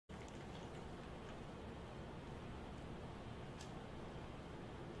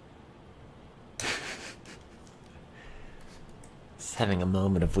Having a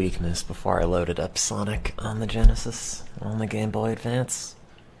moment of weakness before I loaded up Sonic on the Genesis, on the Game Boy Advance.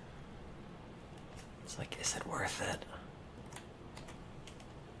 It's like, is it worth it?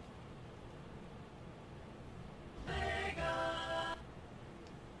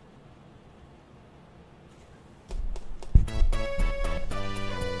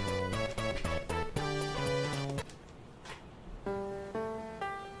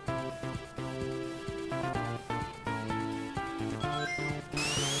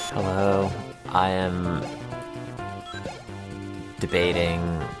 Hello, I am debating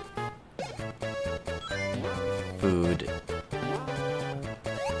food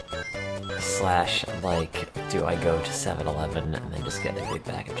slash, like, do I go to 7-Eleven and then just get a big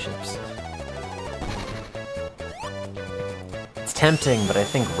bag of chips? It's tempting, but I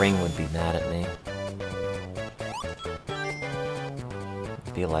think Ring would be mad at me.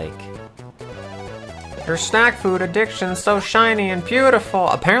 Be like, your snack food addiction's so shiny and beautiful.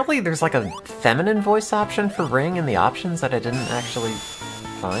 Apparently there's like a feminine voice option for Ring in the options that I didn't actually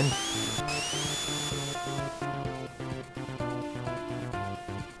find.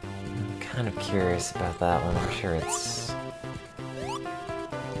 I'm kind of curious about that one. I'm sure it's...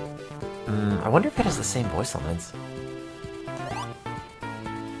 I wonder if it has the same voice lines. Why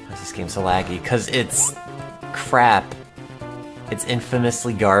is this game so laggy? Because it's crap. It's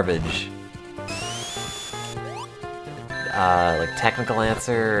infamously garbage. Like, technical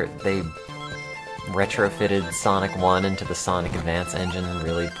answer, they retrofitted Sonic 1 into the Sonic Advance engine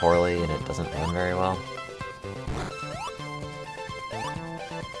really poorly, and it doesn't run very well.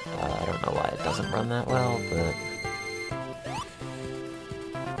 I don't know why it doesn't run that well, but...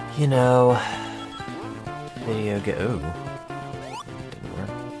 You know... Ooh. Didn't work.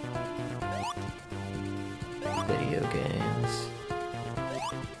 Video games...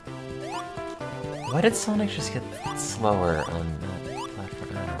 Why did Sonic just get slower on that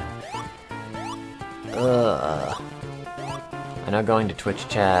platform? I don't know. I know going to Twitch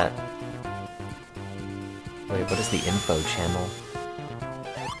chat... Wait, what is the info channel?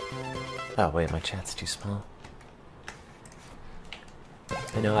 Oh, wait, my chat's too small.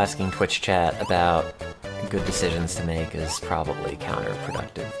 I know asking Twitch chat about good decisions to make is probably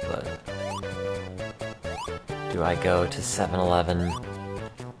counterproductive, but... Do I go to 7-Eleven?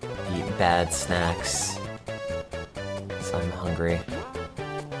 Eat bad snacks, so I'm hungry.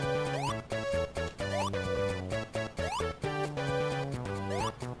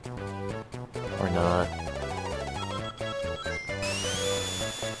 Or not.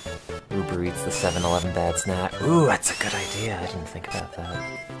 Uber Eats the 7-Eleven bad snack. Ooh, that's a good idea. I didn't think about that.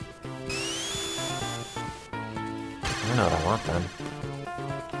 I don't know what I want then.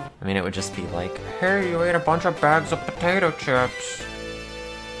 I mean, it would just be like, hey, you ate a bunch of bags of potato chips.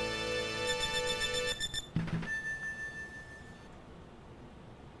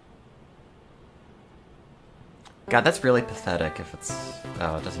 God, that's really pathetic if it's...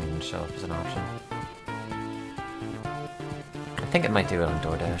 Oh, it doesn't even show up as an option. I think it might do it on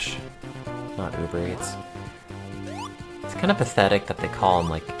DoorDash, not Uber Eats. It's kind of pathetic that they call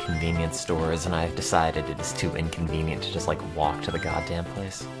them, like, convenience stores, and I've decided it is too inconvenient to just, like, walk to the goddamn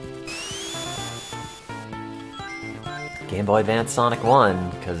place. Game Boy Advance Sonic 1,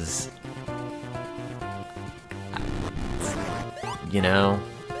 because... You know...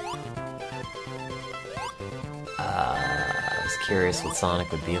 I was curious what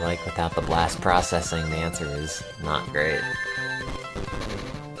Sonic would be like without the blast processing. The answer is not great.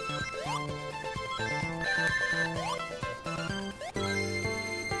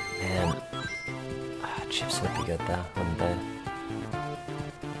 Man, chips would be good though, wouldn't they?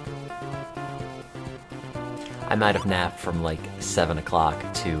 I might have napped from like 7 o'clock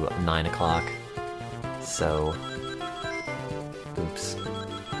to 9 o'clock, so... Oops.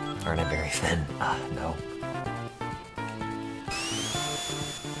 Aren't I very thin? No.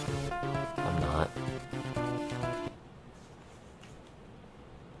 I'm not.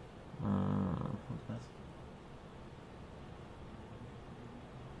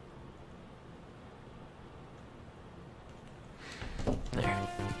 There.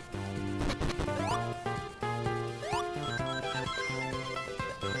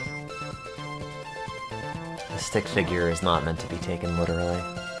 The stick figure is not meant to be taken literally.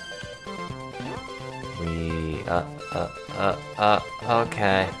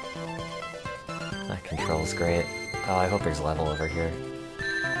 Okay. That control's great. Oh, I hope there's level over here.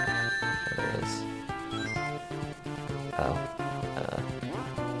 Oh, there is. Oh.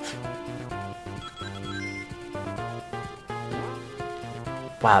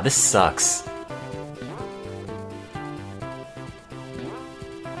 Wow, this sucks.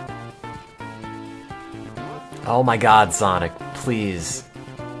 Oh my god, Sonic. please.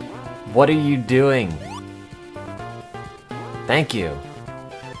 What are you doing? Thank you.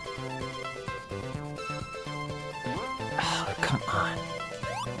 Oh, come on.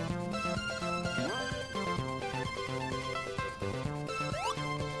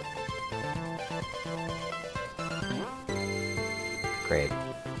 Great.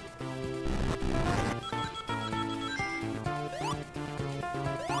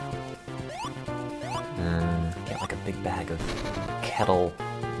 Get like a big bag of kettle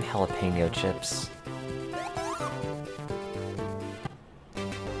jalapeno chips.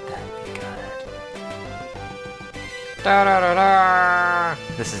 That'd be good. Da da da da!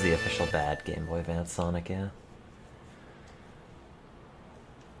 This is the official bad Game Boy Advance Sonic, yeah.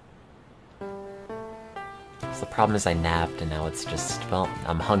 The problem is I napped and now it's just, well,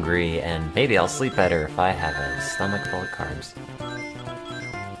 I'm hungry and maybe I'll sleep better if I have a stomach full of carbs.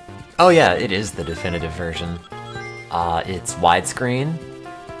 Oh yeah, it is the definitive version. It's widescreen.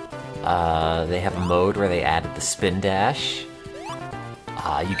 They have a mode where they added the spin dash.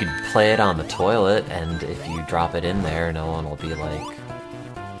 You can play it on the toilet, and if you drop it in there, no one will be, like,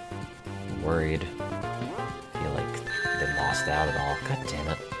 worried. Feel like they lost out at all. God damn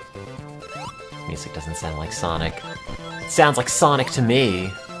it. Music doesn't sound like Sonic. It sounds like Sonic to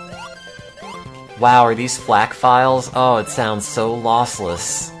me! Wow, are these FLAC files? Oh, it sounds so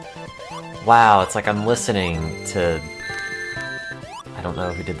lossless. Wow, it's like I'm listening to... I don't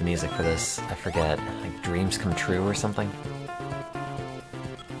know who did the music for this. I forget. Like Dreams Come True or something?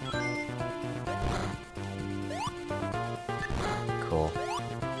 Cool.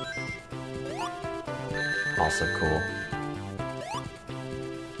 Also cool.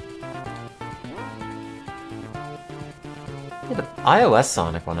 Yeah, the iOS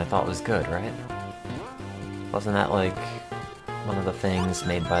Sonic one I thought was good, right? Wasn't that like one of the things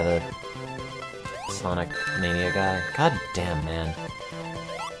made by the Sonic Mania guy? God damn, man.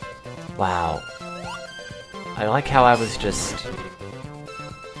 Wow. I like how I was just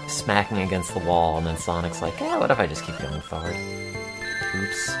smacking against the wall and then Sonic's like, yeah, what if I just keep going forward?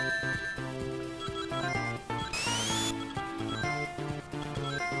 Oops.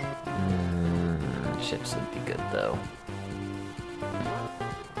 Chips would be good though.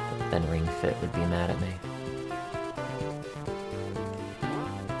 But then Ring Fit would be mad at me.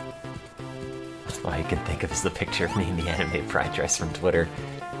 All I can think of is the picture of me in the anime pride dress from Twitter.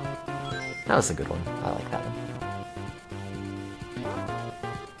 That was a good one. I like that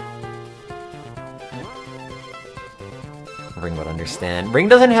one. Ring would understand. Ring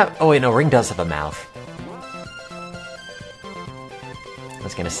doesn't have... Oh wait, no, Ring does have a mouth. I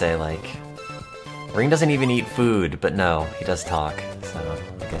was gonna say, like... Ring doesn't even eat food, but no, he does talk. So,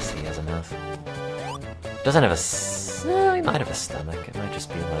 I guess he has a mouth. Doesn't have a... he might have a stomach. It might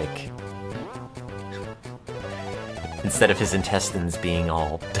just be like... Instead of his intestines being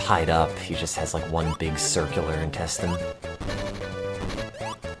all tied up, he just has like one big circular intestine. Like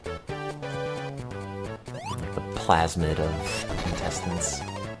the plasmid of intestines.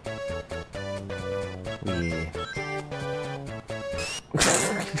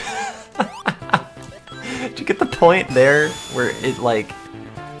 Did you get the point there where it like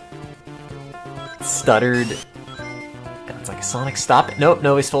stuttered? It's like Sonic, stop it. Nope,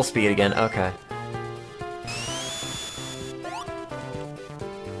 no, he's full speed again. Okay.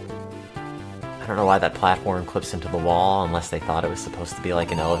 I don't know why that platform clips into the wall unless they thought it was supposed to be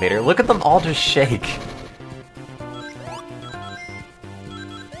like an elevator. Look at them all just shake!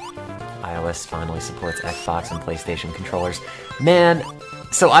 iOS finally supports Xbox and PlayStation controllers. Man,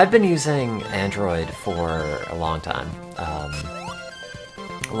 so I've been using Android for a long time.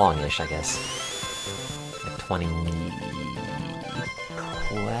 Long-ish, I guess. Like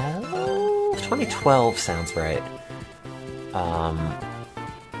 2012? 2012 sounds right.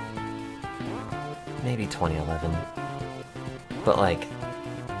 Maybe 2011. But like,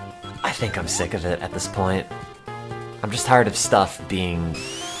 I think I'm sick of it at this point. I'm just tired of stuff being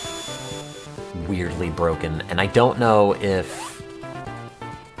weirdly broken, and I don't know if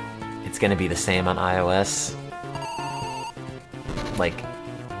it's gonna be the same on iOS. Like,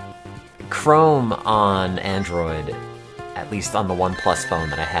 Chrome on Android, at least on the OnePlus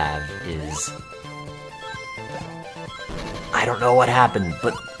phone that I have, is... I don't know what happened,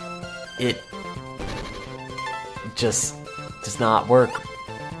 but it just does not work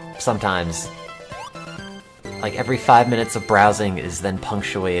sometimes. Like, every 5 minutes of browsing is then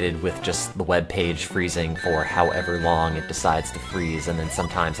punctuated with just the web page freezing for however long it decides to freeze, and then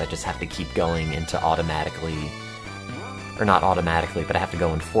sometimes I just have to keep going into automatically... Or not automatically, but I have to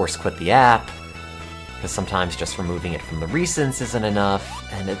go and force quit the app, because sometimes just removing it from the recents isn't enough,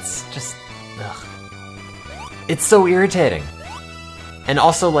 and it's just... ugh. It's so irritating. And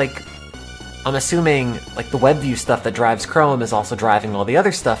also, like, I'm assuming, like, the WebView stuff that drives Chrome is also driving all the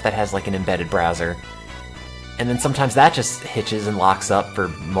other stuff that has, like, an embedded browser. And then sometimes that just hitches and locks up for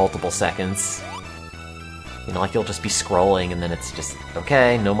multiple seconds. You know, like, you'll just be scrolling, and then it's just,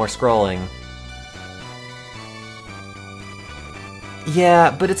 okay, no more scrolling.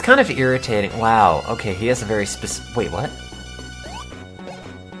 Yeah, but it's kind of irritating. Wow, okay, he has a very specific... Wait, what?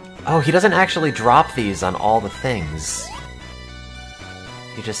 Oh, he doesn't actually drop these on all the things.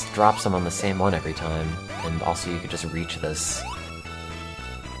 He just drops them on the same one every time. And also you could just reach this.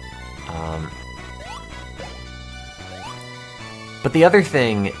 But the other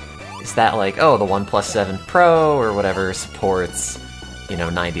thing is that, like, oh, the OnePlus 7 Pro or whatever supports, you know,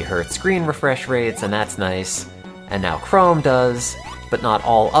 90 Hz screen refresh rates, and that's nice. And now Chrome does, but not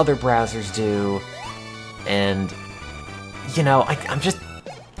all other browsers do. And, you know, I'm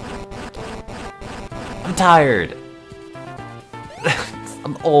tired.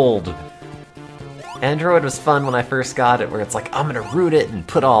 I'm old. Android was fun when I first got it, where it's like, I'm gonna root it and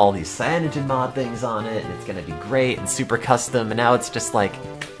put all these CyanogenMod things on it, and it's gonna be great and super custom, and now it's just like,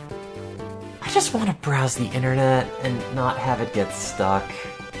 I just want to browse the internet and not have it get stuck.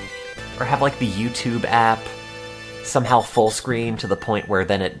 Or have, like, the YouTube app somehow full screen to the point where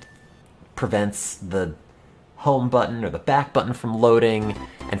then it prevents the home button or the back button from loading,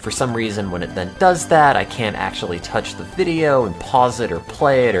 and for some reason when it then does that, I can't actually touch the video and pause it or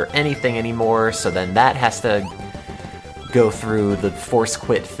play it or anything anymore, so then that has to go through the force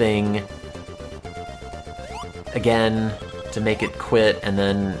quit thing again to make it quit, and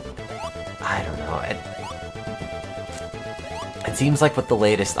then, I don't know, it seems like with the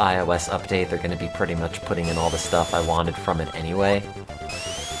latest iOS update, they're going to be pretty much putting in all the stuff I wanted from it anyway.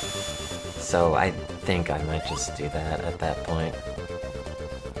 So I think I might just do that at that point.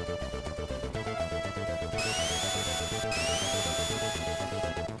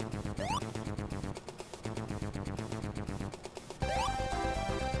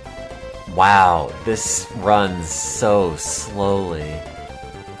 Wow, this runs so slowly.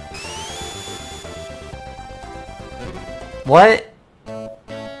 What?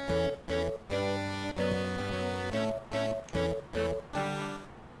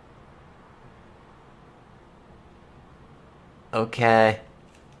 Okay.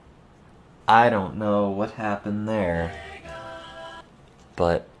 I don't know what happened there.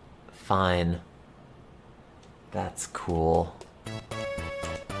 But, fine. That's cool.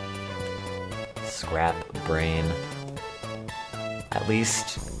 Scrap brain. At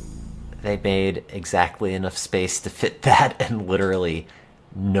least they made exactly enough space to fit that and literally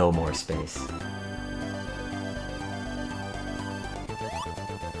no more space.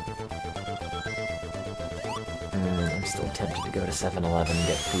 I'm still tempted to go to 7-Eleven and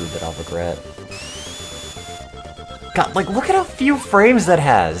get food that I'll regret. God, like, look at how few frames that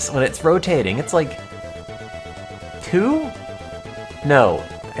has when it's rotating. It's like 2? No,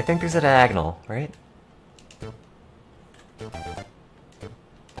 I think there's a diagonal, right?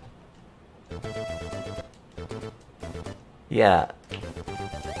 Yeah.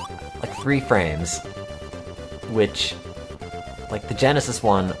 Like 3 frames. Which, like, the Genesis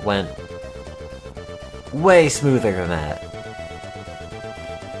one went way smoother than that.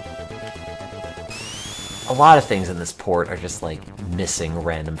 A lot of things in this port are just, like, missing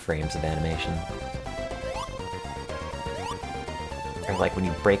random frames of animation. Or, like, when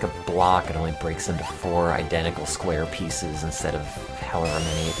you break a block, it only breaks into 4 identical square pieces instead of however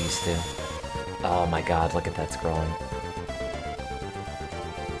many it used to. Oh my god, look at that scrolling.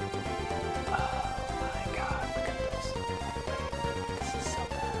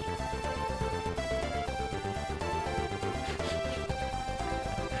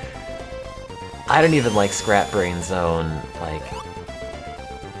 I don't even like Scrap Brain Zone, like,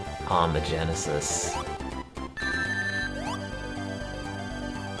 on the Genesis.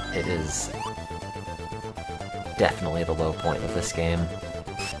 It is definitely the low point of this game.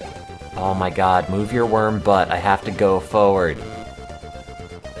 Oh my god, move your worm butt, I have to go forward.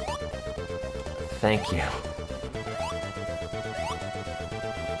 Thank you.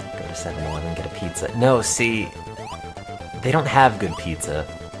 Go to 7-Eleven, get a pizza. No, see, they don't have good pizza.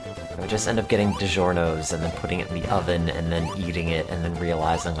 I would just end up getting DiGiorno's and then putting it in the oven and then eating it and then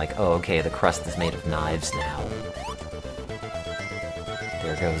realizing, like, oh, okay, the crust is made of knives now.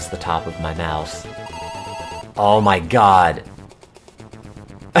 There goes the top of my mouth. Oh my god!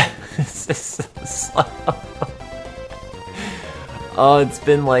 This is so slow. Oh, it's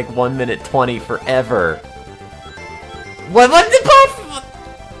been like 1 minute 20 forever. What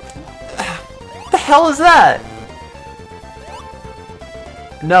the hell is that?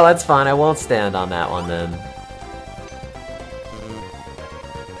 No, that's fine. I won't stand on that one then.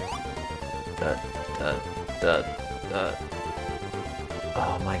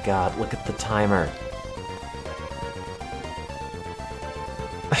 Oh my god, look at the timer.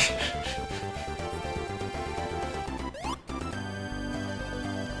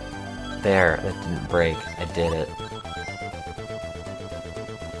 There, that didn't break. I did it.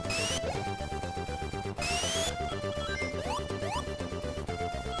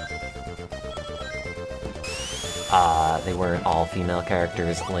 They weren't all female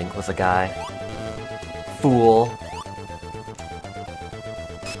characters. Link was a guy. Fool.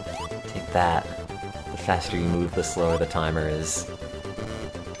 Take that. The faster you move, the slower the timer is.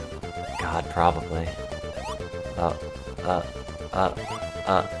 God, probably.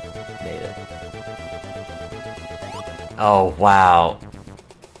 Made it. Oh, wow.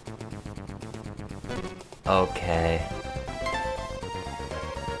 Okay.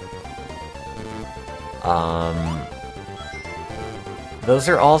 Those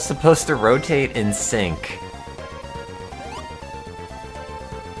are all supposed to rotate in sync.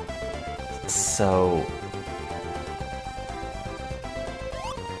 So...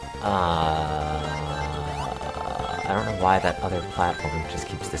 I don't know why that other platform just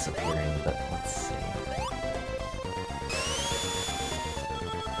keeps disappearing, but let's see.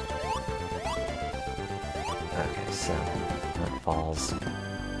 Okay, so that falls.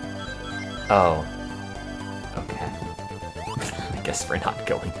 Oh. Okay. I guess we're not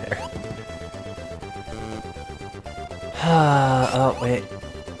going there. Oh, wait.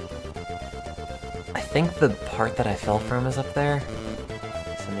 I think the part that I fell from is up there.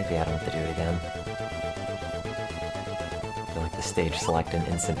 So maybe I don't have to do it again. I feel like the stage select and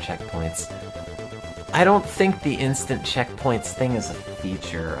instant checkpoints. I don't think the instant checkpoints thing is a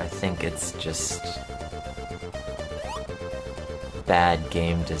feature. I think it's just... bad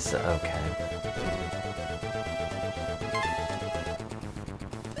game design. Okay.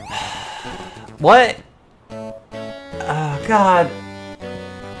 What? Oh, God.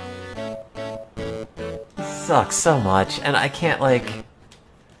 This sucks so much, and I can't, like...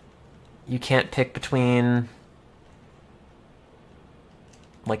 You can't pick between...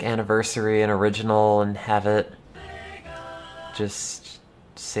 like, anniversary and original and have it just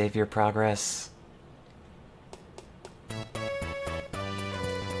save your progress.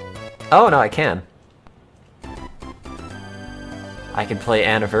 Oh, no, I can. I can play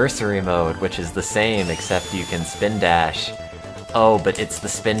anniversary mode, which is the same, except you can spin dash. Oh, but it's the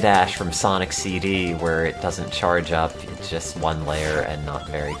spin dash from Sonic CD, where it doesn't charge up, it's just one layer and not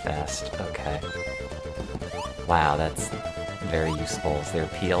very fast. Okay. Wow, that's very useful. Is there a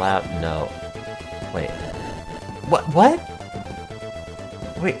peel out? No. Wait. What?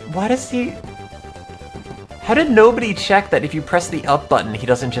 Wait, why does he... How did nobody check that if you press the up button, he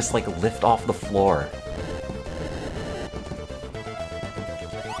doesn't just, like, lift off the floor?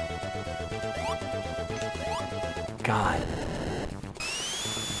 God.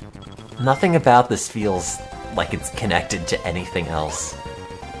 Nothing about this feels like it's connected to anything else.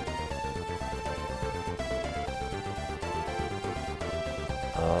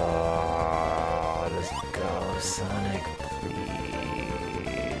 Just go, Sonic, please.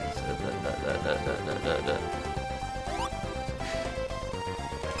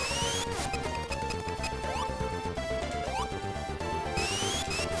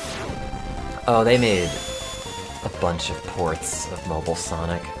 Oh, they made a bunch of ports of Mobile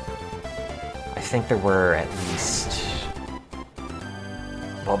Sonic. I think there were at least...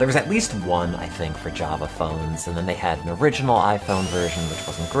 Well, there was at least one, I think, for Java phones, and then they had an original iPhone version, which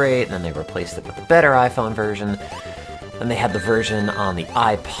wasn't great, and then they replaced it with a better iPhone version. Then they had the version on the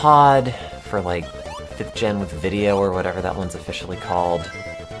iPod for, like, 5th gen with video, or whatever that one's officially called.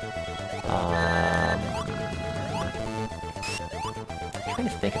 I'm trying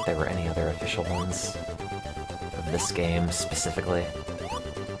to think if there were any other official ones of this game, specifically.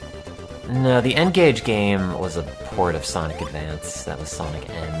 No, the N-Gage game was a port of Sonic Advance. That was Sonic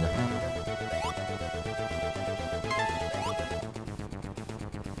N.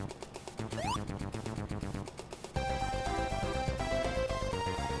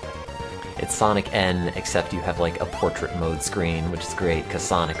 It's Sonic N, except you have, like, a portrait mode screen, which is great, because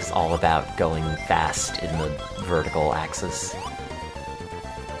Sonic is all about going fast in the vertical axis.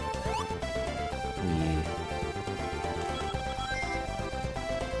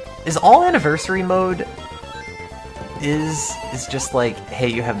 Is all anniversary mode is just like, hey,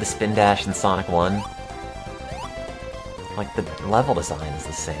 you have the spin dash in Sonic 1? Like, the level design is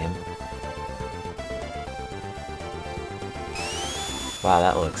the same. Wow,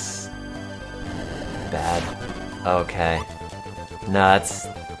 that looks bad. Okay. No, that's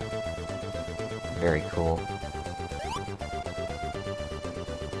very cool.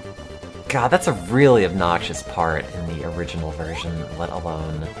 God, that's a really obnoxious part in the original version, let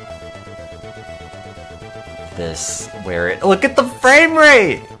alone this, where it— look at the frame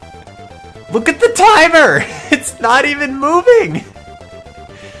rate! Look at the timer! It's not even moving!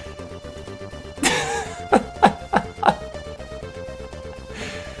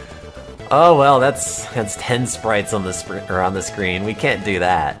 Oh well, that's 10 sprites on the screen. We can't do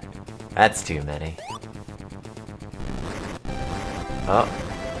that. That's too many. Oh,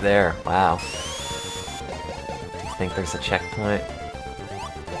 there. Wow. Do you think there's a checkpoint?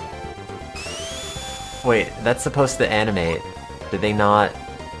 Wait, that's supposed to animate. Did they not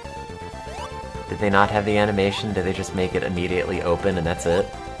have the animation? Did they just make it immediately open and that's it?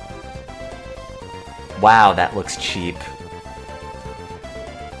 Wow, that looks cheap.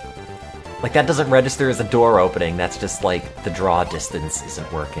 Like, that doesn't register as a door opening, that's just like, the draw distance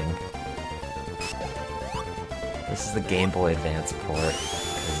isn't working. This is the Game Boy Advance port,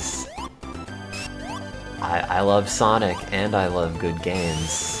 because I love Sonic and I love good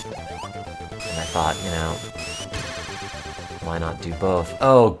games. And I thought, you know, why not do both?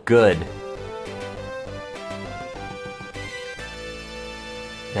 Oh, good!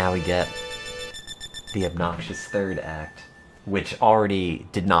 Now we get the obnoxious third act, which already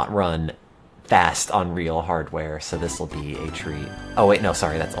did not run fast on real hardware, so this will be a treat. Oh wait, no,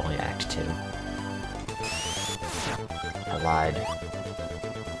 sorry, that's only Act 2. I lied.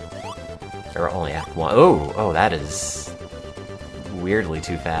 Or only Act 1. Oh, that is weirdly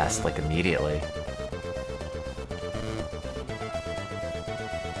too fast, like immediately.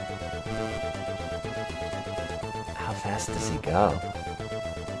 How fast does he go?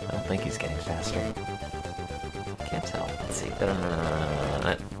 I don't think he's getting faster. Can't tell. Let's see.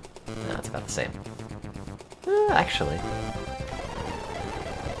 No, it's about the same. Actually.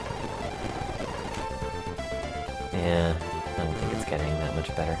 Yeah, I don't think it's getting that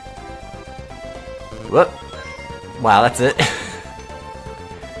much better. Whoop! Wow, that's it.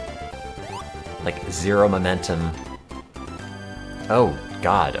 Like, zero momentum. Oh,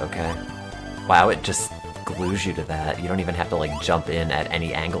 God, okay. Wow, it just glues you to that. You don't even have to, like, jump in at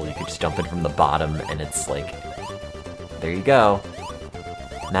any angle. You could just jump in from the bottom, and it's like... there you go.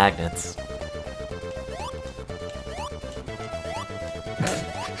 Magnets.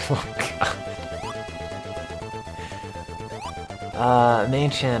 Oh, God. Main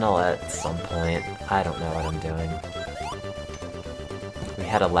channel at some point. I don't know what I'm doing. We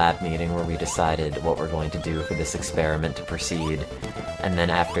had a lab meeting where we decided what we're going to do for this experiment to proceed, and then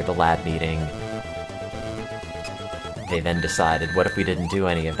after the lab meeting, they then decided, what if we didn't do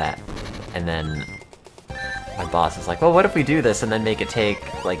any of that? And then my boss is like, well, what if we do this and then make it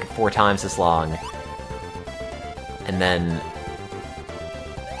take, like, 4 times as long? And then,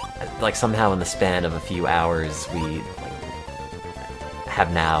 like, somehow in the span of a few hours, we, like,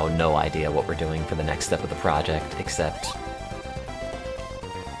 have now no idea what we're doing for the next step of the project, except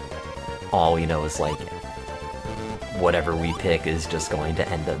all we know is, like, whatever we pick is just going to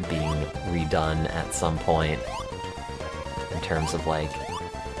end up being redone at some point, in terms of, like,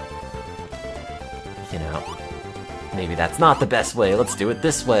 you know, maybe that's not the best way, let's do it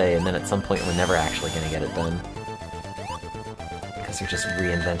this way, and then at some point we're never actually gonna get it done. Because you're just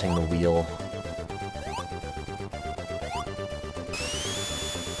reinventing the wheel.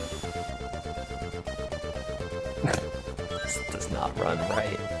 This does not run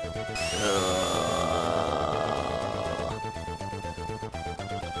right.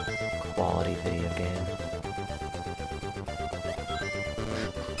 Quality video game.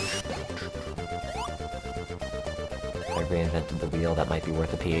 If I reinvented the wheel, that might be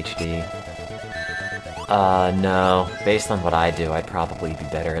worth a PhD. No. Based on what I do, I'd probably be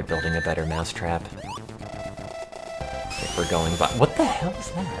better at building a better mousetrap. If we're going by— what the hell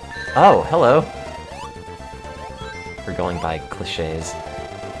is that? Oh, hello! If we're going by cliches.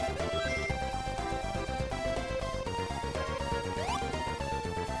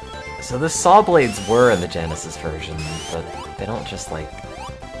 So the saw blades were in the Genesis version, but they don't just, like,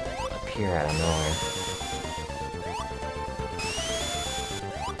 appear out of nowhere.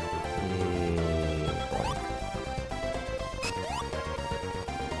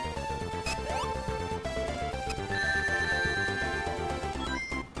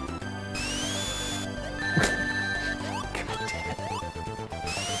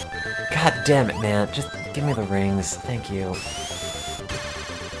 God damn it, man. Just give me the rings. Thank you.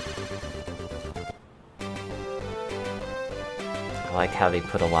 I like how they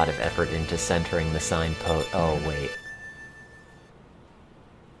put a lot of effort into centering the signpost. Oh, wait.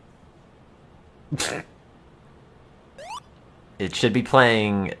 It should be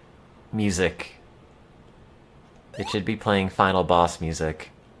playing music. It should be playing final boss music.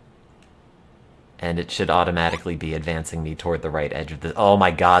 And it should automatically be advancing me toward the right edge of the... Oh my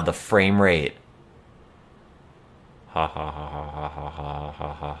god, the frame rate! Ha ha ha ha ha ha ha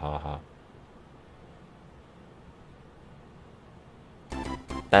ha ha ha ha.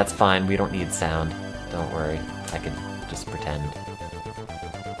 That's fine, we don't need sound. Don't worry, I can just pretend.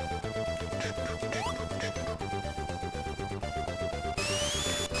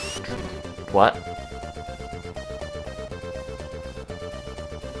 What?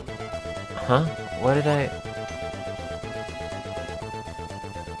 Huh? What did I...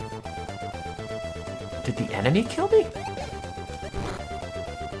 Did the enemy kill me?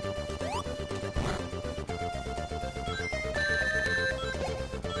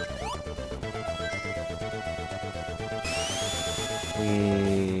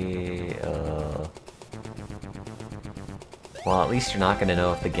 Well, at least you're not going to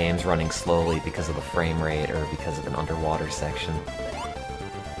know if the game's running slowly because of the frame rate or because of an underwater section.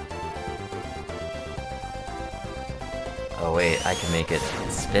 Oh wait, I can make it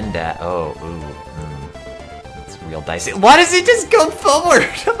spin that. Oh, ooh. It's real dicey. Why does it just go forward?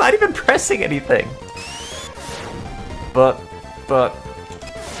 I'm not even pressing anything. But...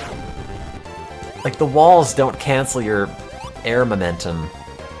 Like, the walls don't cancel your air momentum.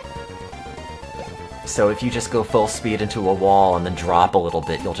 So if you just go full speed into a wall and then drop a little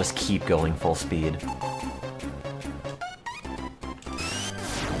bit, you'll just keep going full speed.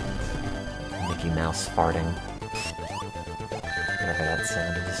 Mickey Mouse farting. Whatever that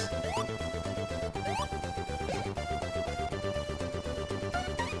sound is.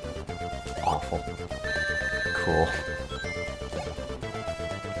 Awful. Cool.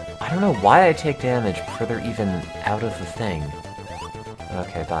 I don't know why I take damage before they're even out of the thing.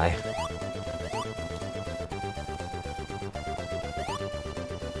 Okay, bye.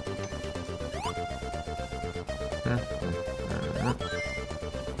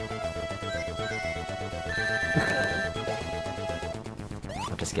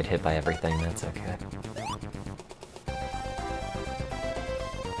 I'll just get hit by everything, that's okay.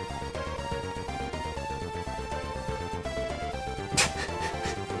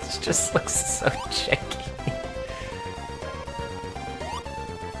 This just looks so janky.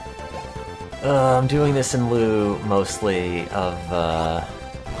 I'm doing this in lieu, mostly, of,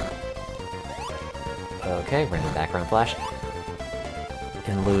 okay, random background flash.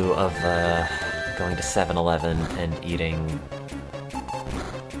 In lieu of, going to 7-Eleven and eating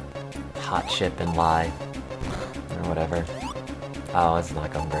hot chip and lye, or whatever. Oh, it's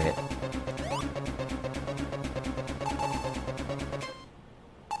not going great.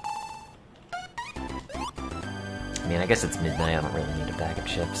 I mean, I guess it's midnight, I don't really need a bag of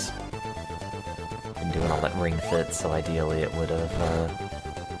chips. Been doing all that Ring Fit, so ideally it would have,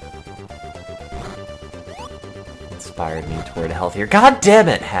 inspired me toward a healthier— God damn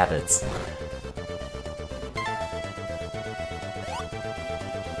it, habits!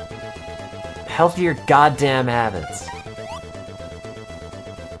 Healthier goddamn habits.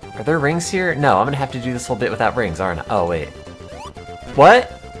 Are there rings here? No, I'm gonna have to do this whole bit without rings, aren't I? Oh, wait.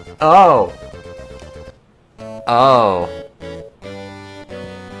 What? Oh. Oh.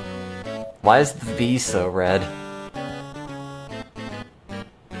 Why is the V so red?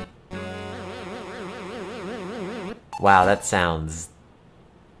 Wow, that sounds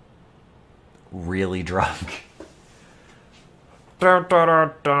really drunk.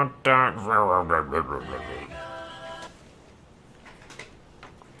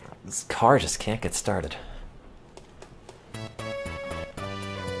 This car just can't get started.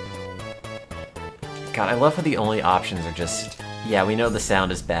 God, I love how the only options are just, yeah, we know the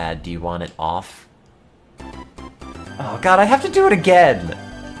sound is bad, do you want it off? Oh god, I have to do it again!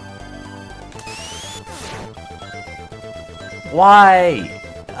 Why?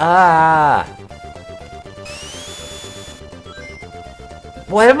 Ah!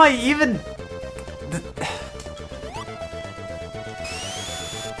 What am I even...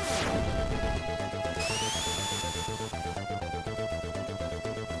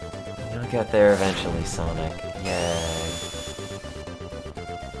 You'll get there eventually, Sonic. Yay.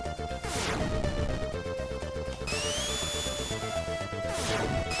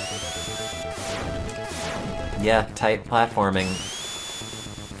 Yeah, tight platforming.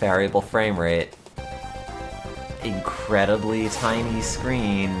 Variable frame rate. Incredibly tiny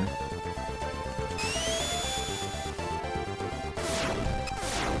screen.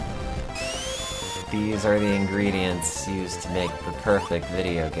 These are the ingredients used to make the perfect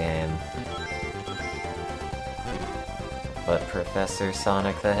video game. But Professor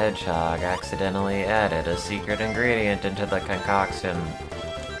Sonic the Hedgehog accidentally added a secret ingredient into the concoction.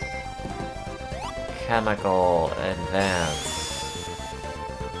 Chemical advance.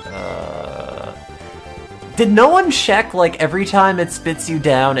 Did no one check, like, every time it spits you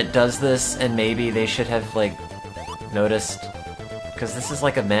down, it does this, and maybe they should have, like, noticed? Because this is,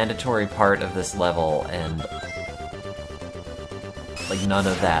 like, a mandatory part of this level, and, like, none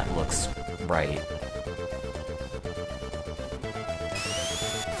of that looks right.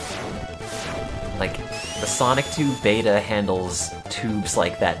 Like, the Sonic 2 beta handles tubes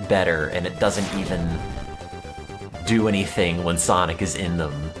like that better, and it doesn't even do anything when Sonic is in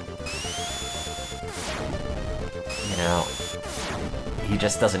them. You know, he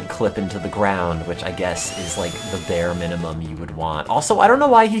just doesn't clip into the ground, which I guess is like the bare minimum you would want. Also, I don't know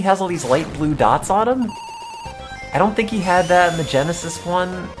why he has all these light blue dots on him. I don't think he had that in the Genesis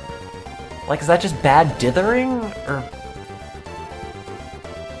one. Like, is that just bad dithering? Or...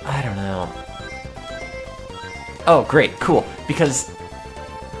 I don't know. Oh, great, cool, because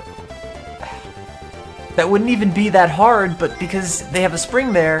that wouldn't even be that hard, but because they have a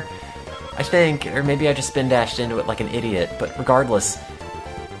spring there, I think, or maybe I just spin dashed into it like an idiot, but regardless,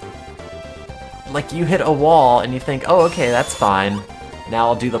 like, you hit a wall and you think, oh, okay, that's fine, now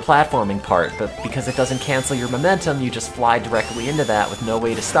I'll do the platforming part, but because it doesn't cancel your momentum, you just fly directly into that with no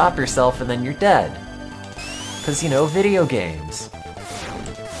way to stop yourself, and then you're dead. Because, you know, video games.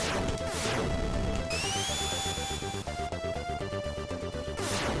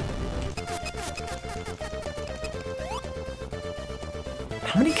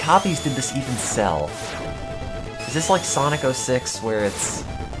 How many copies did this even sell? Is this like Sonic 06, where it's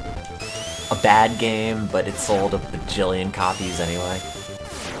a bad game, but it sold a bajillion copies anyway?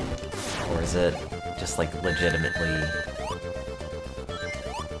 Or is it just like legitimately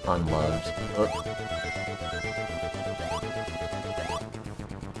unloved? Oh.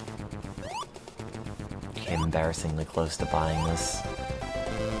 Came embarrassingly close to buying this.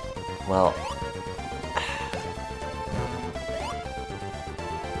 Well...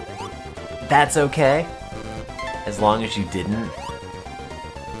 that's okay, as long as you didn't.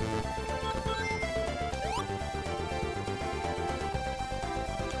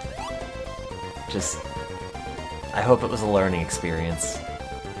 Just, I hope it was a learning experience.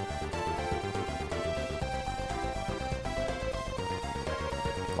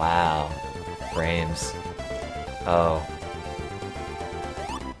 Wow, frames. Oh.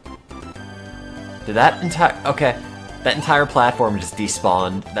 Did that okay. That entire platform just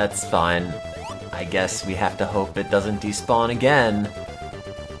despawned. That's fine. I guess we have to hope it doesn't despawn again.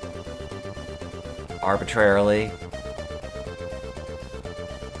 Arbitrarily.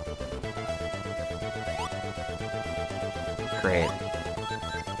 Great.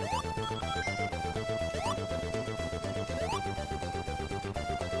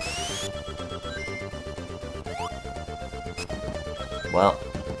 Well.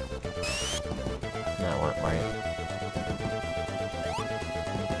 That went right.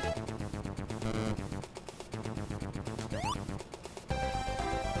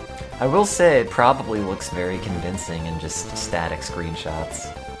 I will say it probably looks very convincing in just static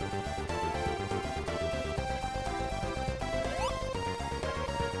screenshots.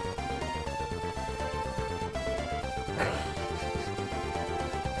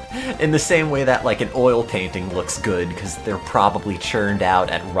 In the same way that, like, an oil painting looks good, because they're probably churned out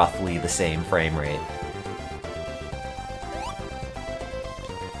at roughly the same frame rate.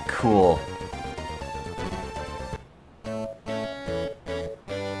 Cool.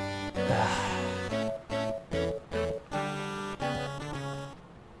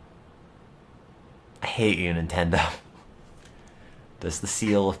 I hate you, Nintendo. Does the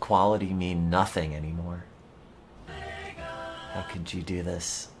seal of quality mean nothing anymore? How could you do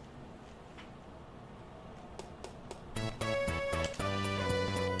this?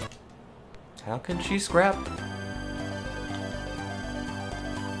 How can she scrap?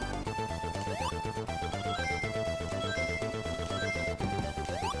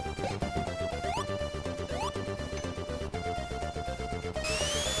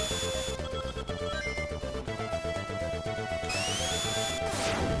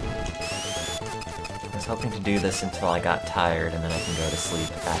 I was hoping to do this until I got tired and then I can go to sleep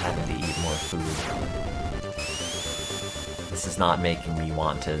without having to eat more food. This is not making me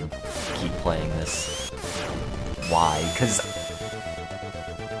want to keep playing this. Why? Because...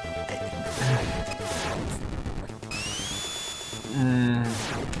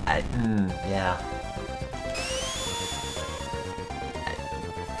 yeah.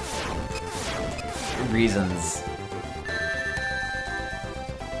 Reasons.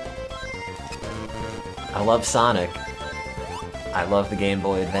 I love Sonic. I love the Game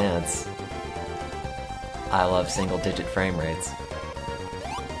Boy Advance. I love single-digit frame rates.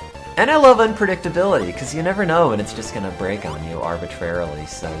 And I love unpredictability, because you never know when it's just gonna break on you arbitrarily,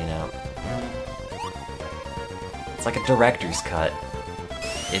 so, you know. It's like a director's cut.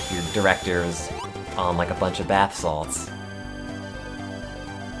 If your director is on like a bunch of bath salts.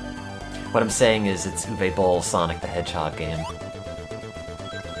 What I'm saying is it's Uwe Boll's Sonic the Hedgehog game.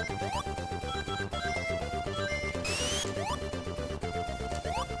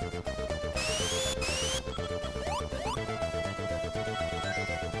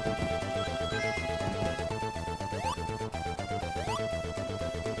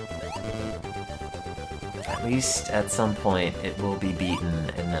 At least at some point it will be beaten,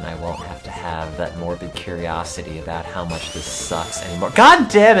 and then I won't have to have that morbid curiosity about how much this sucks anymore. God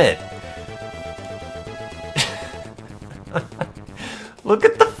damn it! Look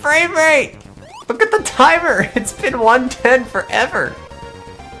at the frame rate! Look at the timer! It's been 110 forever!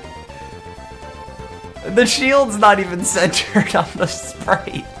 The shield's not even centered on the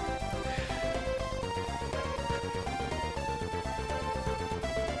sprite.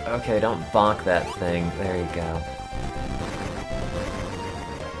 Okay, don't bonk that thing. There you go.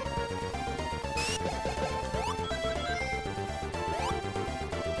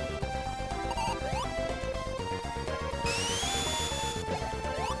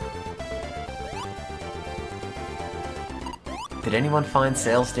 Did anyone find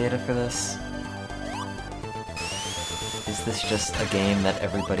sales data for this? Is this just a game that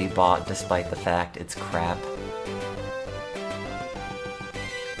everybody bought despite the fact it's crap?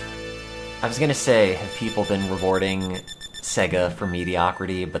 I was gonna say, have people been rewarding Sega for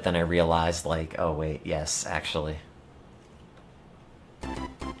mediocrity, but then I realized, like, oh wait, yes, actually. More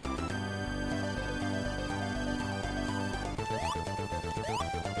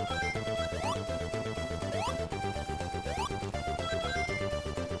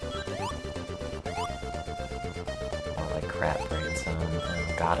like crap brain zone.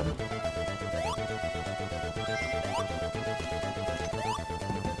 Oh, got him.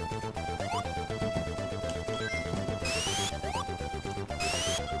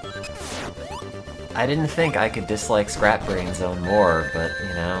 I didn't think I could dislike Scrap Brain Zone more, but,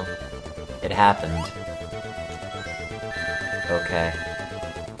 you know, it happened. Okay.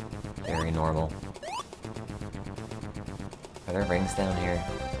 Very normal. Are there rings down here?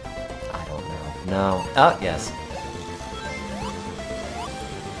 I don't know. No. Oh, yes.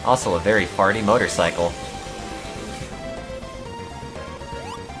 Also a very farty motorcycle.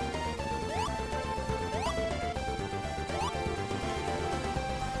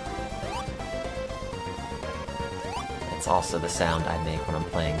 It's also the sound I make when I'm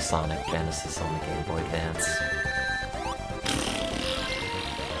playing Sonic Genesis on the Game Boy Advance.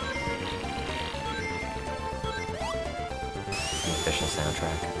 It's the official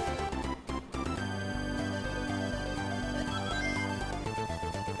soundtrack.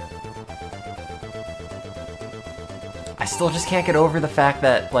 I still just can't get over the fact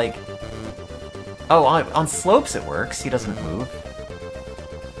that, like... Oh, on slopes it works, he doesn't move.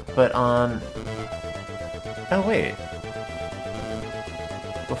 But on... Oh, wait.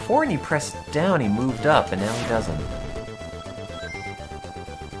 Before when you pressed down, he moved up, and now he doesn't.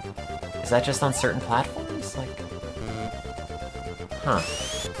 Is that just on certain platforms? Like... Huh.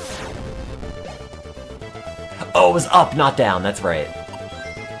 Oh, it was up, not down, that's right.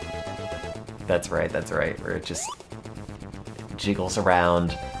 That's right, where it just jiggles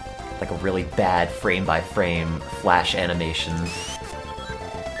around like a really bad frame-by-frame flash animation.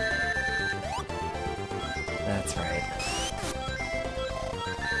 That's right.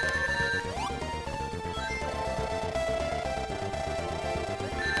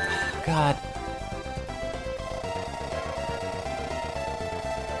 Oh, God.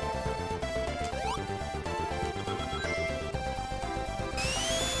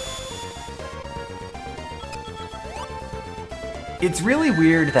 It's really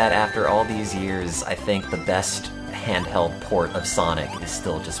weird that after all these years, I think the best handheld port of Sonic is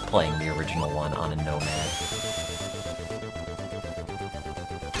still just playing the original one on a Nomad.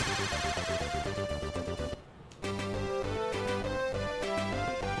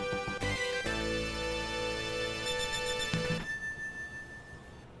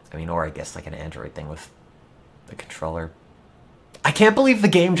 I mean, or I guess like an Android thing with the controller. I can't believe the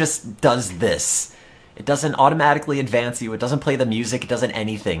game just does this. It doesn't automatically advance you, it doesn't play the music, it doesn't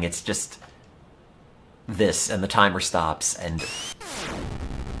anything, it's just this, and the timer stops, and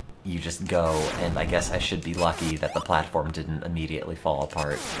you just go, and I guess I should be lucky that the platform didn't immediately fall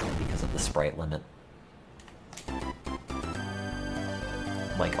apart because of the sprite limit.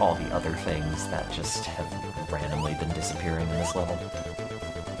 Like all the other things that just have randomly been disappearing in this level.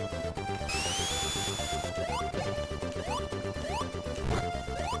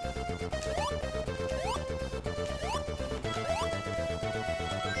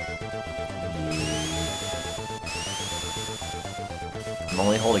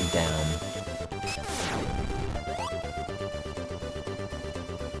 only holding down.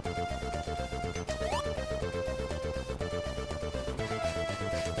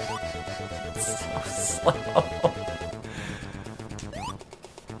 So slow.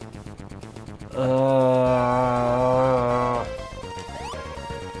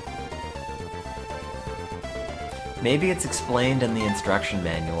 Maybe it's explained in the instruction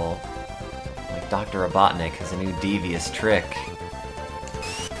manual. Like Dr. Robotnik has a new devious trick.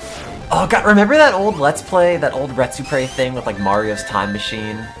 Oh god, remember that old Let's Play, that old Retsupre thing with like Mario's Time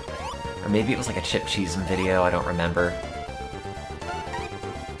Machine? Or maybe it was like a Chip Cheeseum video, I don't remember.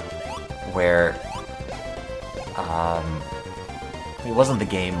 Where, it wasn't the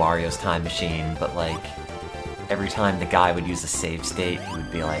game Mario's Time Machine, but like, every time the guy would use a save state, he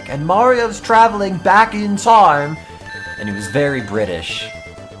would be like, "And Mario's traveling back in time!" And he was very British.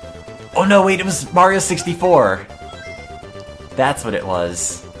 Oh no, wait, it was Mario 64! That's what it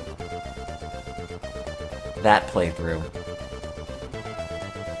was. That playthrough.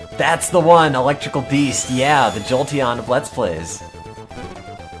 That's the one! Electrical Beast, yeah, the Jolteon of Let's Plays.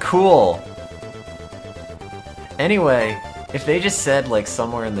 Cool! Anyway, if they just said, like,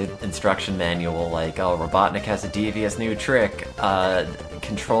 somewhere in the instruction manual, like, oh, Robotnik has a devious new trick,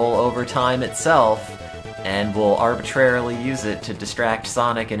 control over time itself, and will arbitrarily use it to distract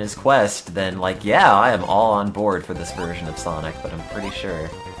Sonic in his quest, then, like, yeah, I am all on board for this version of Sonic, but I'm pretty sure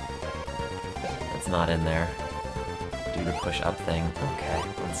it's not in there. Do the push-up thing. Okay,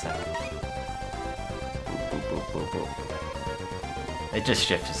 1 second. Boop, boop, boop, boop, boop. It just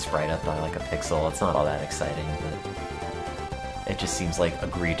shifts his sprite up by, like, a pixel. It's not all that exciting, but it just seems, like,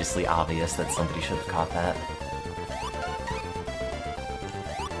 egregiously obvious that somebody should have caught that.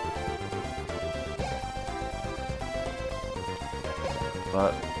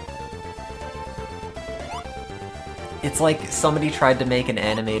 But it's like somebody tried to make an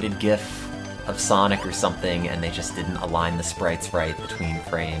animated GIF of Sonic or something, and they just didn't align the sprites right between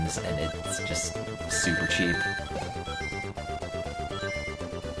frames, and it's just super cheap.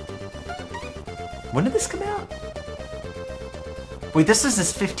 When did this come out? Wait, this is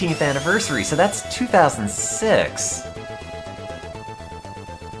his 15th anniversary, so that's 2006.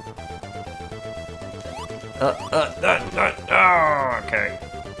 Okay.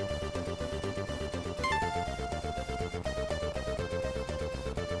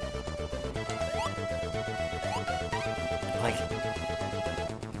 Like,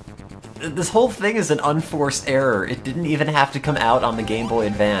 this whole thing is an unforced error. It didn't even have to come out on the Game Boy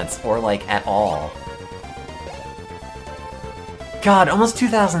Advance, or like, at all. God, almost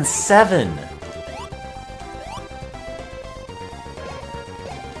 2007!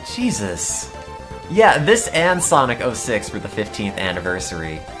 Jesus. Yeah, this and Sonic 06 were the 15th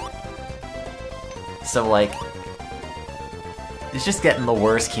anniversary. So, like, it's just getting the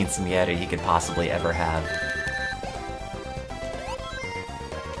worst quinceañera he could possibly ever have.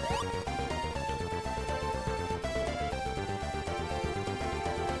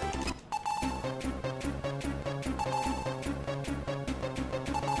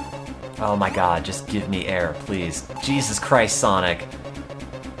 Oh my god, just give me air, please. Jesus Christ, Sonic.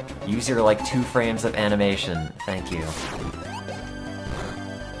 Use your, like, 2 frames of animation. Thank you.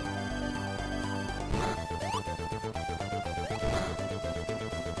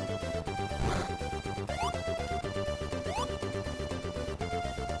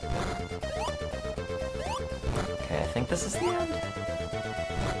 Okay, I think this is the end.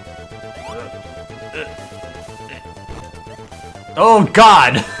 Oh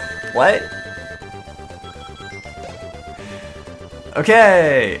god! What?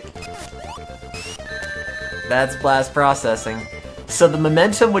 Okay! That's blast processing. So the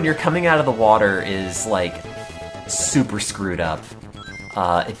momentum when you're coming out of the water is, like, super screwed up.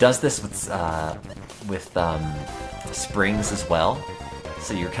 It does this with springs as well.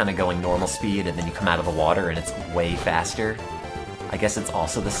 So you're kind of going normal speed and then you come out of the water and it's way faster. I guess it's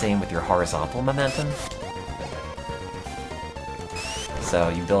also the same with your horizontal momentum. So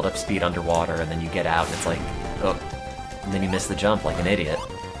you build up speed underwater and then you get out and it's like, oh, and then you miss the jump like an idiot.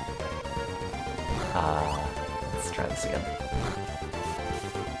 Let's try this again.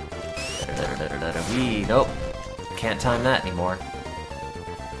 Wee, nope. Can't time that anymore.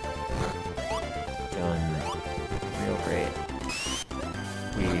 Doing real great.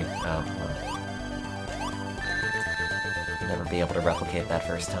 Wee, oh, well. Never be able to replicate that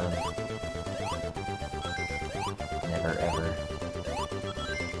first time. Never, ever.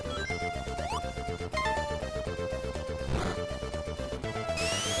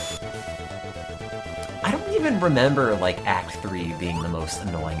 I don't even remember, like, Act 3 being the most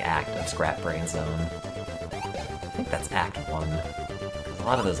annoying act of Scrap Brain Zone. I think that's Act 1. Because A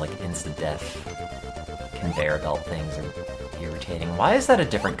lot of those, like, insta-death conveyor belt things are irritating. Why is that a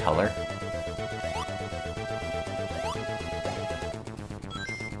different color?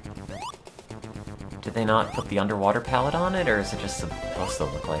 Did they not put the underwater palette on it, or is it just supposed to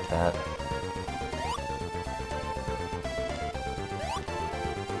look like that?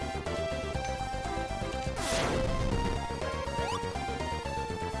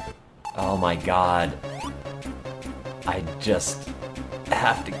 Oh my god. I just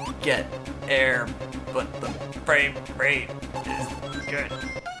have to get air, but the frame rate is good.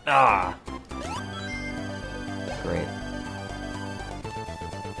 Ah! Great.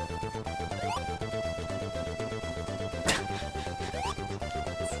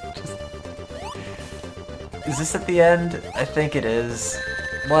 Is this at the end? I think it is.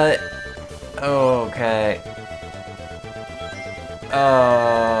 What? Oh, okay.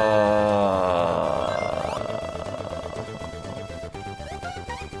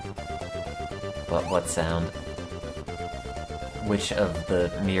 What sound? Which of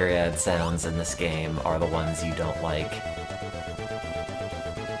the myriad sounds in this game are the ones you don't like?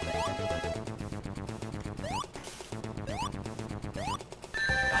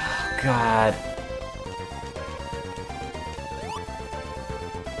 Oh, God.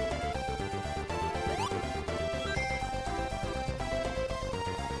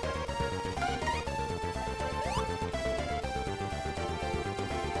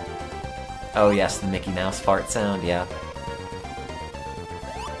 Oh yes, the Mickey Mouse fart sound, yeah.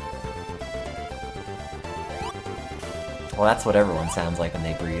 Well, that's what everyone sounds like when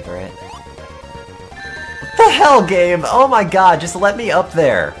they breathe, right? What the hell, game? Oh my god, just let me up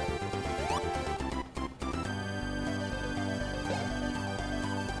there!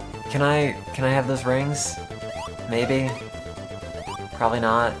 Can I have those rings? Maybe? Probably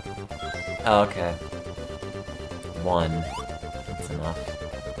not. Oh, okay. One. That's enough.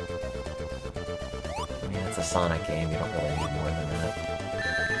 It's a Sonic game, you don't really need more than that.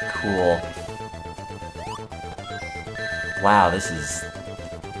 Cool. Wow, this is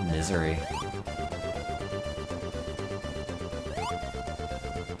misery.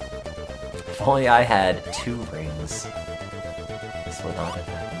 If only I had 2 rings, this would not have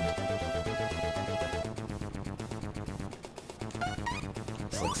happened.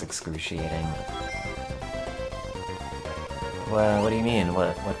 This looks excruciating. What do you mean?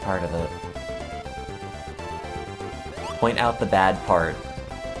 What part of it? Point out the bad part,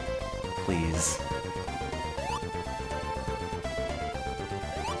 please.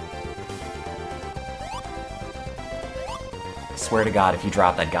 I swear to God, if you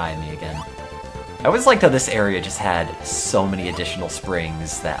drop that guy at me again. I always liked how this area just had so many additional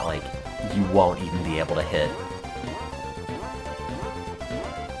springs that, like, you won't even be able to hit.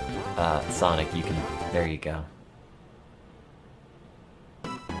 Sonic, you can... There you go.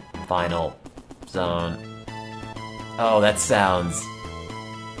 Final zone. Oh, that sounds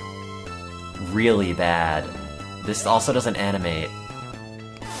really bad. This also doesn't animate.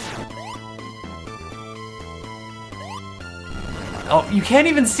 Oh, you can't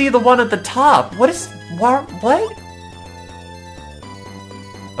even see the one at the top! What is... what?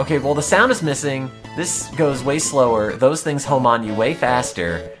 Okay, well the sound is missing. This goes way slower. Those things home on you way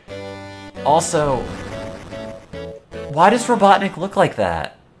faster. Also... why does Robotnik look like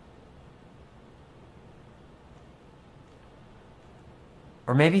that?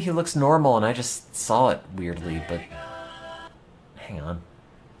 Or maybe he looks normal and I just saw it weirdly, but... hang on.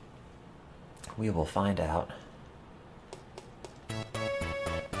 We will find out.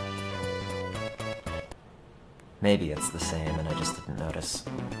 Maybe it's the same and I just didn't notice.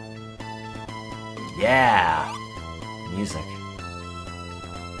 Yeah! Music.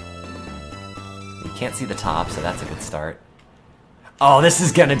 You can't see the top, so that's a good start. Oh, this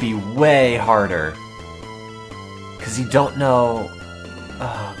is gonna be way harder. Because you don't know...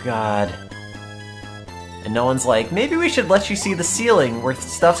 oh, God. And no one's like, maybe we should let you see the ceiling where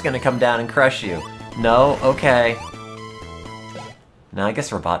stuff's gonna come down and crush you. No? Okay. No, I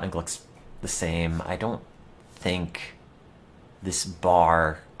guess Robotnik looks the same. I don't think this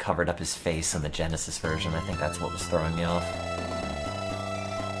bar covered up his face in the Genesis version. I think that's what was throwing me off.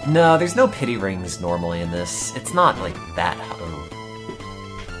 No, there's no pity rings normally in this. It's not, like, that... oh.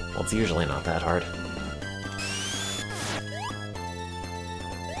 Well, it's usually not that hard.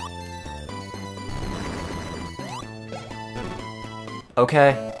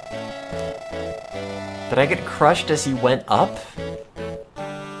 Okay. Did I get crushed as he went up?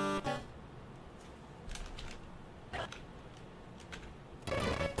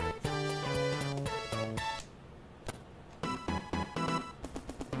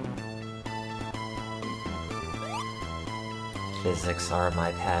 Physics are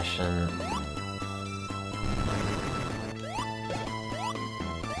my passion.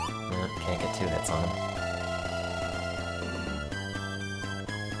 Can't get 2 hits on him.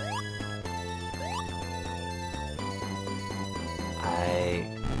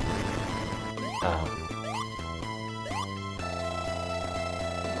 Oh.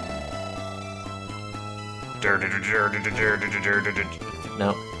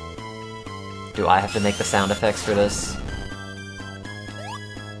 No. Do I have to make the sound effects for this?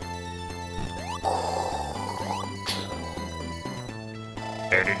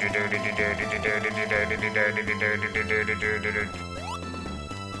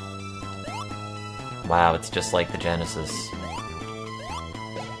 Wow, it's just like the Genesis.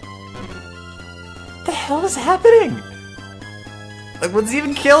 What the hell is happening? Like, what's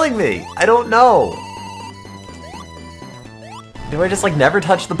even killing me? I don't know. Do I just, like, never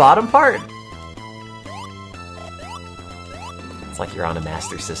touch the bottom part? It's like you're on a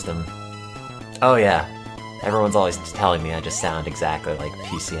Master System. Oh, yeah. Everyone's always telling me I just sound exactly like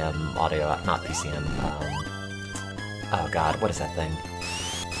PCM audio... Not PCM, oh god, what is that thing?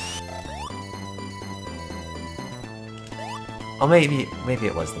 Oh, maybe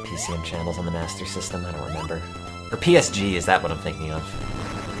it was the PCM channels on the Master System, I don't remember. Or PSG, is that what I'm thinking of?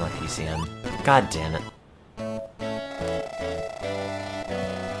 Not PCM. God damn it.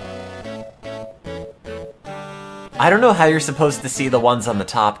 I don't know how you're supposed to see the ones on the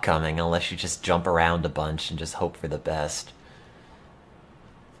top coming unless you just jump around a bunch and just hope for the best.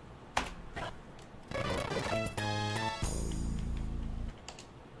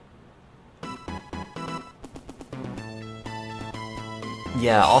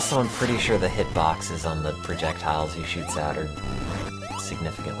 Yeah, also I'm pretty sure the hitboxes on the projectiles he shoots out are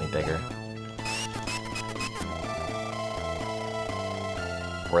significantly bigger.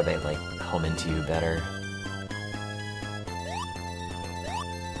 Or they, like, home into you better.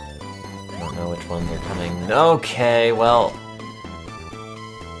 I don't know which ones are coming. Okay, well...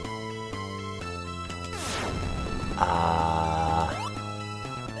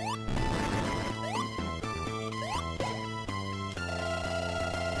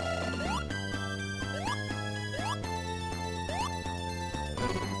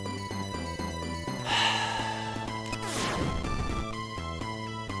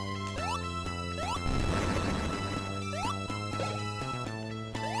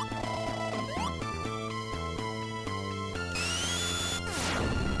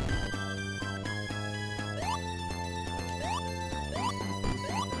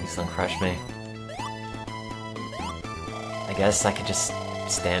 Please don't crush me. I guess I could just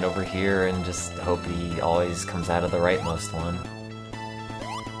stand over here and just hope he always comes out of the rightmost one.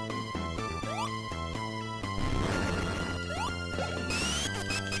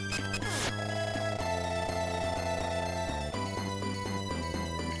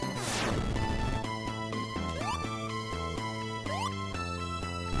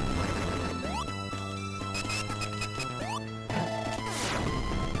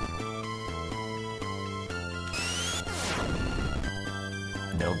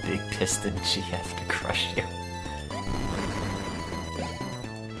 No big piston GF to crush you.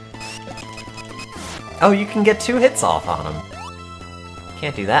 Oh, you can get 2 hits off on him.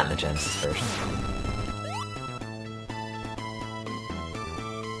 Can't do that in the Genesis version.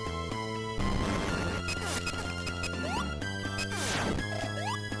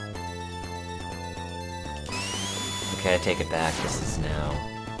 Okay, I take it back. This is now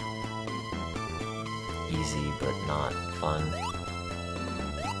easy, but not fun.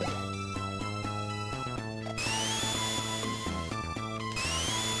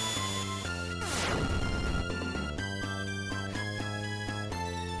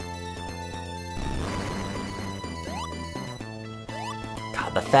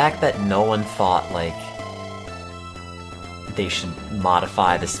 God, the fact that no one thought, like, they should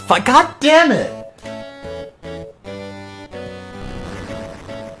modify this fight. God damn it!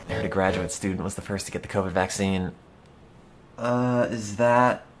 I heard a graduate student was the first to get the COVID vaccine. Is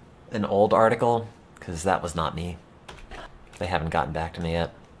that an old article? Because that was not me. They haven't gotten back to me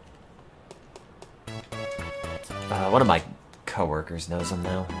yet. One of my coworkers knows him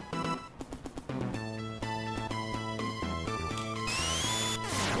now.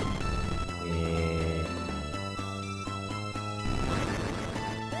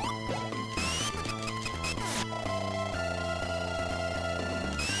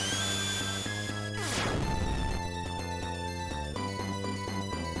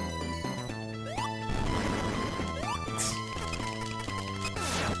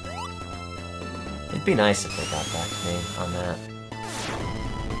 It'd be nice if they got back to me on that.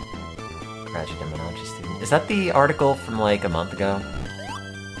 Graduate immunology student. Is that the article from like a month ago?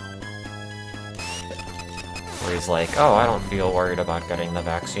 Where he's like, oh, I don't feel worried about getting the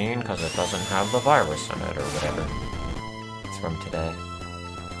vaccine because it doesn't have the virus in it or whatever. It's from today.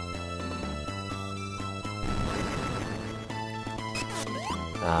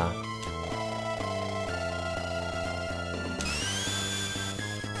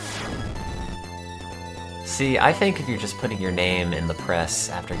 See, I think if you're just putting your name in the press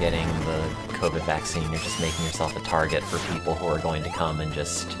after getting the COVID vaccine, you're just making yourself a target for people who are going to come and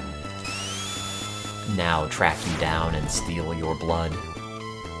just now track you down and steal your blood.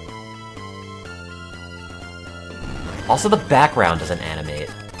 Also, the background doesn't animate.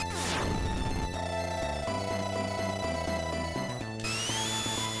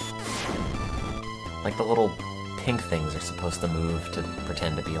 Like, the little pink things are supposed to move to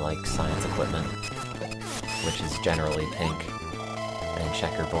pretend to be like science equipment, which is generally pink and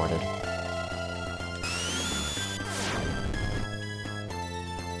checkerboarded.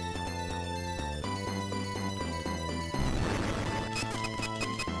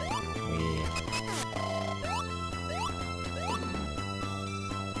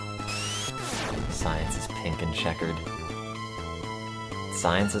 Science is pink and checkered.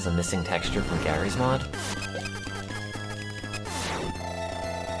 Science is a missing texture from Gary's mod?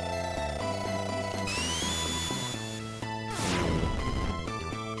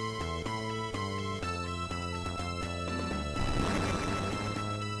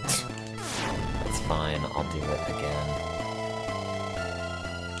 That's fine, I'll do it again.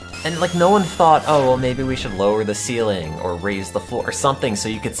 And like no one thought, oh well maybe we should lower the ceiling or raise the floor or something so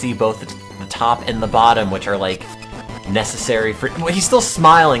you could see both the top and the bottom, which are like necessary for— well, he's still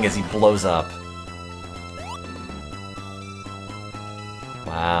smiling as he blows up.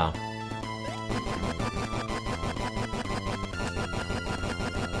 Wow.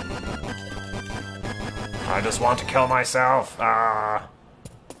 I just want to kill myself. Ah.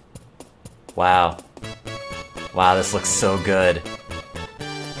 Wow. Wow, this looks so good.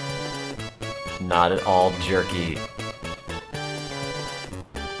 Not at all jerky.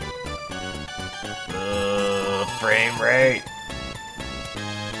 Frame rate.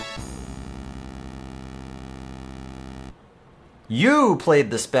 You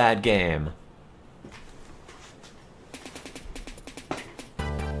played this bad game.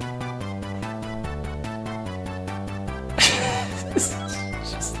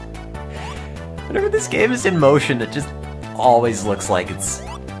 Whenever this game is in motion, it just always looks like it's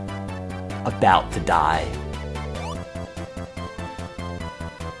about to die.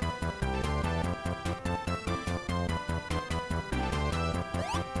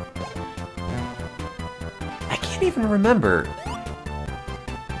 I can't even remember.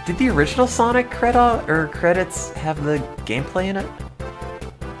 Did the original Sonic credits have the gameplay in it?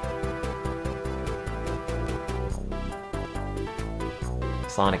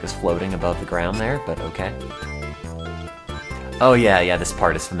 Sonic is floating above the ground there, but okay. Oh yeah, this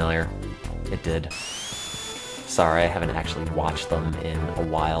part is familiar. It did. Sorry, I haven't actually watched them in a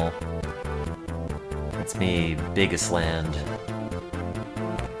while. It's me, Biggest Land.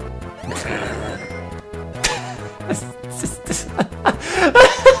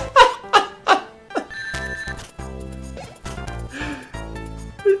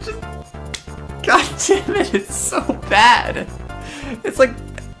 God damn it, it's so bad. It's like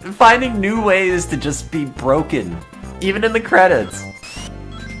finding new ways to just be broken, even in the credits.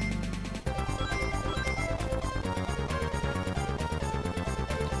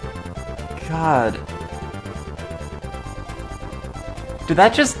 God. Did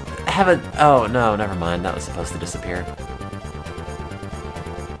that just have a— oh no, never mind, that was supposed to disappear.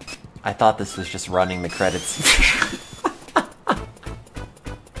 I thought this was just running the credits.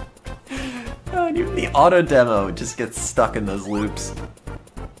 Oh, and even the auto demo just gets stuck in those loops.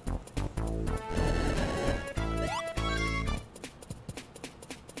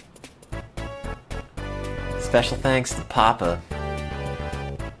 Special thanks to Papa.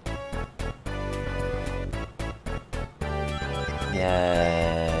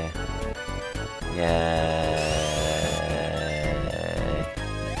 Yay. Yay.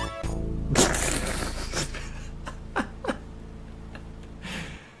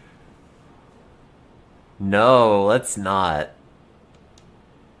 No, let's not.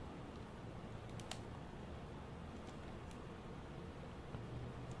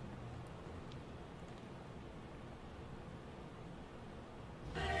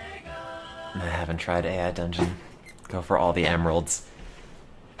 I haven't tried AI Dungeon. Go for all the emeralds.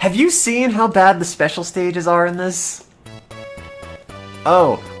 Have you seen how bad the special stages are in this?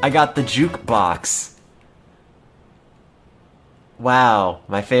 Oh, I got the jukebox. Wow,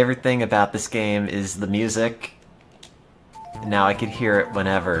 my favorite thing about this game is the music. Now I can hear it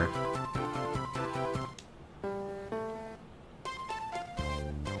whenever.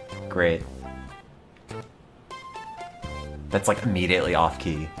 Great. That's like immediately off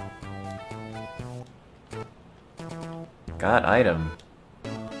key. Got item.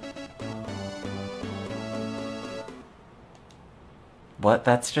 What?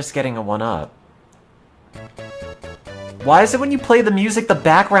 That's just getting a 1-up. Why is it when you play the music, the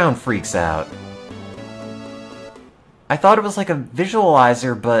background freaks out? I thought it was like a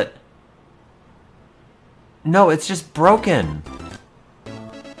visualizer, but... No, it's just broken.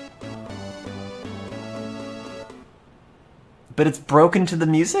 But it's broken to the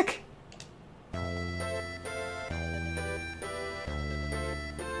music?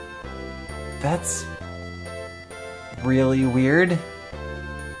 That's... really weird.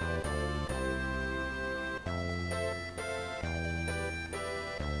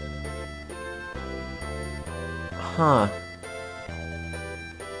 Huh.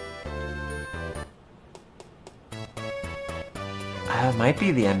 It might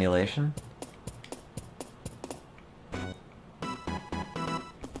be the emulation.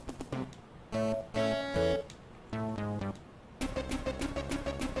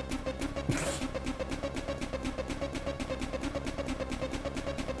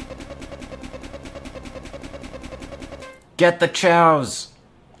 Get the chows!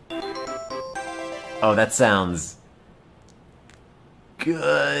 Oh, that sounds...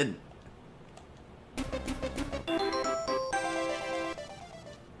 good.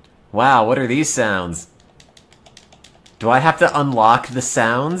 Wow, what are these sounds? Do I have to unlock the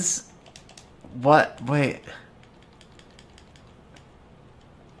sounds? What? Wait.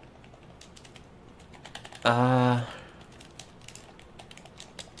 I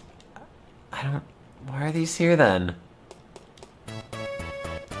don't... Why are these here then?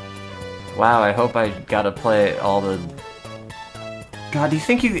 Wow, I hope I gotta play all the... God, do you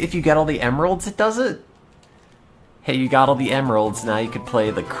think if you get all the emeralds, it does it? Hey, you got all the emeralds, now you could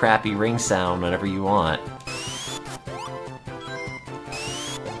play the crappy ring sound whenever you want.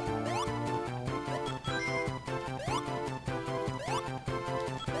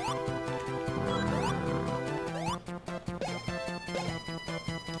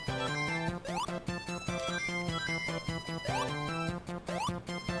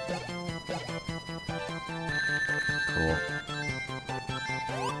 Cool.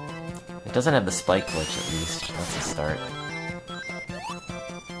 It doesn't have the spike glitch, at least. That's a start.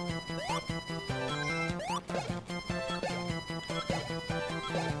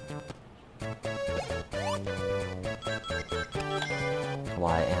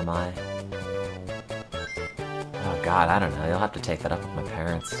 Why am I? Oh god, I don't know. You'll have to take that up with my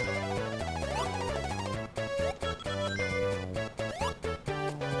parents.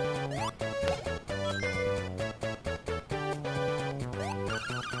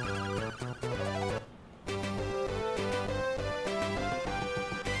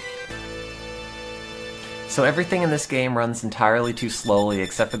 So everything in this game runs entirely too slowly,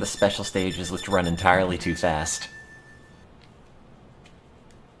 except for the special stages, which run entirely too fast.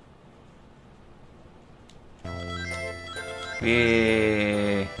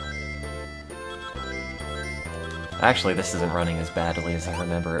 Yay. Actually, this isn't running as badly as I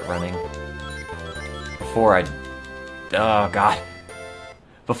remember it running. Oh god.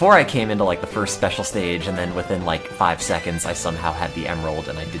 Before I came into, like, the first special stage, and then within, like, 5 seconds, I somehow had the emerald,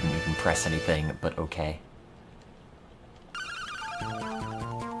 and I didn't even press anything, but okay.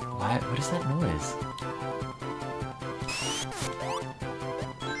 What is that noise?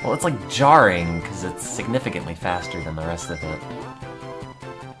 Well, it's like jarring, because it's significantly faster than the rest of it.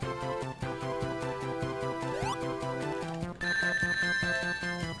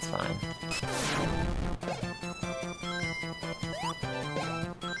 It's fine.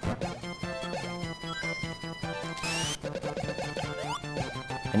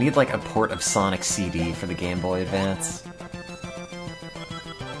 I need like a port of Sonic CD for the Game Boy Advance.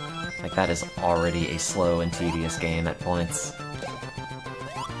 Like, that is already a slow and tedious game at points.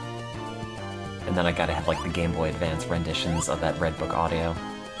 And then I gotta have, like, the Game Boy Advance renditions of that Red Book audio.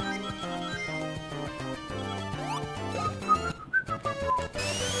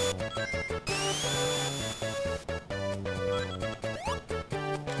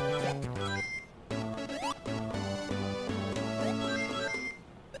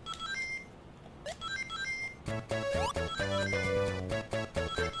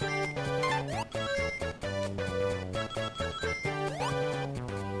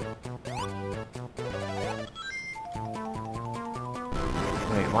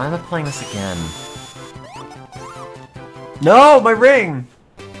 Wait, why am I playing this again? No, my ring!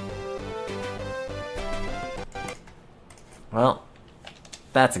 Well,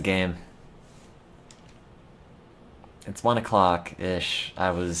 that's a game. It's 1 o'clock-ish.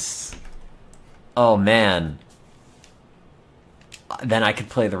 Oh man. Then I could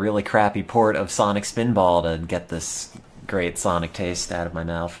play the really crappy port of Sonic Spinball to get this great Sonic taste out of my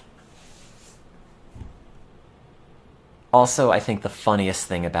mouth. Also, I think the funniest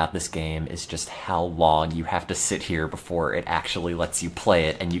thing about this game is just how long you have to sit here before it actually lets you play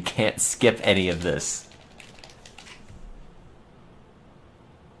it, and you can't skip any of this.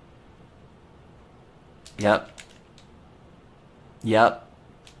 Yep. Yep.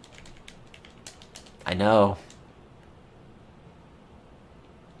 I know.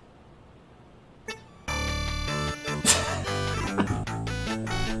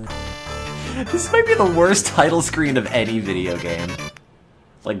 This might be the worst title screen of any video game.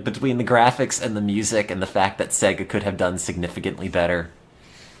 Like, between the graphics and the music and the fact that Sega could have done significantly better.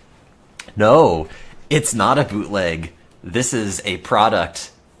 No, it's not a bootleg. This is a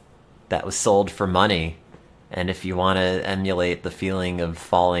product that was sold for money. And if you want to emulate the feeling of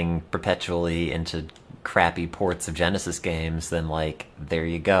falling perpetually into crappy ports of Genesis games, then, like, there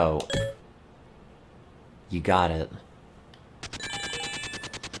you go. You got it.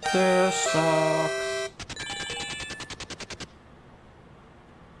 This sucks.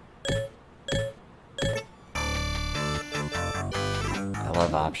 I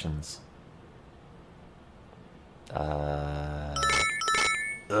love options.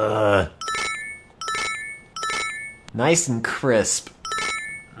 Nice and crisp.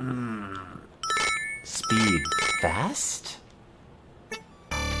 Speed. Fast?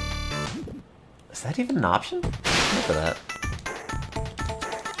 Is that even an option? Look at that.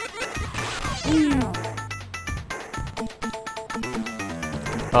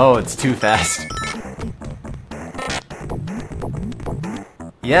 Oh, it's too fast.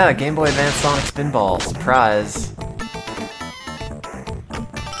 Yeah, Game Boy Advance Sonic Spinball. Surprise.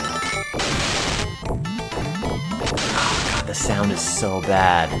 Oh god, the sound is so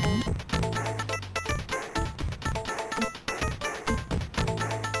bad.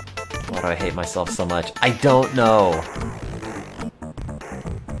 Why do I hate myself so much? I don't know.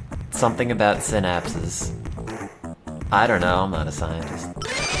 Something about synapses. I don't know, I'm not a scientist.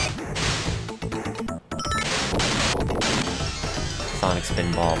 Sonic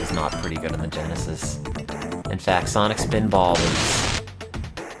Spinball was not pretty good on the Genesis. In fact, Sonic Spinball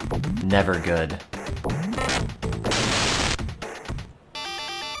was never good.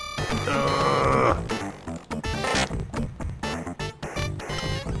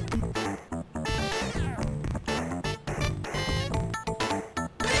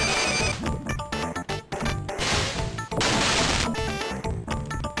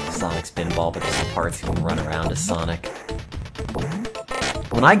 Sonic Spinball, but just the parts you can run around as Sonic.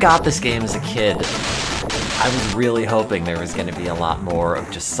 When I got this game as a kid, I was really hoping there was going to be a lot more of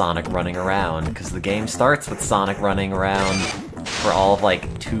just Sonic running around, because the game starts with Sonic running around for all of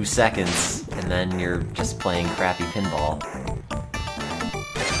like 2 seconds, and then you're just playing crappy pinball.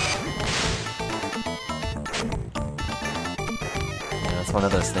 You know, it's one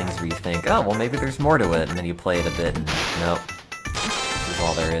of those things where you think, oh, well maybe there's more to it, and then you play it a bit, and nope. This is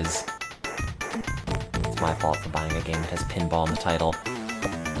all there is. It's my fault for buying a game that has pinball in the title.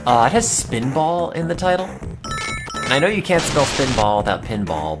 It has Spinball in the title. And I know you can't spell Spinball without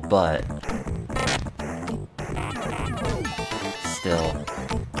pinball, but... still.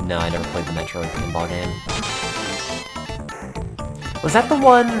 No, I never played the Metroid pinball game. Was that the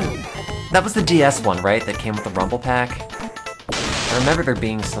one... that was the DS one, right? That came with the Rumble Pack? I remember there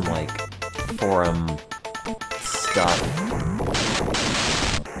being some, like, forum stuff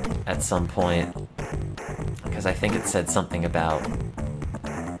at some point. Because I think it said something about...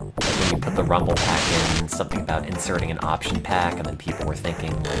 when you put the Rumble Pack in, something about inserting an option pack, and then people were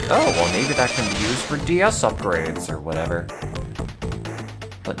thinking, like, oh, well, maybe that can be used for DS upgrades, or whatever.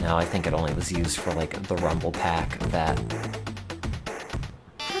 But no, I think it only was used for, like, the Rumble Pack that...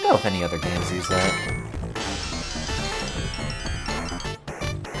 I don't know if any other games use that.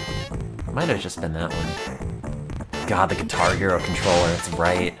 It might have just been that one. God, the Guitar Hero controller, it's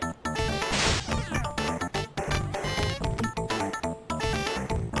right.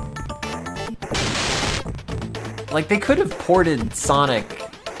 Like, they could have ported Sonic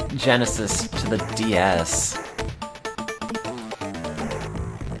Genesis to the DS.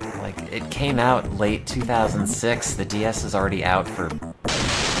 Like, it came out late 2006. The DS is already out for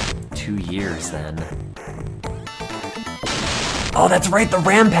 2 years then. Oh, that's right, the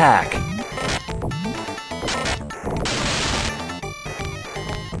RAM Pack!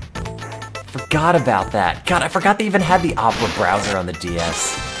 For forgot about that. God, I forgot they even had the Opera browser on the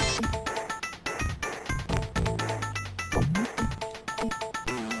DS.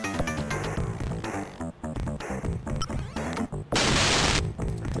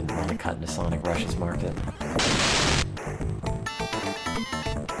 Didn't want to cut into Sonic Rush's market. Paying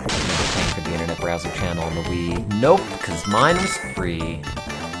for the internet browser channel on the Wii. Nope, because mine was free.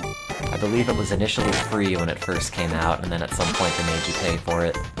 I believe it was initially free when it first came out, and then at some point they made you pay for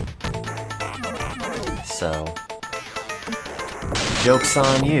it. So, joke's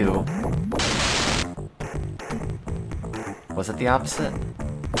on you. Was it the opposite?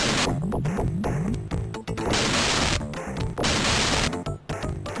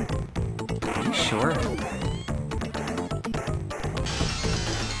 Are you sure?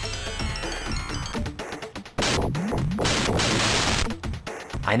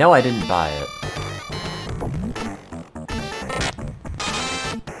 I know I didn't buy it.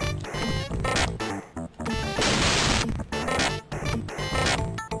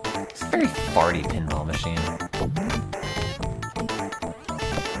 It's a very farty pinball machine.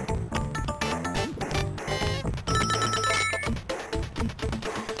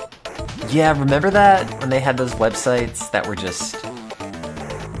 Yeah, remember that? When they had those websites that were just...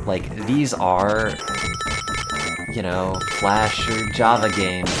 like, these are... you know, Flash or Java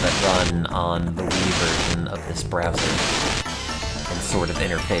games that run on the Wii version of this browser and sort of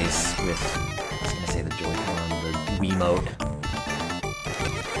interface with, I was gonna say the Joy-Con, the Wiimote.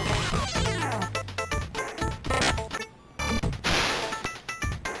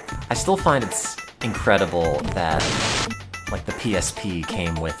 I still find it's incredible that, like, the PSP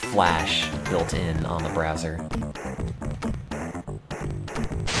came with Flash built in on the browser.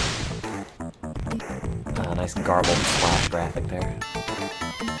 Nice garbled Flash graphic there.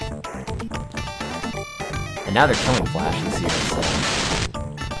 And now they're killing Flash this year, so...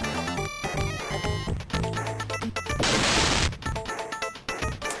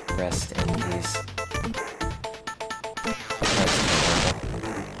 Rest in peace.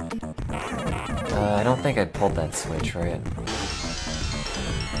 I don't think I pulled that switch, right?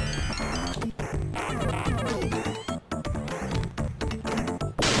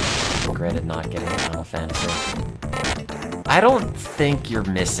 Regretted not getting Final Fantasy. I don't think you're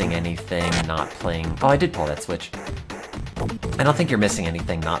missing anything not playing... Oh, I did pull that switch. I don't think you're missing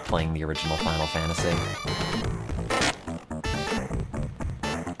anything not playing the original Final Fantasy.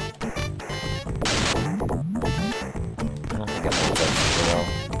 I don't think I pulled that super well.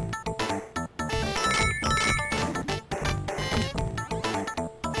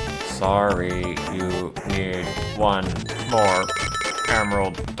 Sorry, you need one more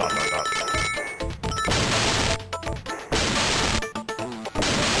emerald ...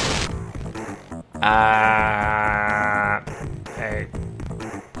 Hey.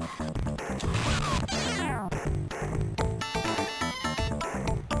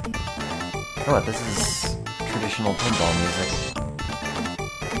 Oh, what, this is traditional pinball music.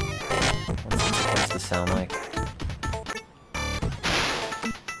 What's it supposed to sound like?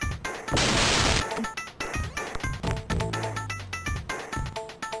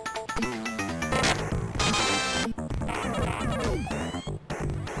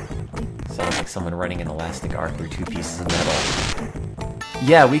 Sounds like someone running an elastic arc through two pieces of metal.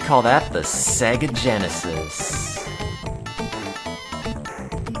 Yeah, we call that the Sega Genesis.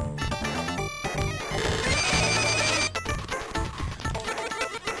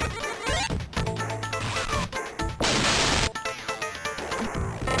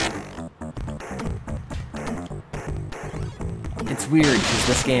 It's weird, because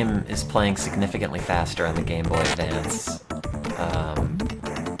this game is playing significantly faster on the Game Boy Advance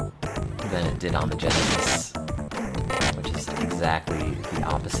than it did on the Genesis, which is exactly the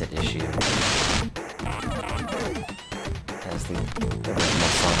opposite issue as the original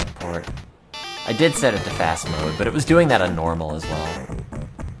Sonic port. I did set it to fast mode, but it was doing that on normal as well.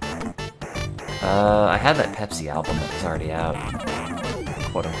 I had that Pepsi album that was already out.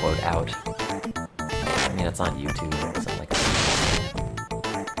 Quote-unquote out. I mean, it's on YouTube. It wasn't like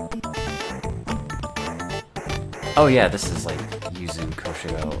oh yeah, this is like Yuzu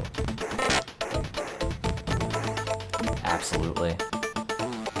Koshiro. Absolutely.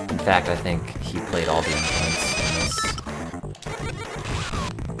 In fact, I think he played all the instruments in this.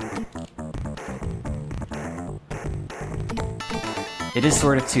 It is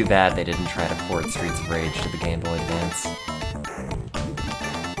sort of too bad they didn't try to port Streets of Rage to the Game Boy Advance.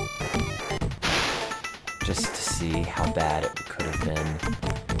 Just to see how bad it could have been.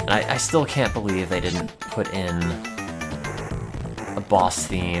 And I still can't believe they didn't put in a boss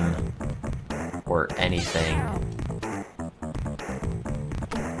theme or anything.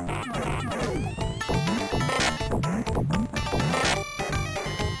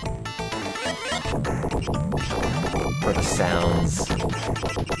 sounds. This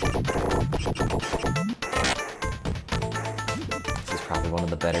is probably one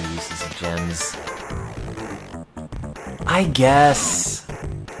of the better uses of gems. I guess.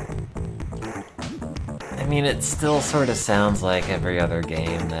 I mean, it still sort of sounds like every other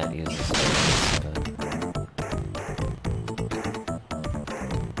game that uses gems, but...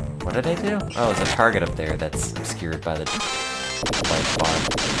 What did I do? Oh, there's a target up there that's obscured by the light bar.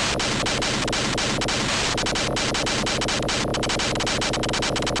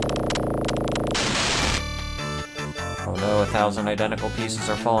 Oh no, 1,000 identical pieces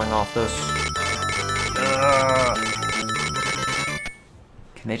are falling off this.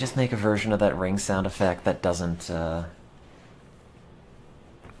 Can they just make a version of that ring sound effect that doesn't,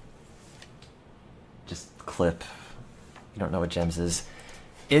 just clip? You don't know what gems is.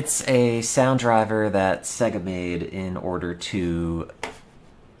 It's a sound driver that Sega made in order to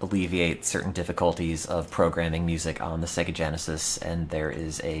alleviate certain difficulties of programming music on the Sega Genesis, and there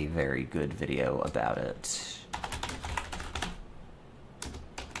is a very good video about it.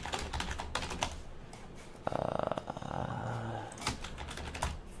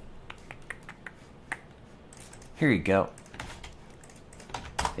 Here you go.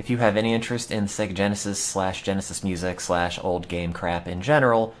 If you have any interest in Sega Genesis / Genesis music / old game crap in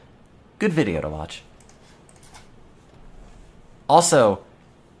general, good video to watch. Also,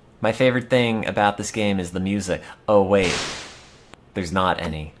 my favorite thing about this game is the music. Oh wait, there's not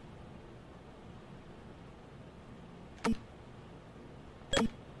any.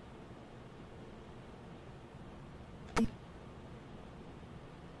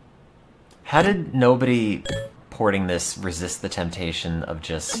 How did nobody porting this resist the temptation of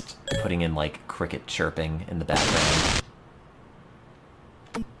just putting in, like, cricket chirping in the background?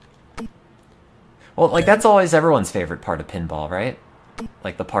 Well, like, that's always everyone's favorite part of pinball, right?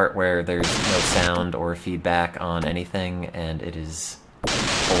 Like, the part where there's no sound or feedback on anything, and it is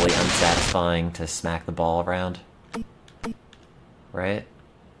wholly unsatisfying to smack the ball around. Right?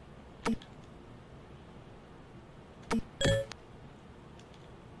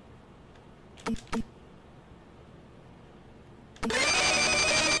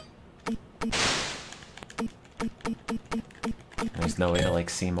 There's no way to, like,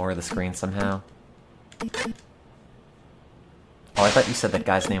 see more of the screen somehow. Oh, I thought you said that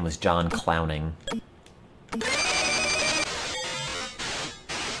guy's name was John Clowning.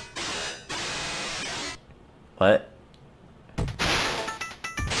 What?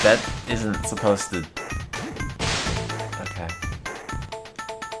 That isn't supposed to... Okay.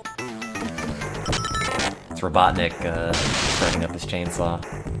 It's Robotnik, starting up his chainsaw.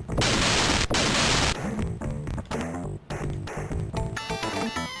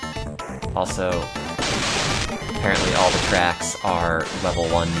 Also, apparently all the tracks are level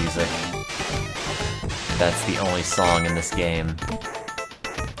 1 music. That's the only song in this game.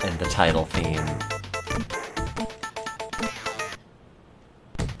 And the title theme.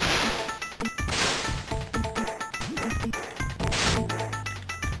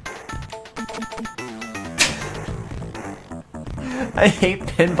 I hate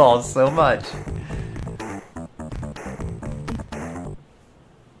pinball so much.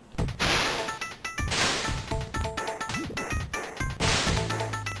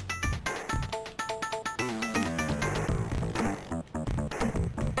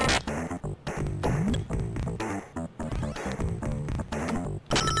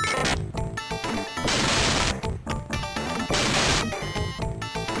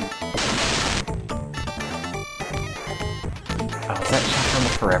 Oh, is that Check on the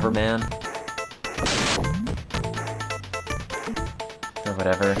Forever Man? Or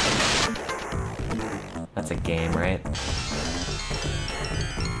whatever. That's a game, right?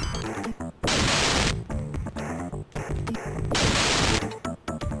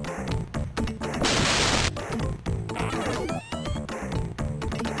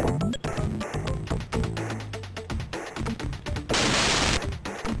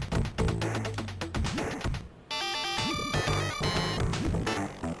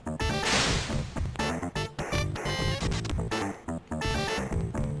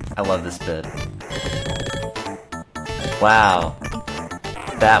 I love this bit. Wow.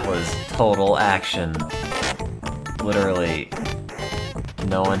 That was total action. Literally,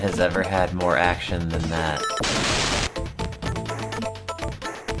 no one has ever had more action than that.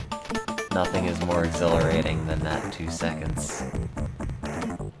 Nothing is more exhilarating than that 2 seconds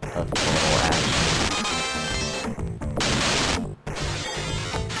of total action.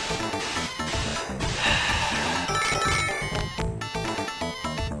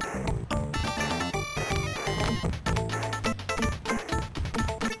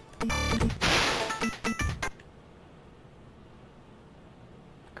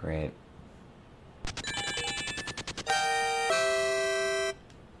 Great.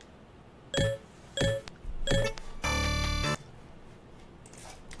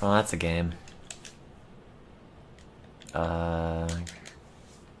 Well, that's a game. Man,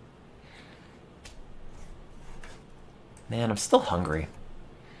 I'm still hungry.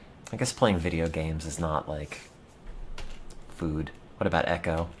 I guess playing video games is not, like, food. What about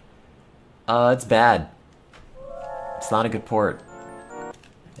Echo? It's bad. It's not a good port.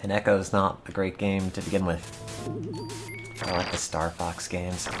 And Echo's not a great game to begin with. I like the Star Fox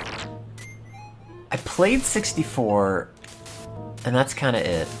games. I played 64, and that's kind of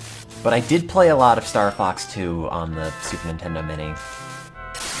it. But I did play a lot of Star Fox 2 on the Super Nintendo Mini,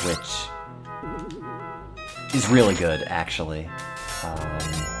 which is really good, actually.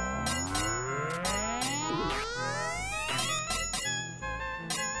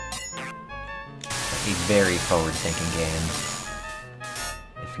 A very forward-thinking game,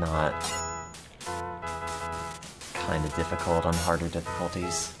 if not kind of difficult on harder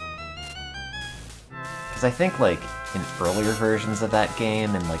difficulties. Because I think, like, in earlier versions of that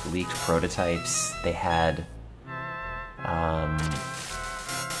game and, like, leaked prototypes, they had,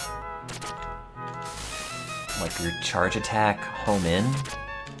 like, your charge attack home in,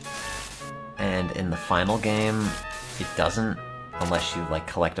 and in the final game, it doesn't, unless you, like,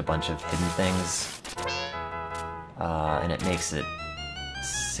 collect a bunch of hidden things, and it makes it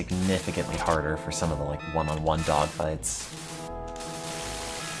significantly harder for some of the, like, one-on-one dogfights.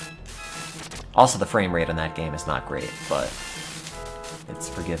 Also, the frame rate on that game is not great, but it's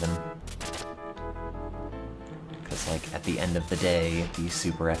forgiven. Because, like, at the end of the day, the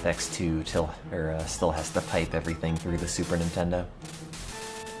Super FX2 still has to pipe everything through the Super Nintendo.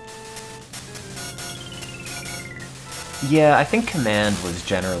 Yeah, I think Command was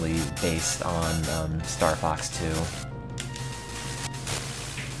generally based on Star Fox 2.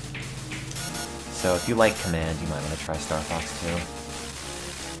 So if you like Command, you might want to try Star Fox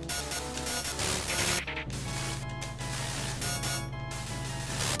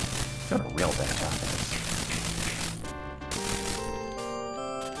 2. Doing a real bad job at this.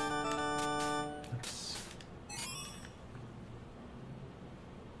 Oops.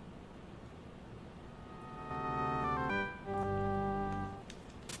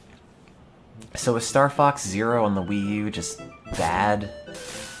 So is Star Fox Zero on the Wii U just bad?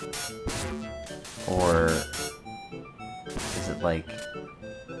 Or is it, like,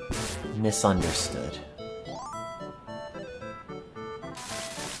 misunderstood?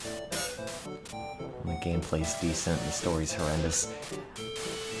 The gameplay's decent, the story's horrendous.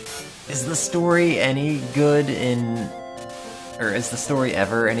 Is the story any good in... or is the story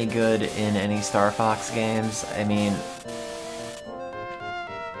ever any good in any Star Fox games? I mean...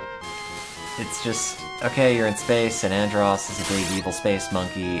 it's just, okay, you're in space, and Andros is a big evil space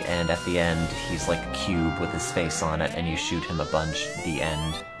monkey, and at the end, he's like a cube with his face on it, and you shoot him a bunch. The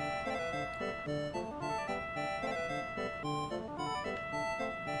end.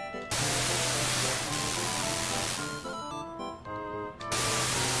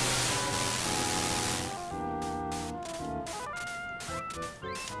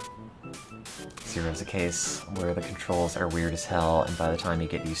 Zero's a case where the controls are weird as hell, and by the time you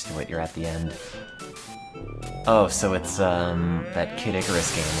get used to it, you're at the end. Oh, so it's, that Kid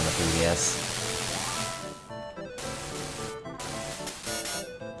Icarus game on the 3DS.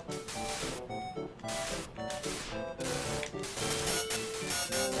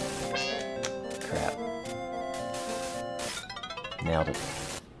 Crap. Nailed it.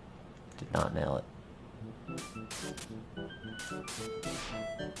 Did not nail it.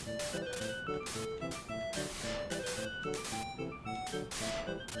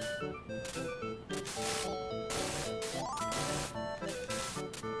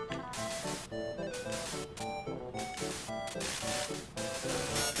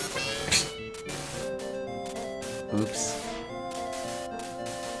 Oops.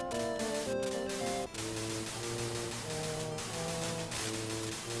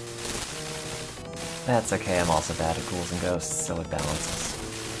 That's okay, I'm also bad at ghouls and ghosts, so it balances.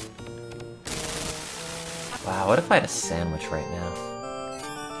 Wow, what if I had a sandwich right now?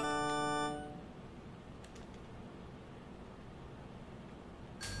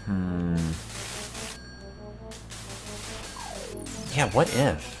 Yeah, what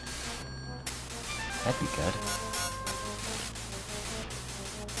if? That'd be good.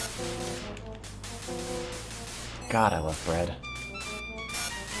 God, I love bread.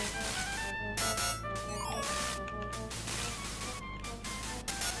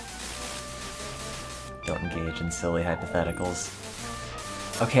 Don't engage in silly hypotheticals.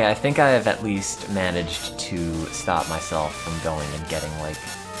 Okay, I think I have at least managed to stop myself from going and getting, like,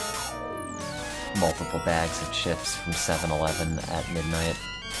 multiple bags of chips from 7-Eleven at midnight.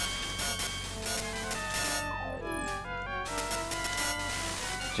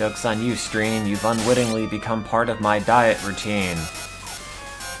 Joke's on you, stream. You've unwittingly become part of my diet routine.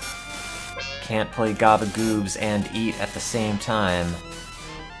 Can't play Gabagoobs and eat at the same time.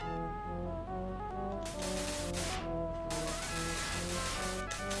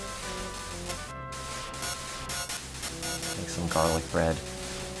 Make some garlic bread.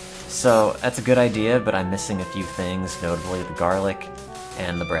 So, that's a good idea, but I'm missing a few things, notably the garlic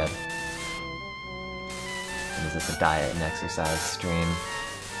and the bread. Is this a diet and exercise stream?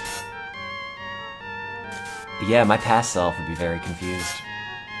 But yeah, my past self would be very confused.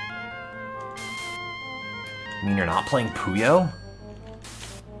 You mean you're not playing Puyo?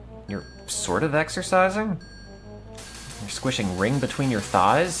 You're sort of exercising? You're squishing ring between your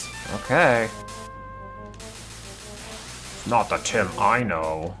thighs? Okay. Not the Tim I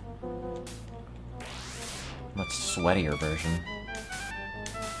know. Much sweatier version.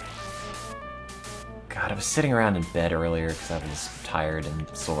 God, I was sitting around in bed earlier because I was tired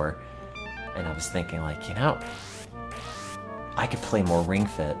and sore. And I was thinking, like, you know, I could play more Ring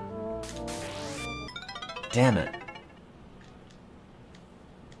Fit. Damn it.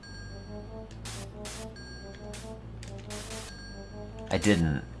 I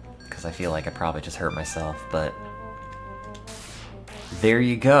didn't, because I feel like I probably just hurt myself, but there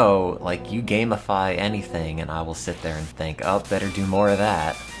you go. Like, you gamify anything, and I will sit there and think, oh, better do more of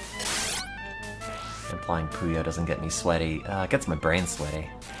that. Implying Puyo doesn't get me sweaty. It gets my brain sweaty.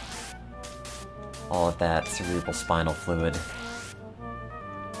 All of that cerebral spinal fluid.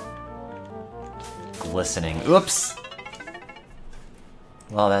 Glistening. Oops!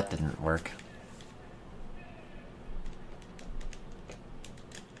 Well, that didn't work.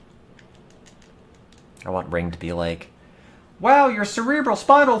 I want Ring to be like, wow, your cerebral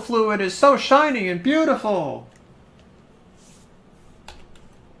spinal fluid is so shiny and beautiful!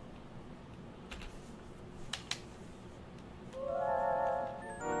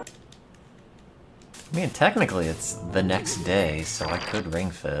 I mean, technically it's the next day, so I could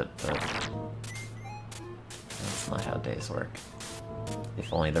Ring Fit, but that's not how days work.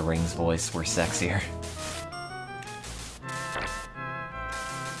 If only the Ring's voice were sexier.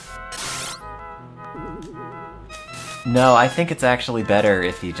 No, I think it's actually better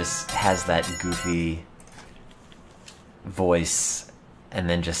if he just has that goofy voice and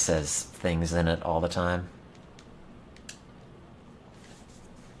then just says things in it all the time.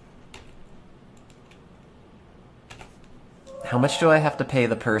 How much do I have to pay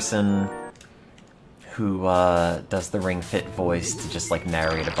the person who does the Ring Fit voice to just like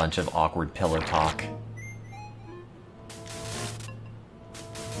narrate a bunch of awkward pillow talk?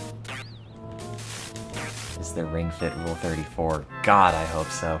 Is there Ring Fit Rule 34? God, I hope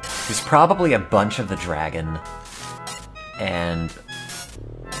so. There's probably a bunch of the dragon, and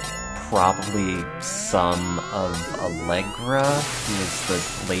probably some of Allegra, who is the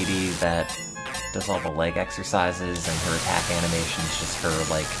lady that does all the leg exercises, and her attack animation is just her,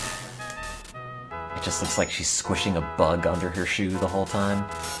 like, it just looks like she's squishing a bug under her shoe the whole time.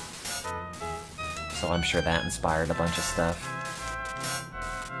 So I'm sure that inspired a bunch of stuff.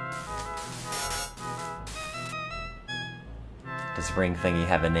 Does Ring Thingy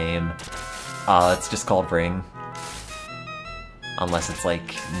have a name? It's just called Ring. Unless it's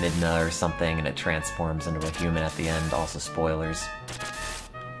like Midna or something and it transforms into a human at the end. Also spoilers.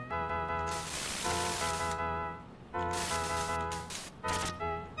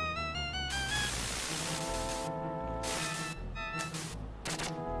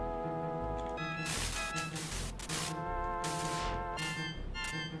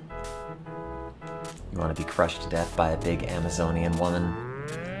 You want to be crushed to death by a big Amazonian woman?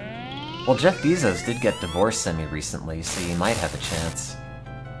 Well, Jeff Bezos did get divorced semi-recently, so you might have a chance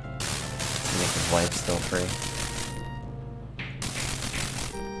to make his wife still free.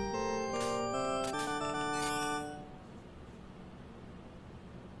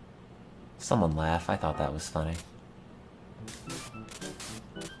 Someone laugh, I thought that was funny.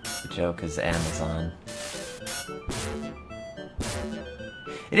 The joke is Amazon.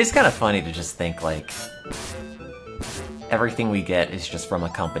 It is kind of funny to just think, like, everything we get is just from a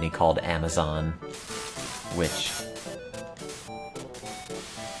company called Amazon, which,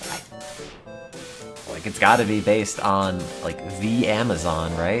 like, it's gotta be based on, like, the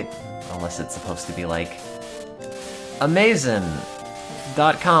Amazon, right? Unless it's supposed to be, like, Amazon.com,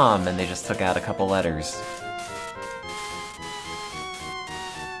 and they just took out a couple letters.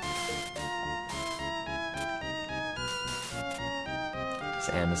 Does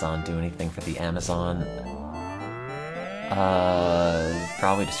Amazon do anything for the Amazon?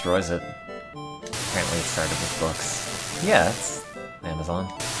 Probably destroys it. Apparently it started with books. Yeah, it's Amazon.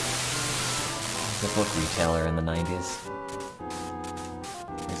 The book retailer in the 90s.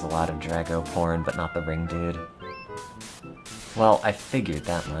 There's a lot of Drago porn, but not the ring dude. Well, I figured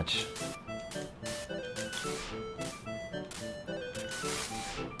that much.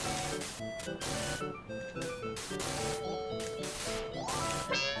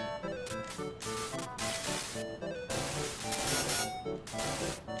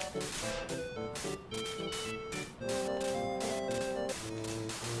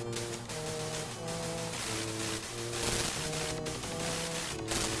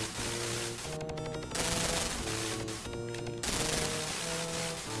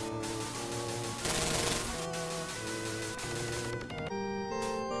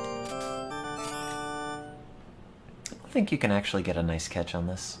 I think you can actually get a nice catch on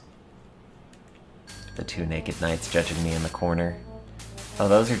this. The two naked knights judging me in the corner. Oh,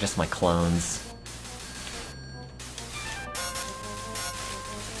 those are just my clones.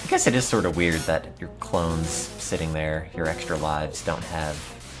 I guess it is sort of weird that your clones sitting there, your extra lives, don't have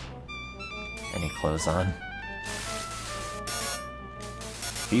any clothes on.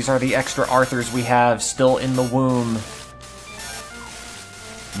 These are the extra Arthurs we have, still in the womb.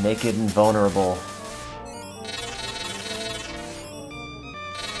 Naked and vulnerable.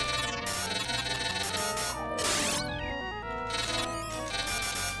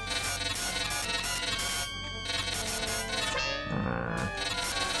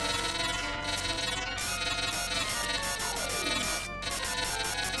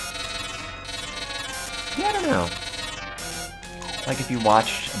 Yeah, I don't know. Like, if you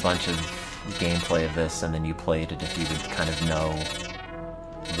watched a bunch of gameplay of this and then you played it, if you would kind of know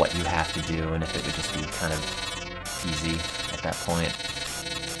what you have to do and if it would just be kind of easy at that point.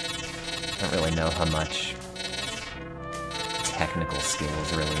 I don't really know how much technical skill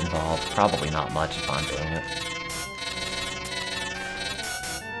is really involved. Probably not much if I'm doing it.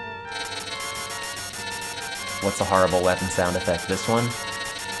 What's a horrible weapon sound effect? This one?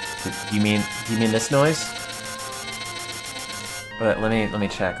 You mean this noise? But let me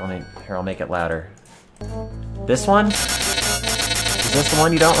check. Here, I'll make it louder. This one? Is this the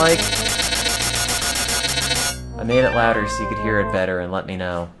one you don't like? I made it louder so you could hear it better and let me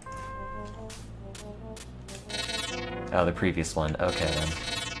know. Oh, the previous one. Okay then.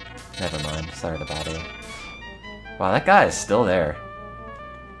 Never mind. Sorry to bother you. Wow, that guy is still there.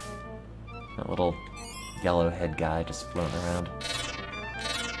 That little yellow head guy just floating around.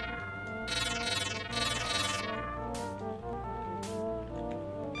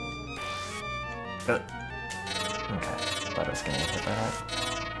 Okay, thought I was gonna hit that.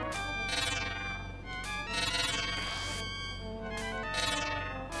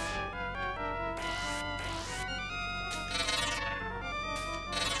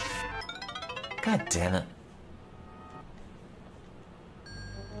 God damn it.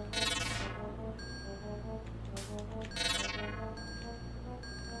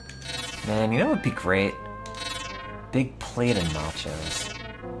 Man, you know what would be great? Big plate of nachos.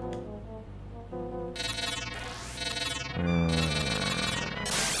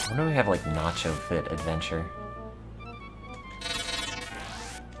 I wonder if we have, like, Nacho Fit Adventure.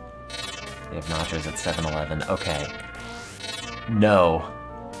 They have nachos at 7-Eleven. Okay. No.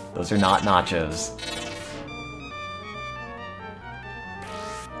 Those are not nachos.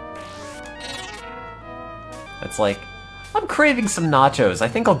 It's like, I'm craving some nachos. I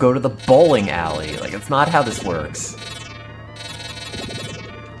think I'll go to the bowling alley. Like, it's not how this works.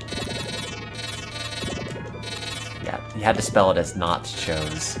 You had to spell it as not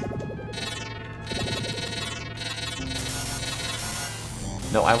chose.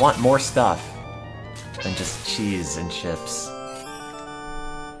 No, I want more stuff than just cheese and chips.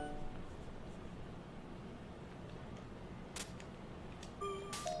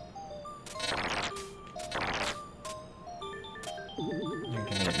 You're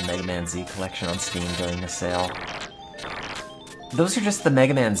getting a Mega Man Z collection on Steam during the sale. Those are just the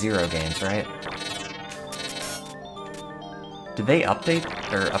Mega Man Zero games, right? Did they update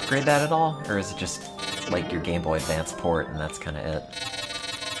or upgrade that at all? Or is it just like your Game Boy Advance port and that's kind of it?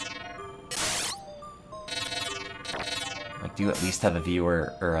 Like, do you at least have a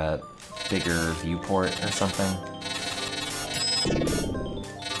viewer or a bigger viewport or something?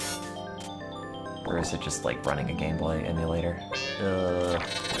 Or is it just like running a Game Boy emulator?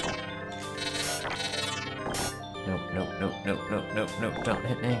 Nope, don't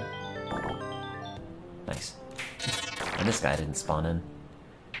hit me. Nice. And this guy didn't spawn in.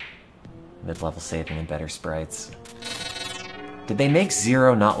 Mid-level saving and better sprites. Did they make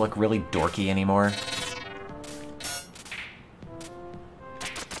Zero not look really dorky anymore?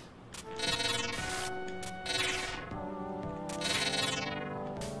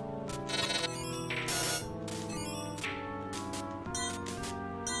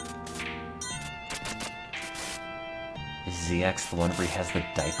 ZX, the one where he has the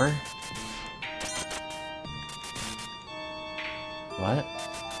diaper? What?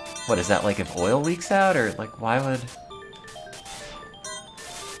 What, is that like if oil leaks out, or like why would...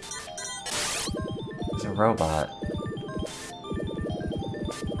 He's a robot.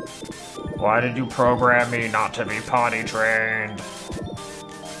 Why did you program me not to be potty trained?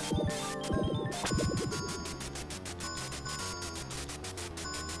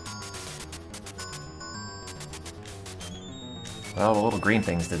 Well, the little green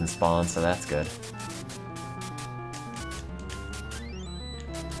things didn't spawn, so that's good.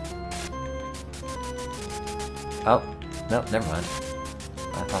 Oh, no, never mind.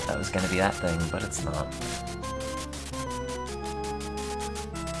 I thought that was gonna be that thing, but it's not.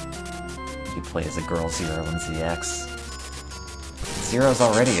 You play as a girl Zero in ZX. Zero's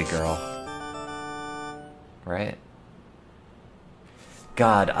already a girl. Right?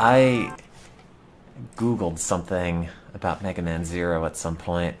 God, I Googled something about Mega Man Zero at some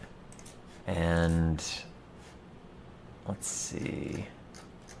point, and let's see.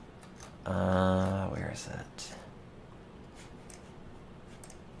 Where is it?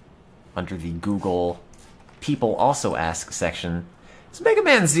 Under the Google People Also Ask section, is Mega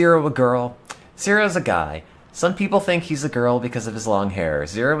Man Zero a girl? Zero's a guy. Some people think he's a girl because of his long hair.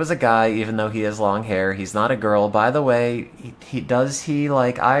 Zero is a guy even though he has long hair. He's not a girl. By the way, does he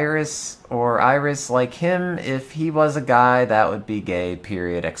like Iris, or Iris like him? If he was a guy, that would be gay,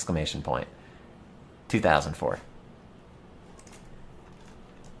 period, exclamation point. 2004.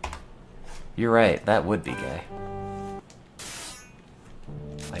 You're right, that would be gay.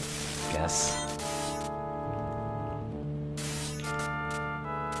 I guess.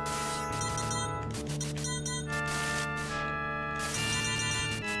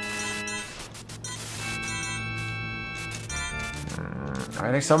 Why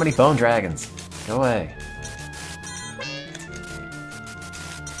are there so many bone dragons? Go away.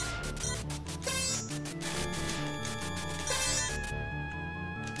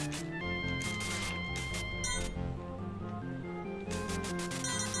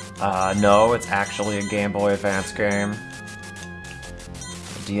 No, it's actually a Game Boy Advance game.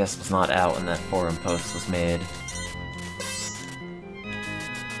 The DS was not out when that forum post was made.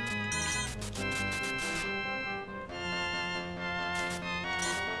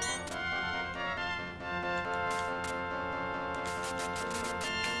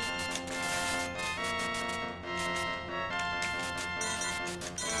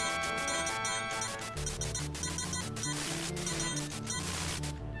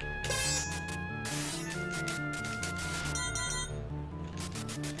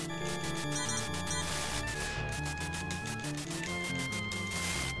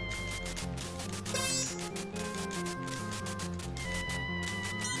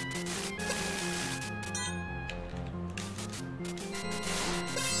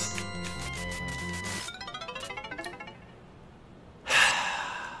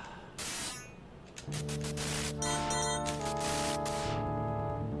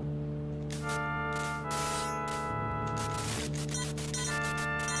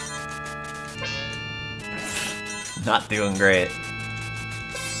 Not doing great.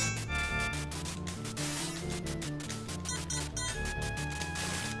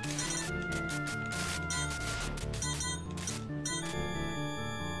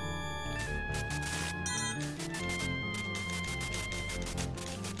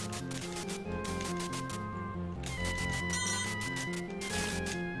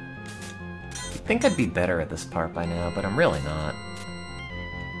 You'd think I'd be better at this part by now, but I'm really not.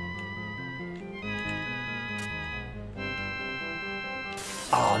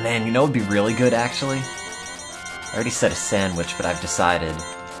 Oh man, you know what would be really good, actually? I already said a sandwich, but I've decided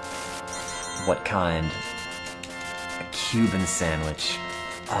what kind. A Cuban sandwich.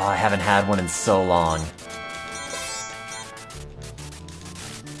 Oh, I haven't had one in so long.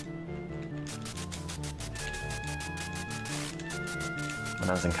 When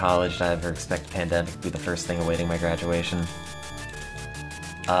I was in college, did I ever expect the pandemic to be the first thing awaiting my graduation?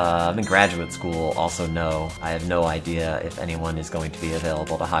 I'm in graduate school, also no. I have no idea if anyone is going to be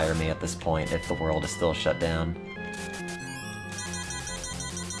available to hire me at this point if the world is still shut down.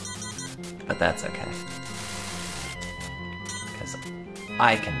 But that's okay. Because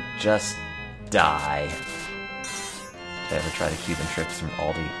I can just die. Did I ever try the Cuban trips from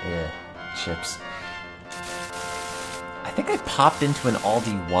Aldi? Chips. I think I popped into an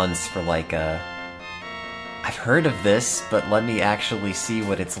Aldi once for like a... I've heard of this, but let me actually see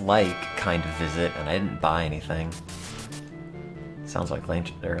what it's like kind of visit, and I didn't buy anything. Sounds like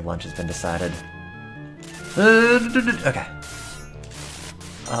lunch has been decided. Okay.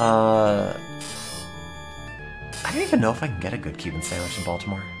 I I don't even know if I can get a good Cuban sandwich in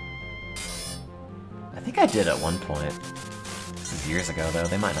Baltimore. I think I did at one point. This is years ago, though.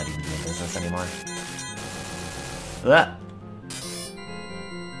 They might not even be in business anymore. Ugh.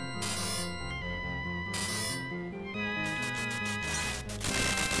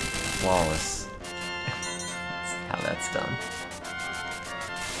 Flawless. That's how that's done.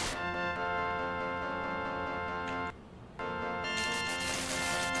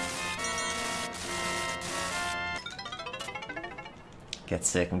 Get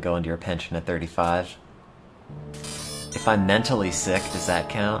sick and go into your pension at 35. If I'm mentally sick, does that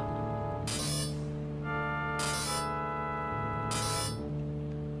count?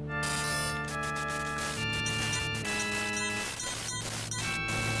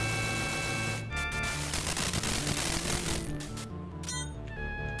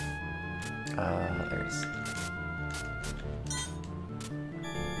 There it is.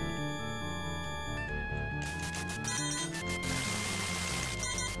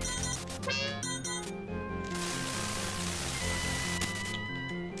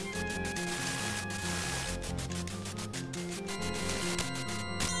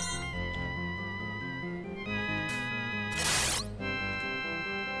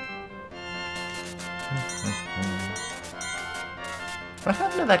 What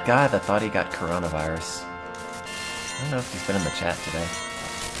happened to that guy that thought he got coronavirus? I don't know if he's been in the chat today.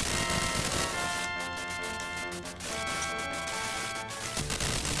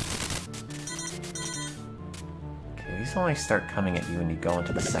 Okay, these only start coming at you when you go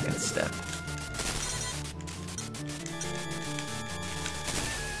into the second step.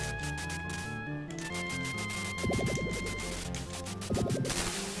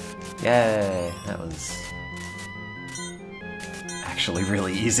 Yay! That was actually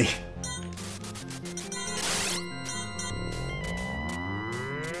really easy.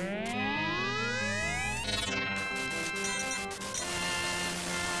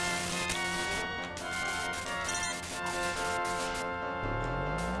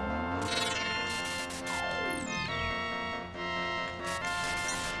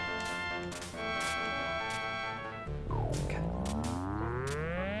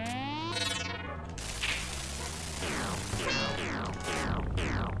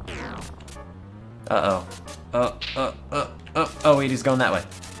 Uh-oh. Oh, wait, he's going that way.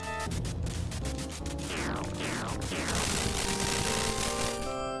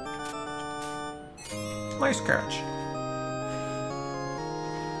 Nice catch.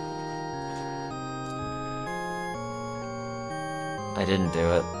 I didn't do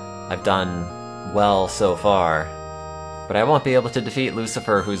it. I've done well so far, but I won't be able to defeat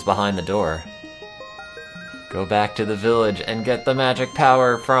Lucifer, who's behind the door. Go back to the village and get the magic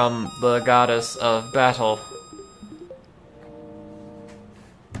power from the goddess of battle.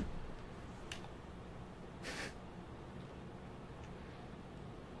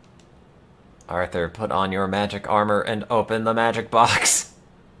 Arthur, put on your magic armor and open the magic box.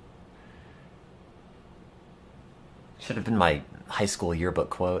 Should have been my high school yearbook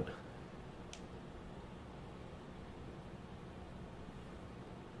quote.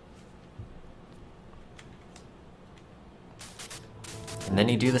 And then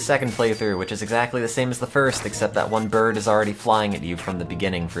you do the second playthrough, which is exactly the same as the first, except that one bird is already flying at you from the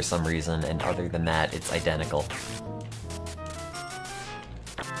beginning for some reason, and other than that, it's identical.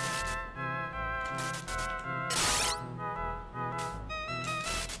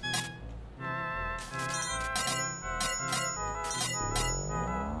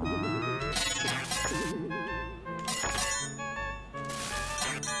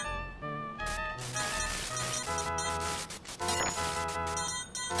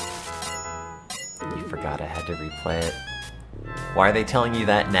 Forgot I had to replay it. Why are they telling you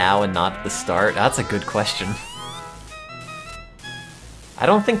that now and not at the start? That's a good question. I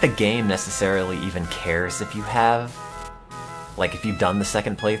don't think the game necessarily even cares if you have... Like, if you've done the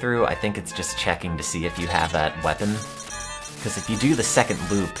second playthrough, I think it's just checking to see if you have that weapon. Because if you do the second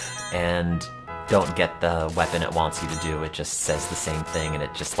loop and don't get the weapon it wants you to do, it just says the same thing and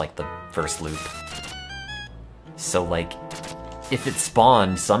it's just like the first loop. So, like... If it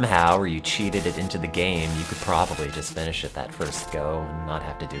spawned somehow, or you cheated it into the game, you could probably just finish it that first go and not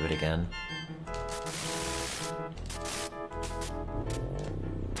have to do it again.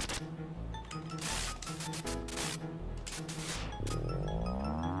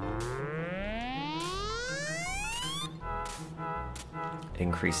 It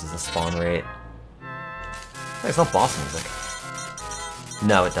increases the spawn rate. There's no boss music.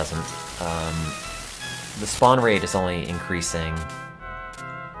 No, it doesn't. The spawn rate is only increasing,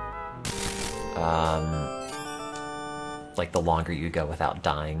 like the longer you go without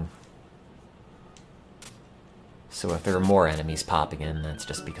dying. So if there are more enemies popping in, that's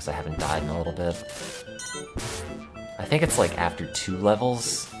just because I haven't died in a little bit. I think it's like after 2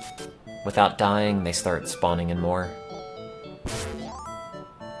 levels without dying, they start spawning in more.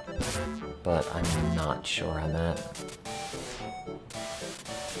 But I'm not sure on that.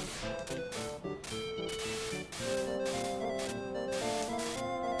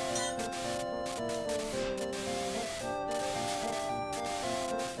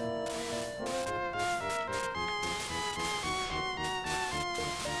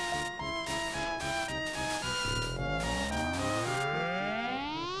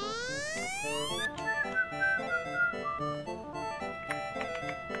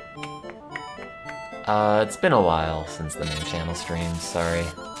 It's been a while since the main channel stream, sorry.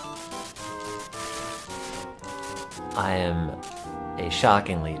 I am a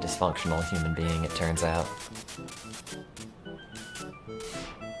shockingly dysfunctional human being, it turns out. I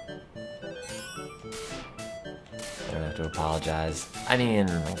don't have to apologize. I mean,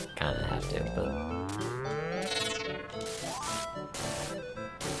 I kinda have to, but...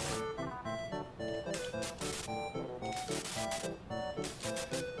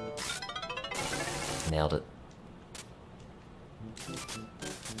 Nailed it.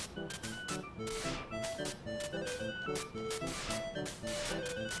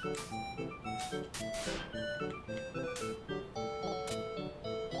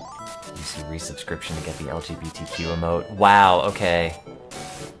 Use your resubscription to get the LGBTQ emote. Wow, okay.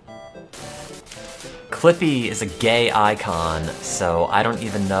 Clippy is a gay icon, so I don't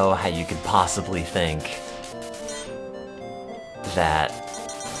even know how you could possibly think that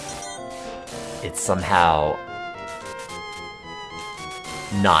it's somehow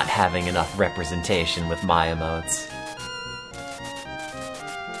not having enough representation with my emotes.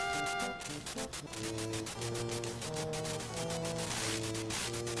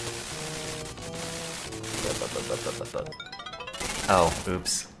 Oh,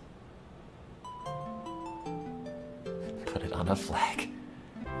 oops. Put it on a flag.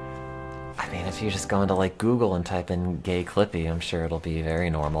 I mean, if you just go into like Google and type in gay Clippy, I'm sure it'll be very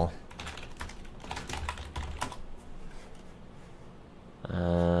normal.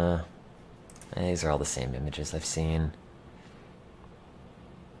 These are all the same images I've seen.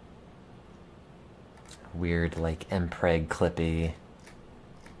 Weird, like, Mpreg Clippy.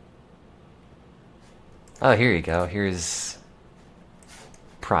 Oh, here you go. Here's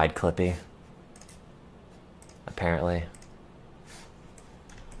Pride Clippy. Apparently.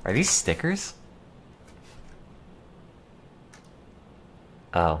 Are these stickers?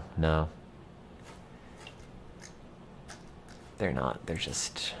 Oh, no. They're not. They're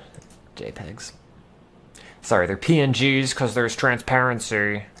just JPEGs. Sorry, they're PNGs because there's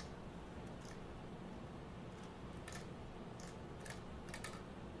transparency.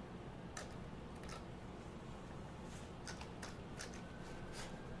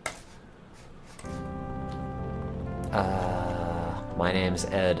 My name's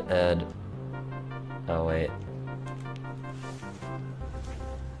Ed. Oh, wait.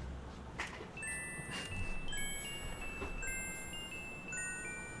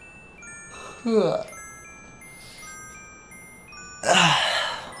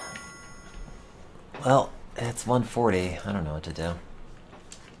 Well, it's 1:40. I don't know what to do.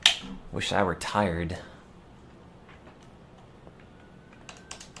 Wish I were tired.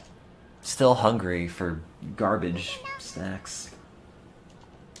 Still hungry for garbage snacks.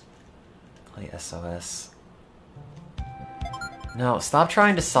 Play SOS. No, stop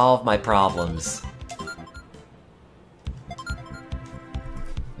trying to solve my problems.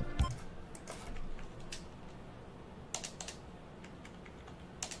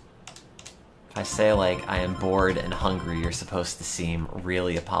 If I say, like, I am bored and hungry, you're supposed to seem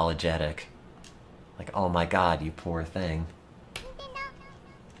really apologetic. Like, oh my god, you poor thing.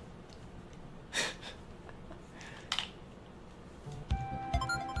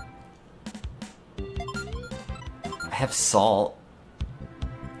 I have salt.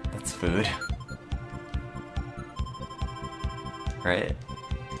 That's food. Right?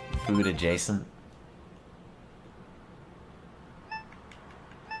 Food adjacent.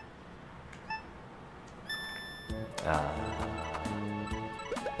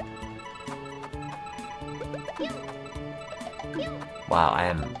 Wow, I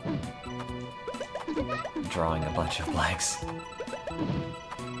am drawing a bunch of blanks.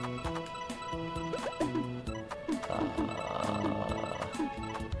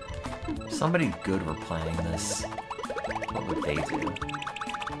 Somebody good were playing this. What would they do?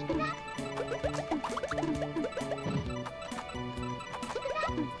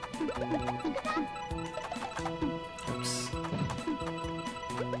 Oops.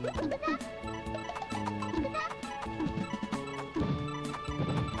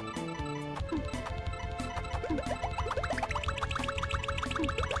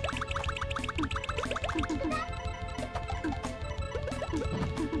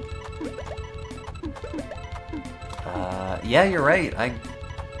 Yeah, you're right.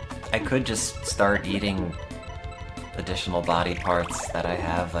 I could just start eating additional body parts that I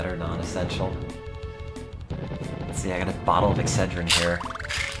have that are non-essential. Let's see, I got a bottle of Excedrin here.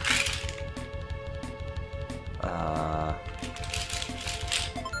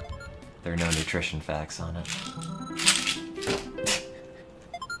 There are no nutrition facts on it.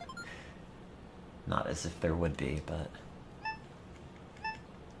 Not as if there would be, but...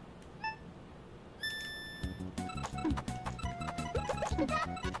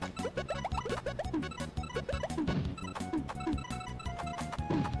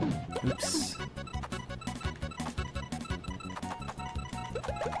 Oops.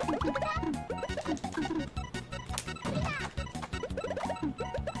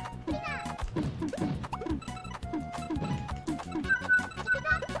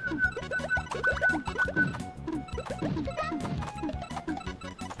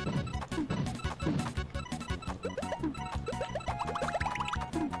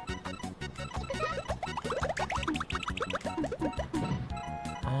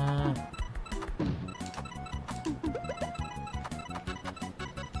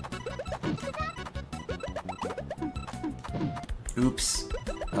 Oops.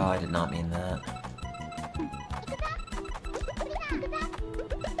 Oh, I did not mean that.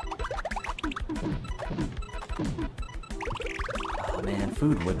 Oh man,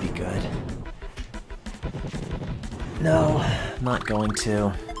 food would be good. No, I'm not going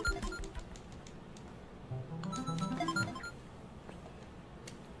to.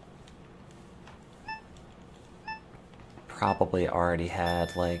 Probably already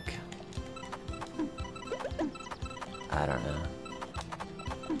had, like... I don't know.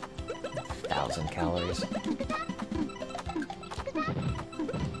 1,000 calories.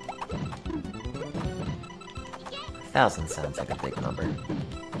 1,000 sounds like a big number.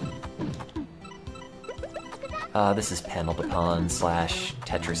 This is Panel Dupont /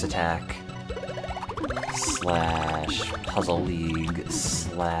 Tetris Attack / Puzzle League /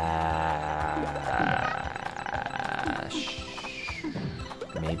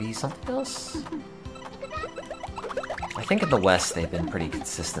 maybe something else? I think in the West they've been pretty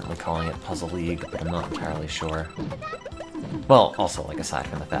consistently calling it Puzzle League, but I'm not entirely sure. Well, also, like, aside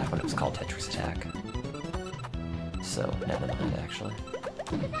from the fact when it was called Tetris Attack. So, never mind, actually.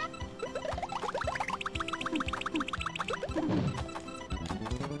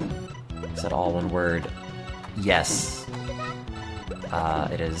 Is that all one word? Yes.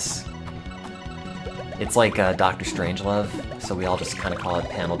 It is. It's like Dr. Strangelove, so we all just kind of call it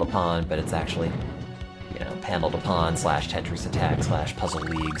Panel Dupont, but it's actually... Panel Dupont / Tetris Attack / Puzzle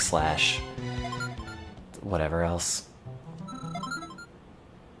League / whatever else.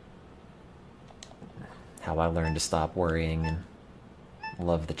 How I learned to stop worrying and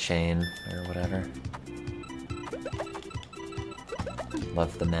love the chain, or whatever.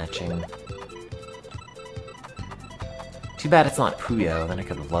 Love the matching. Too bad it's not Puyo, then I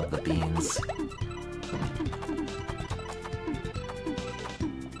could have loved the beans.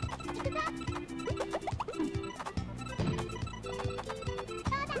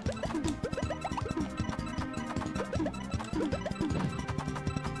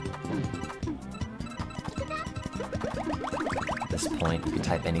 At this point, you can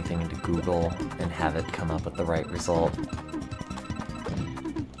type anything into Google and have it come up with the right result.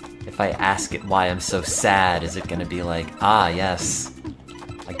 If I ask it why I'm so sad, is it gonna be like, ah, yes,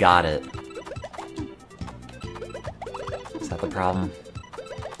 I got it? Is that the problem?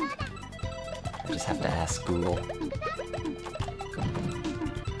 I just have to ask Google.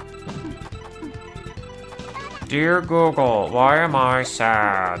 Dear Google, why am I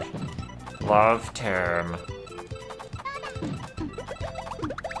sad? Love, Tim.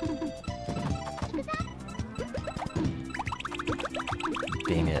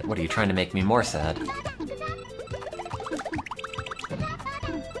 Being it, what are you trying to make me more sad?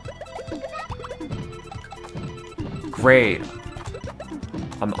 Great.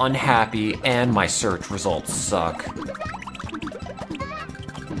 I'm unhappy and my search results suck.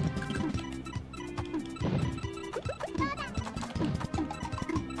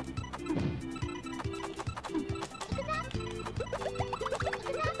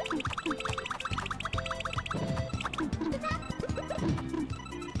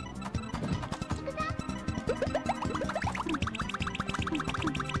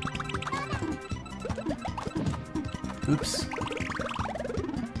 Oops.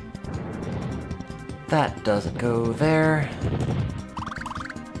 That doesn't go there.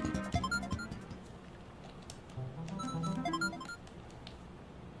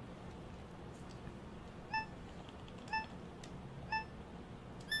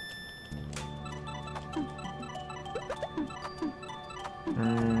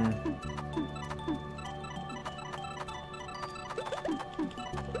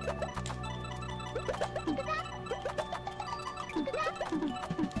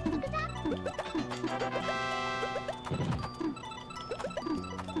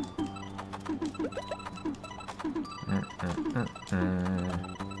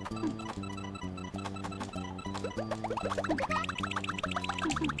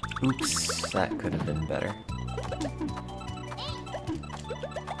 Oops, that could have been better.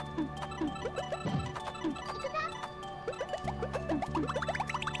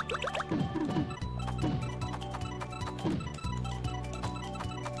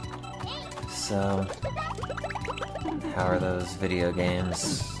 So, how are those video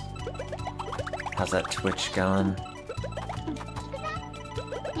games? How's that Twitch going?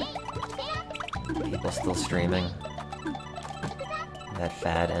 People still streaming? That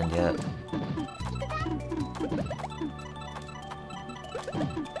fad end yet?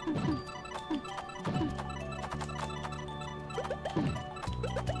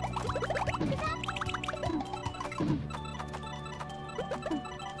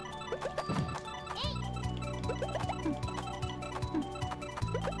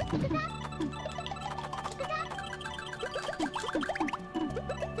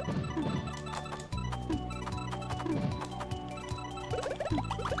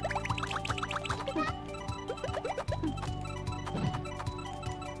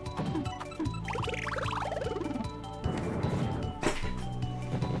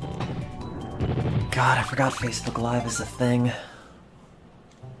 God, I forgot Facebook Live is a thing.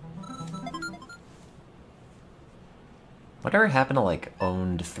 Whatever happened to, like,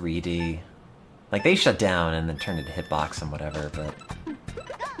 owned 3D? Like, they shut down and then turned into Hitbox and whatever, but...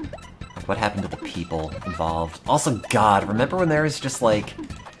 like, what happened to the people involved? Also, God, remember when there was just, like...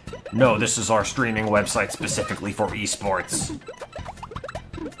 No, this is our streaming website specifically for esports.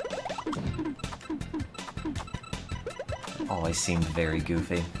 Always seemed very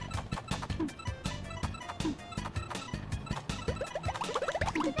goofy.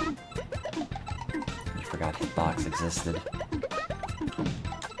 Forgot Hitbox existed.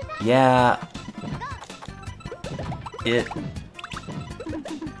 Yeah. It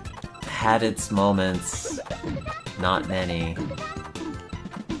had its moments. Not many.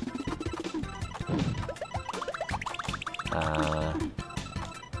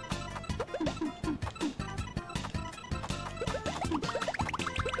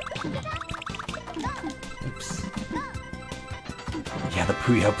 Oops. Yeah, the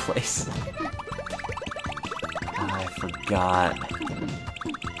Puyo place. I forgot.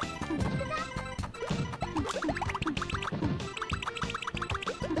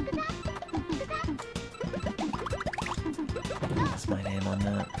 What's my name on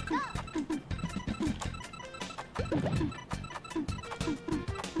that?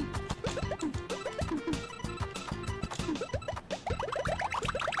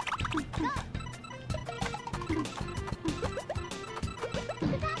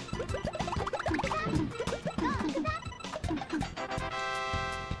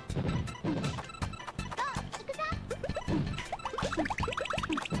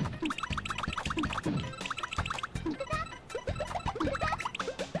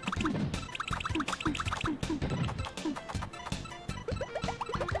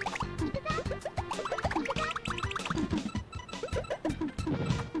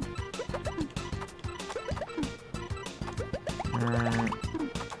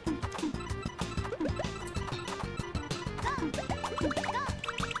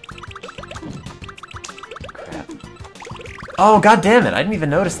 Oh, god damn it! I didn't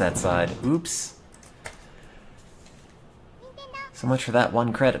even notice that side. Oops. So much for that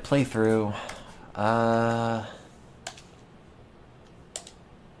one credit playthrough. God,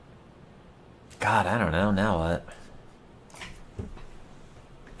 I don't know. Now what?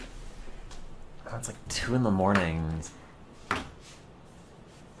 Oh, it's like 2 in the morning.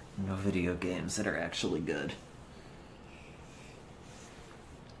 No video games that are actually good.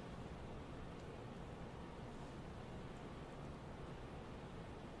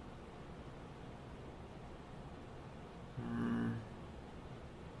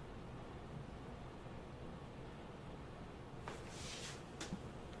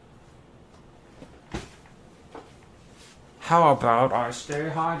 How about I stay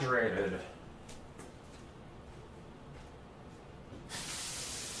hydrated?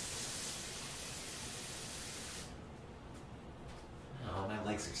 Oh, my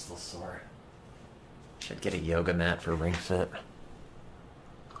legs are still sore. Should get a yoga mat for Ring Fit.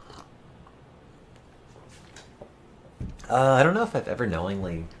 I don't know if I've ever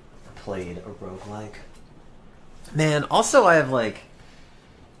knowingly played a roguelike. Man, also I have like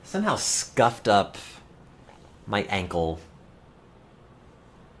somehow scuffed up my ankle.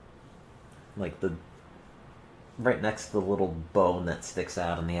 Like the... right next to the little bone that sticks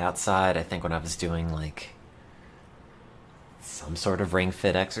out on the outside, I think when I was doing, like, some sort of ring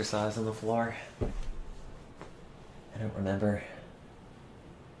fit exercise on the floor. I don't remember.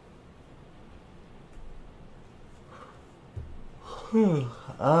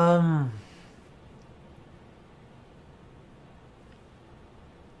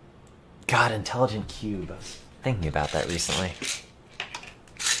 God, Intelligent Cube. I was thinking about that recently.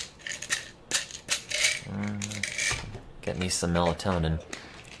 Get me some melatonin.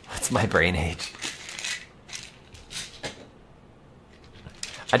 That's my brain age.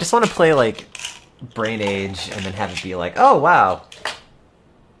 I just want to play, like, Brain Age and then have it be like, oh, wow.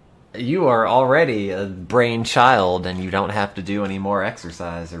 You are already a brain child and you don't have to do any more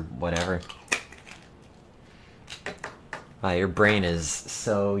exercise or whatever. Your brain is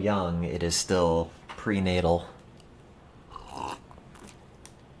so young, it is still prenatal.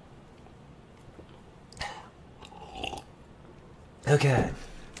 Okay,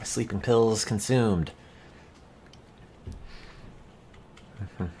 sleeping pills consumed.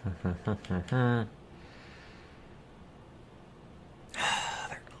 They're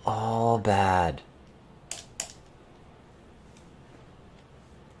all bad.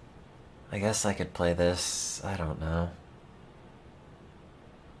 I guess I could play this. I don't know.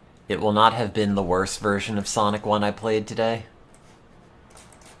 It will not have been the worst version of Sonic 1 I played today.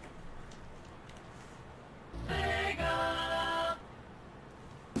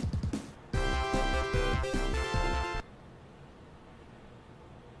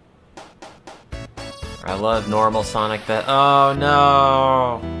 I love normal Sonic that— oh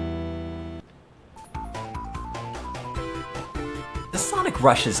no! The Sonic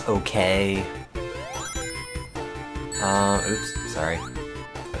Rush is okay. Oops, sorry.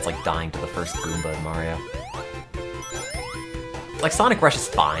 It's like dying to the first Goomba in Mario. Like, Sonic Rush is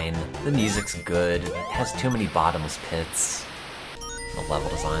fine. The music's good. It has too many bottomless pits. The level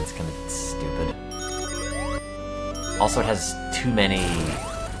design's kind of stupid. Also, it has too many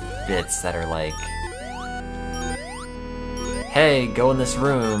bits that are like, hey, go in this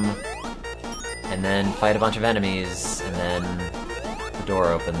room, and then fight a bunch of enemies, and then the door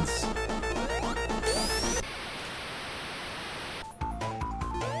opens.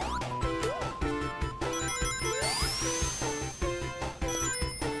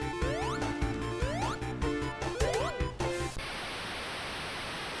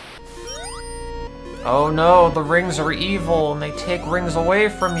 Oh no, the rings are evil, and they take rings away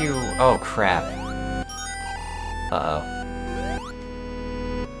from you! Oh crap. Uh-oh.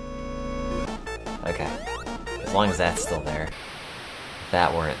 Okay. As long as that's still there. If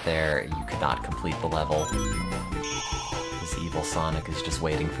that weren't there, you could not complete the level. This evil Sonic is just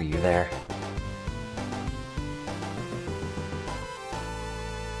waiting for you there.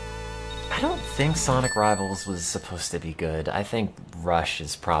 I don't think Sonic Rivals was supposed to be good. I think Rush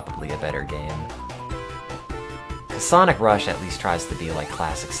is probably a better game. Because Sonic Rush at least tries to be like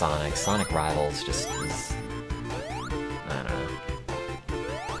classic Sonic. Sonic Rivals just is... I don't know.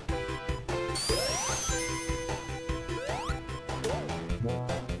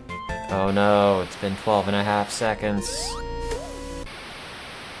 Oh no, it's been 12.5 seconds.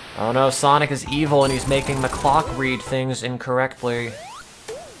 Oh no, Sonic is evil and he's making the clock read things incorrectly.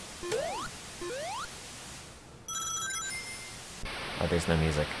 Oh, there's no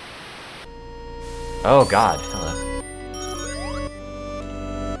music. Oh god, hello.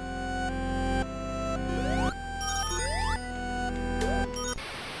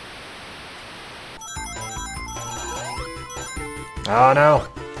 Oh no!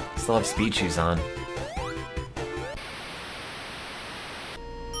 Still have speed shoes on.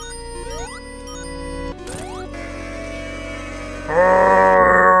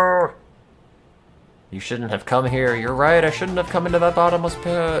 You shouldn't have come here. You're right, I shouldn't have come into that bottomless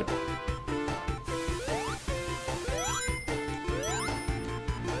pit.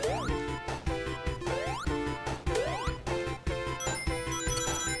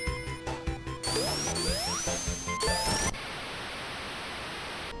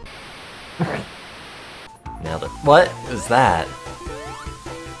 Nailed it. What is that?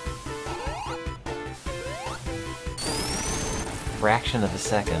 Fraction of a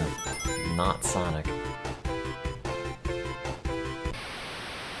second. Not Sonic.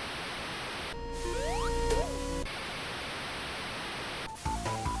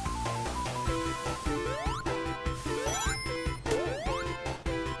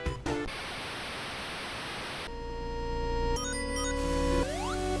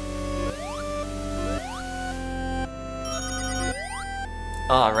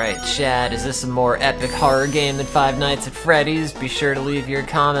 Alright, chat, is this a more epic horror game than Five Nights at Freddy's? Be sure to leave your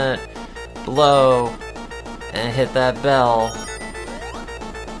comment below and hit that bell.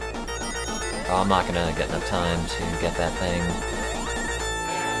 Oh, I'm not gonna get enough time to get that thing.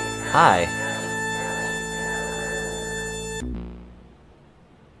 Hi.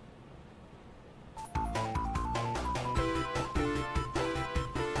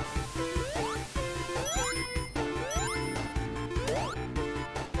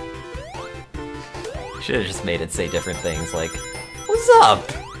 Should've just made it say different things like, "What's up?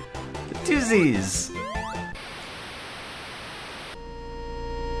 The doozies."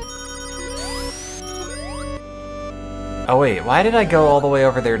 Oh wait, why did I go all the way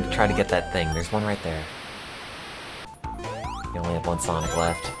over there to try to get that thing? There's one right there. You only have one Sonic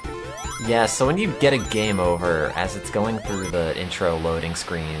left. Yeah, so when you get a game over, as it's going through the intro loading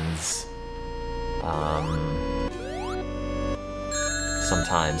screens,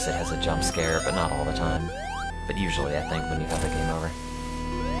 sometimes it has a jump scare, but not all the time. But usually, I think, when you have a game over.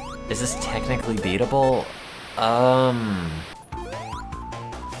 Is this technically beatable?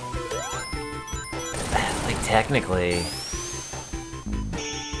 Like, technically...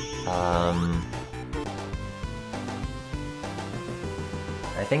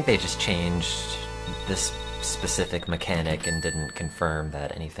 I think they just changed this specific mechanic and didn't confirm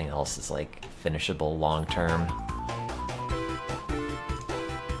that anything else is, like, finishable long-term.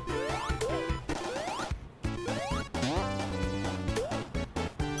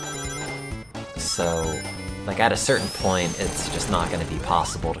 So, like, at a certain point, it's just not going to be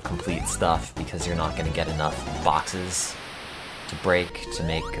possible to complete stuff because you're not going to get enough boxes to break to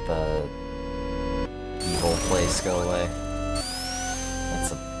make the evil place go away.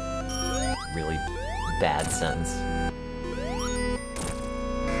 That's a really bad sentence.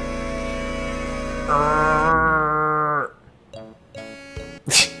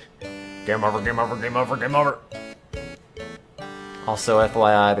 Game over, game over, game over, game over. Also,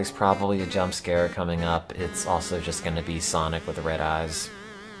 FYI, there's probably a jump scare coming up. It's also just gonna be Sonic with the red eyes.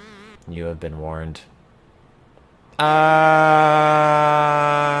 You have been warned.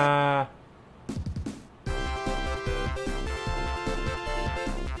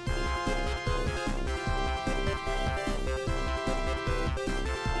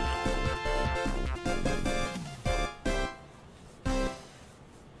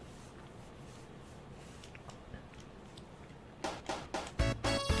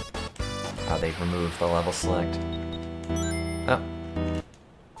 How they remove the level select. Oh.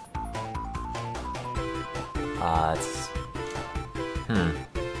 It's...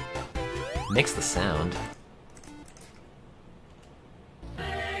 Makes the sound. How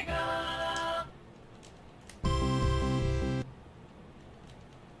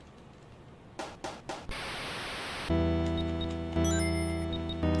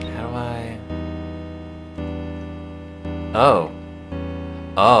do I... Oh.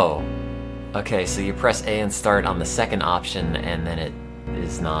 Oh. Okay, so you press A and start on the second option, and then it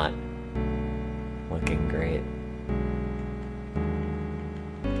is not looking great.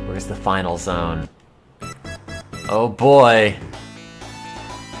 Where's the final zone? Oh boy!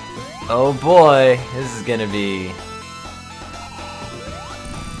 Oh boy! This is gonna be...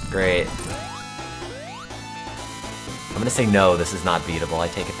 great. I'm gonna say no, this is not beatable, I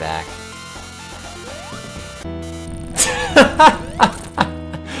take it back.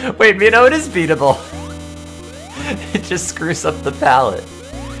 Wait, you know, it is beatable. It just screws up the palette.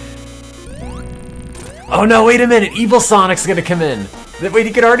 Oh no, wait a minute! Evil Sonic's gonna come in! Wait,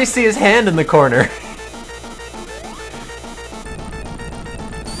 you can already see his hand in the corner.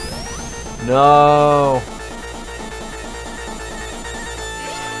 No!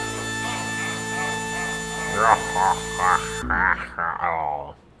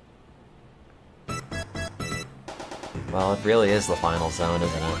 Well, it really is the final zone,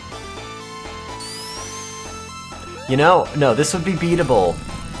 isn't it? You know, no, this would be beatable.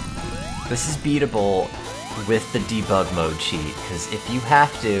 This is beatable with the debug mode cheat, because if you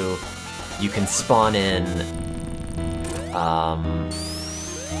have to, you can spawn in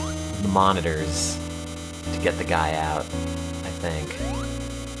the monitors to get the guy out, I think.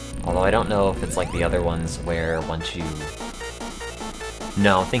 Although I don't know if it's like the other ones where once you...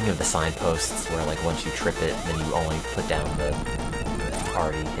 No, I'm thinking of the signposts where, like, once you trip it, then you only put down the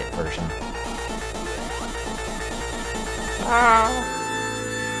already hit version. I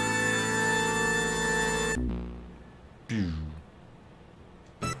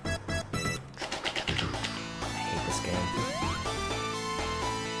hate this game.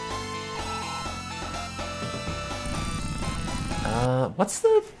 What's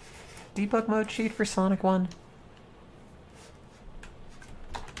the debug mode cheat for Sonic 1?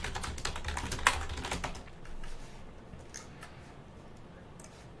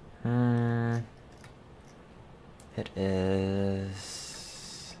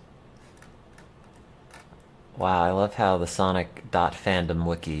 is... Wow, I love how the Sonic.fandom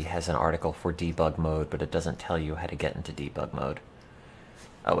wiki has an article for debug mode, but it doesn't tell you how to get into debug mode.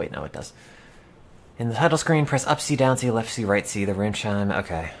 Oh wait, no it does. In the title screen, press up C, down C, left C, right C, the room chime.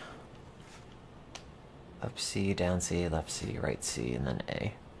 Okay. Up C, down C, left C, right C, and then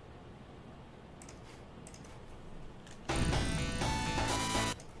A.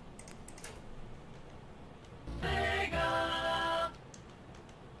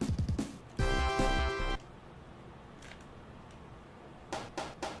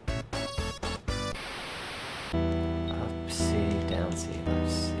 Up C, down C,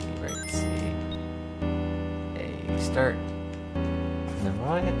 left C, right C, A, start. And then what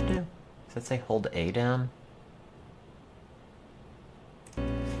do I have to do? Does that say hold A down?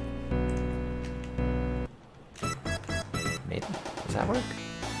 Maybe. Does that work?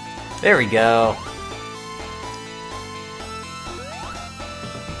 There we go!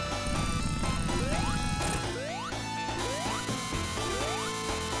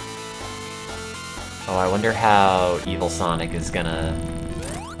 Oh, I wonder how Evil Sonic is gonna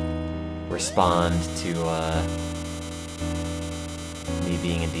respond to, me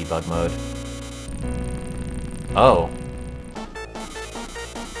being in debug mode. Oh.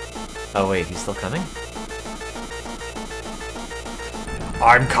 Oh wait, he's still coming?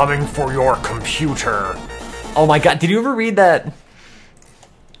 I'm coming for your computer! Oh my god, did you ever read that?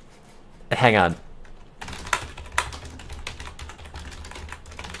 Hang on.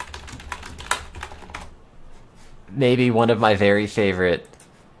 Maybe one of my very favorite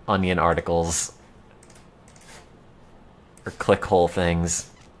Onion articles. Or clickhole things.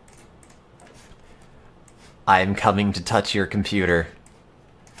 I'm coming to touch your computer.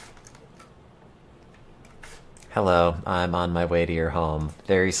 Hello, I'm on my way to your home.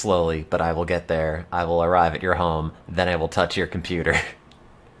 Very slowly, but I will get there. I will arrive at your home, then I will touch your computer.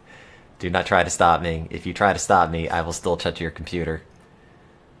 Do not try to stop me. If you try to stop me, I will still touch your computer.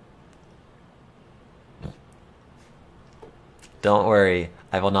 Don't worry,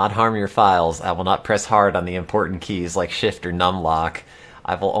 I will not harm your files. I will not press hard on the important keys like Shift or Numlock.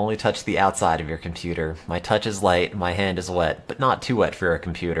 I will only touch the outside of your computer. My touch is light, my hand is wet, but not too wet for a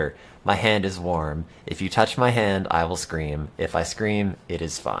computer. My hand is warm. If you touch my hand, I will scream. If I scream, it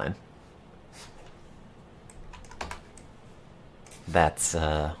is fine. That's,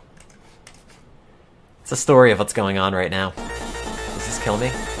 it's a story of what's going on right now. Does this kill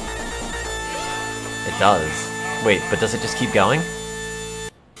me? It does. Wait, but does it just keep going?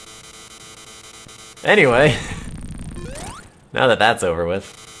 Anyway, now that that's over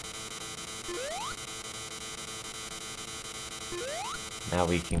with, now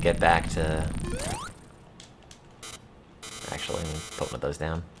we can get back to... Actually, let me put one of those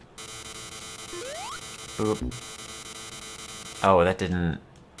down. Boop. Oh, that didn't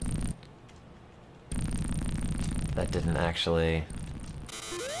actually...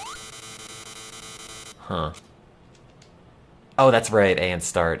 Huh. Oh, that's right, A and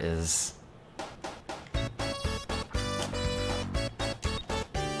start is...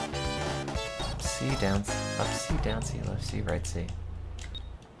 C, down, up C, down C, left C, right C.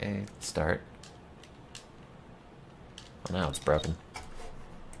 A, start. Oh, now it's broken.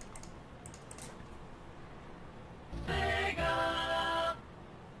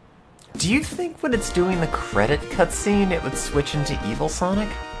 Do you think when it's doing the credit cutscene, it would switch into Evil Sonic?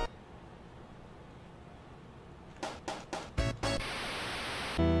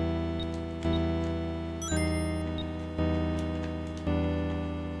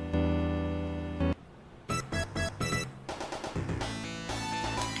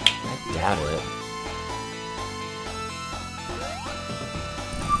 I doubt it.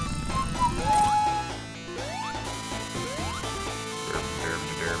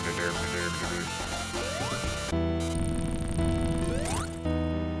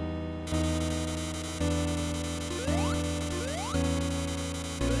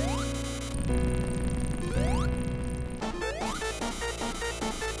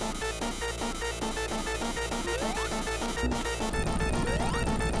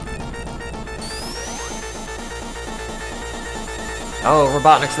 Oh,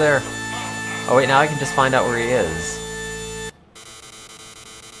 Robotnik's there. Oh wait, now I can just find out where he is.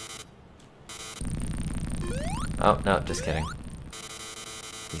 Oh, no, just kidding.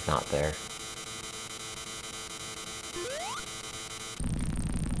 He's not there.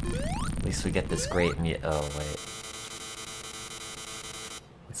 At least we get this great oh, wait.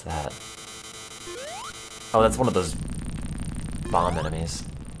 What's that? Oh, that's one of those bomb enemies.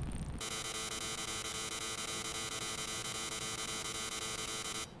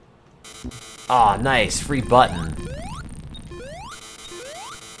 Aw, nice, free button.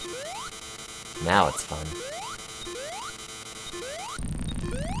 Now it's fun.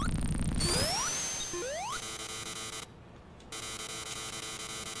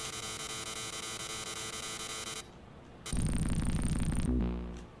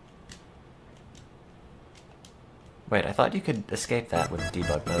 Wait, I thought you could escape that with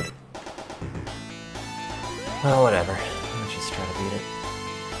debug mode. Well, whatever. Let's just try to beat it.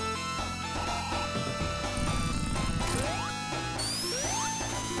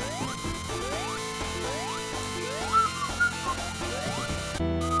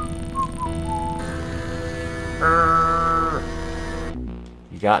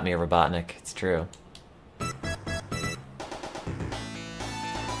 You got me, Robotnik. It's true.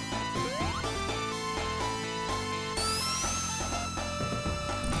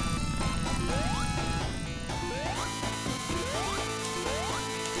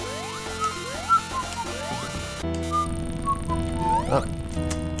 Oh.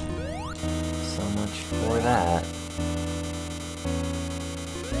 So much for that.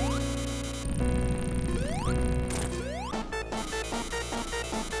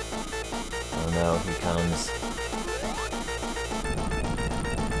 Oh no, he comes.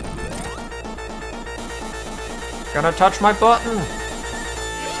 Gonna touch my button!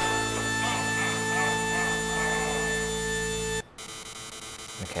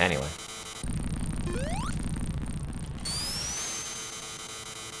 Okay, anyway.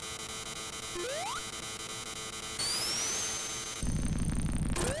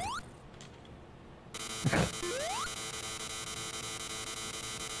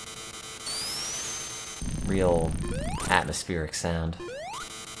 Real atmospheric sound.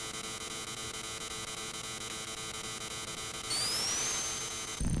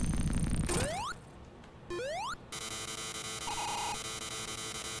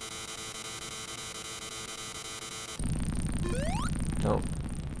 Nope.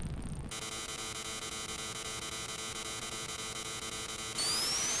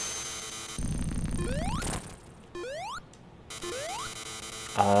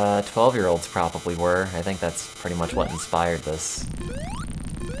 12-year-olds probably were. I think that's pretty much what inspired this.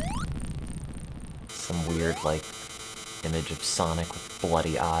 Some weird, like, image of Sonic with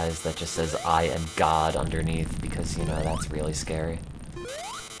bloody eyes that just says, "I am God" underneath, because, you know, that's really scary.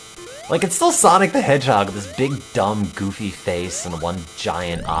 Like, it's still Sonic the Hedgehog with this big, dumb, goofy face and one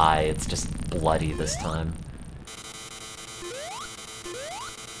giant eye. It's just bloody this time.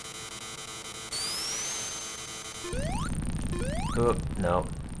 Oop, no.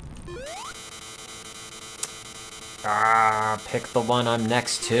 Ah, pick the one I'm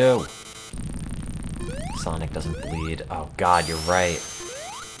next to. Sonic doesn't bleed. Oh god, you're right.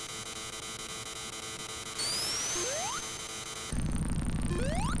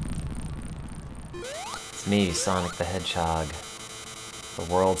 It's me, Sonic the Hedgehog.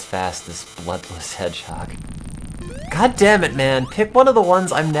 The world's fastest, bloodless hedgehog. God damn it, man. Pick one of the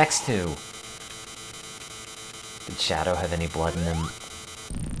ones I'm next to. Did Shadow have any blood in him?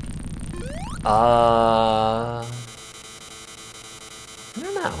 I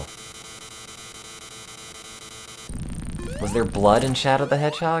don't know. Was there blood in Shadow the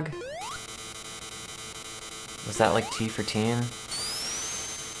Hedgehog? Was that like T for teen?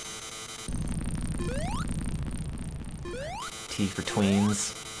 T for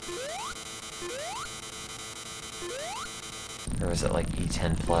tweens? Or was it like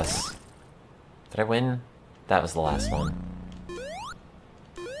E10 plus? Did I win? That was the last one.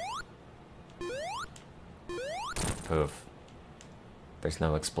 Poof. There's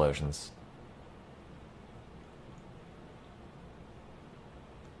no explosions.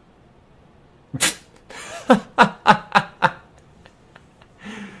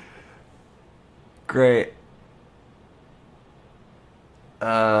 Great.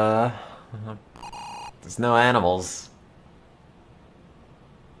 There's no animals.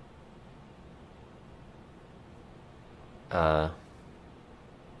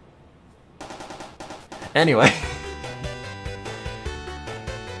 Anyway.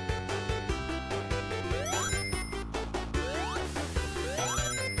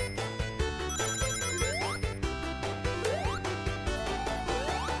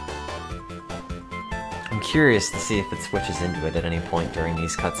 I'm curious to see if it switches into it at any point during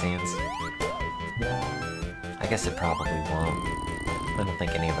these cutscenes. I guess it probably won't. I don't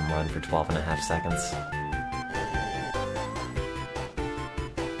think any of them run for 12.5 seconds.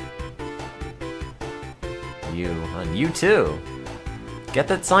 You on you too. Get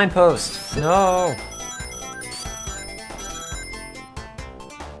that signpost. No.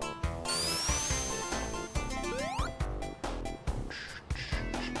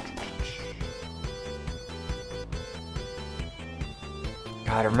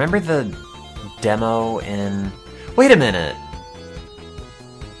 God, remember the demo in... Wait a minute!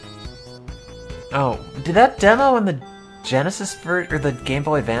 Oh, did that demo in the Genesis or the Game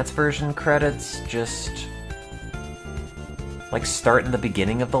Boy Advance version credits just... like start in the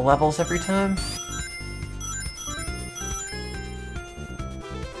beginning of the levels every time?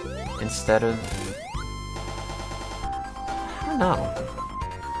 Instead of... I don't know.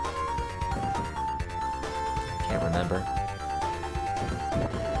 Can't remember.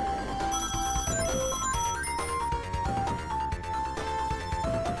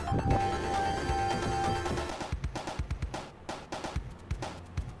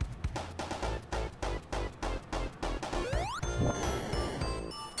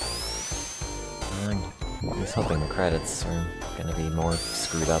 I was hoping the credits are gonna be more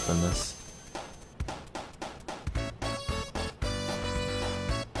screwed up than this.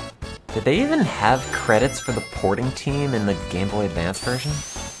 Did they even have credits for the porting team in the Game Boy Advance version?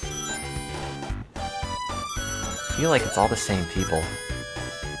 I feel like it's all the same people.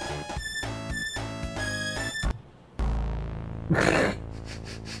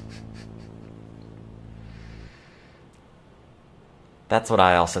 That's what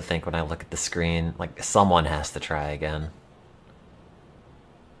I also think when I look at the screen. Like, someone has to try again.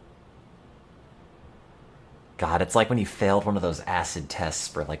 God, it's like when you failed one of those acid tests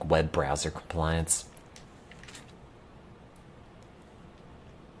for, like, web browser compliance.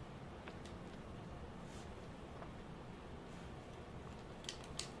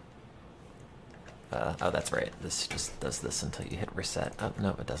 Oh, that's right. This just does this until you hit reset. Oh,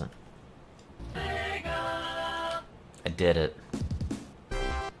 no, it doesn't. I did it.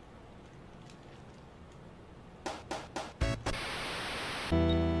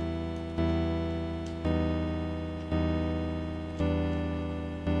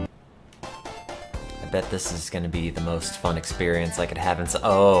 I bet this is gonna be the most fun experience I could have in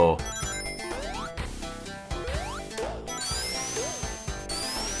oh!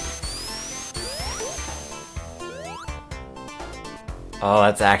 Oh,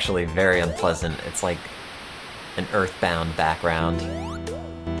 that's actually very unpleasant. It's like an Earthbound background.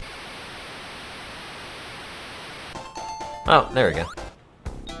 Oh, there we go.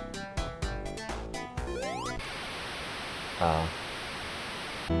 Oh.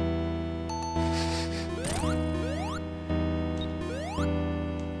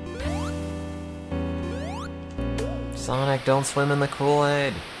 Sonic, don't swim in the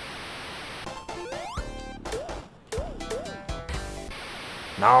Kool-Aid.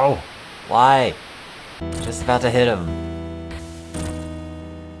 No! Why? Just about to hit him.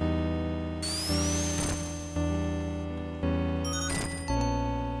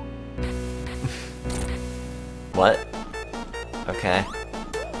 What? Okay.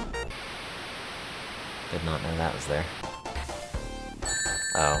 Did not know that was there.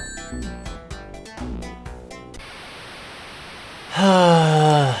 Oh.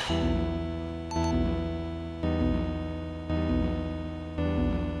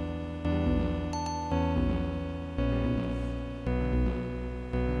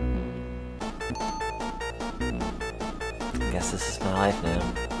 Guess this is my life now.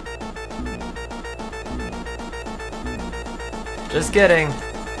 Just kidding.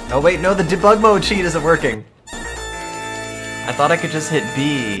 Oh wait, no, the debug mode cheat isn't working. I thought I could just hit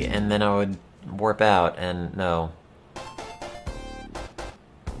B and then I would warp out, and no.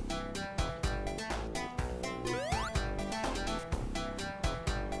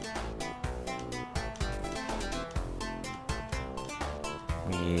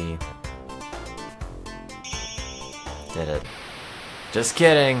 We did it. Just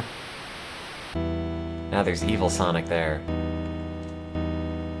kidding. Now there's evil Sonic there.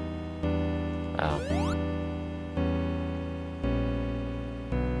 Oh.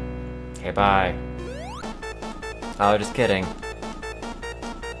 Okay, bye. Oh, just kidding.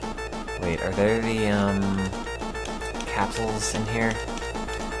 Wait, are there the, capsules in here?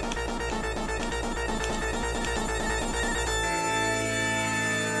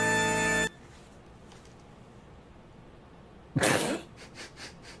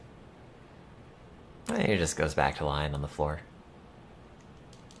 He just goes back to lying on the floor.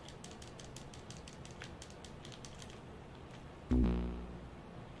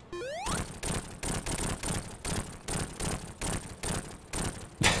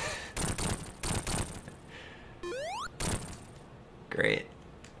 Great.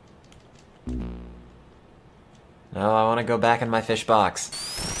 No, I want to go back in my fish box.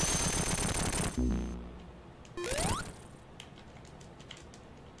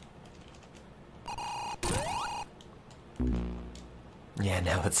 Yeah,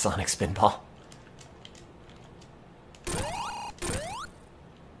 now it's Sonic Spinball.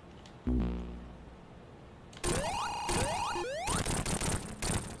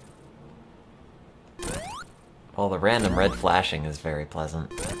 Well, the random red flashing is very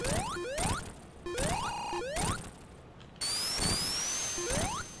pleasant.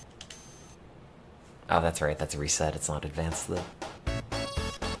 Oh, that's right, that's a reset. It's not advanced the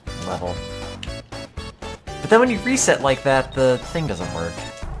level. But then when you reset like that, the thing doesn't work.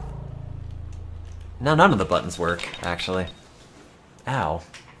 No, none of the buttons work, actually. Ow.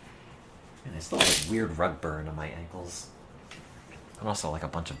 And I still have a weird rug burn on my ankles. And also like a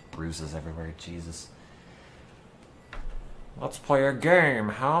bunch of bruises everywhere, Jesus. Let's play a game.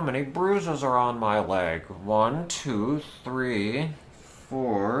 How many bruises are on my leg? 1, 2, 3,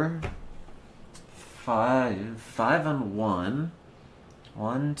 4, 5. 5 and 1.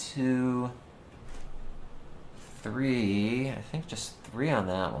 1, 2, 3. I think just 3 on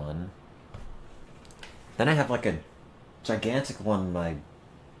that one. Then I have like a gigantic one on my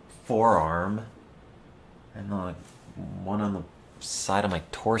forearm. And then one on the side of my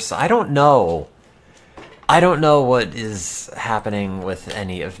torso. I don't know. I don't know what is happening with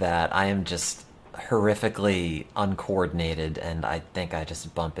any of that. I am just horrifically uncoordinated, and I think I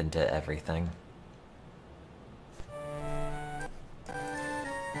just bump into everything.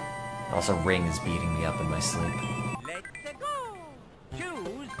 Also, Ring is beating me up in my sleep. Let's go!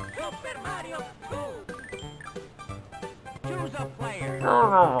 Choose Super Mario 2! Choose a player.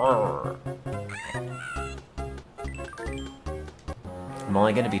 I'm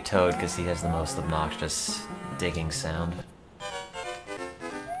only gonna be Toad because he has the most obnoxious digging sound.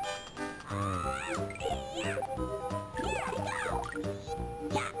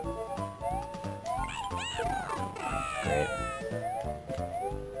 Great.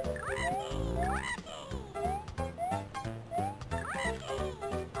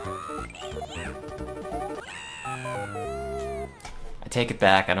 I take it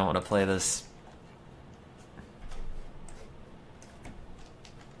back, I don't want to play this.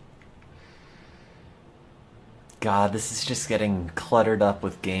 God, this is just getting cluttered up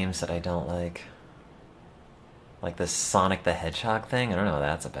with games that I don't like. Like this Sonic the Hedgehog thing? I don't know what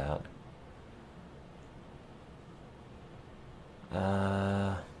that's about.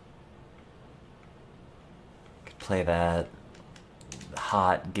 Could play that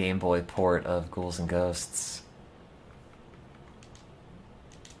hot Game Boy port of Ghouls and Ghosts.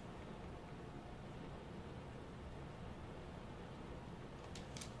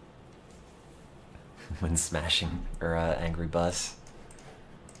 When smashing, or Angry Bus.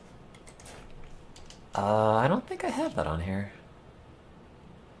 I don't think I have that on here.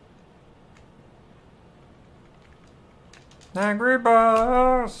 Angry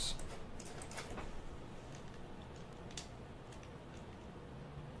Bus!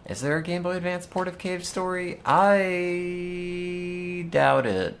 Is there a Game Boy Advance port of Cave Story? I doubt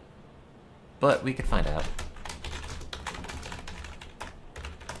it. But we could find out.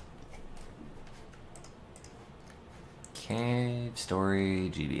 Cave Story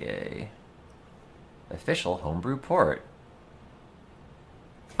GBA. Official homebrew port.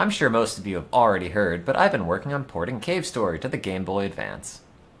 I'm sure most of you have already heard, but I've been working on porting Cave Story to the Game Boy Advance.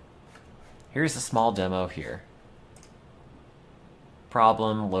 Here's a small demo here.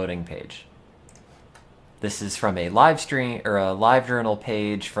 Problem loading page. This is from a live stream or a live journal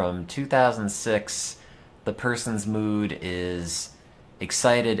page from 2006. The person's mood is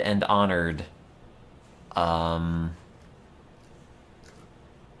excited and honored.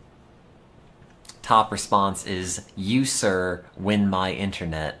 Top response is, "You, sir, win my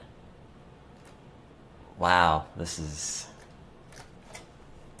internet." Wow, this is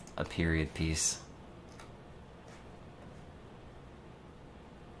a period piece.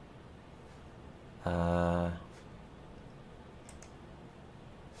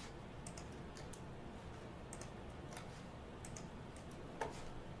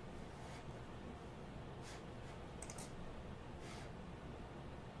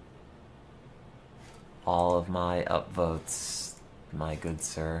 All of my upvotes, my good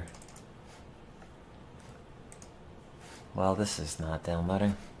sir. Well, this is not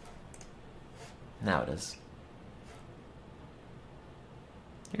downloading. Now it is.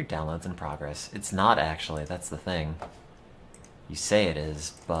 Your download's in progress. It's not actually, that's the thing. You say it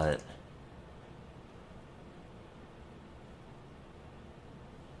is, but...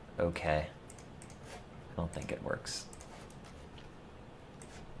 Okay. I don't think it works.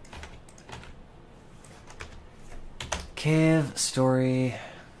 Cave Story.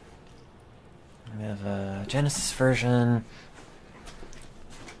 We have a Genesis version.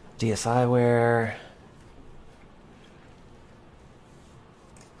 DSiWare.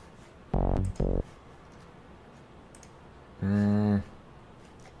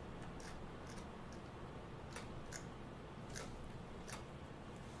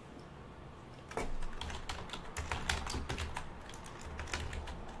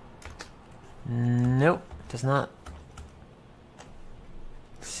 Does not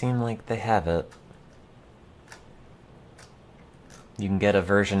seem like they have it. You can get a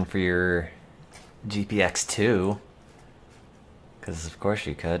version for your GPX2, because of course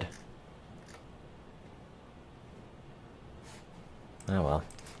you could. Oh well.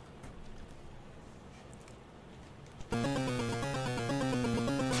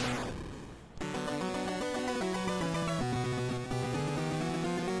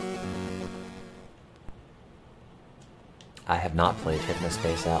 I have not played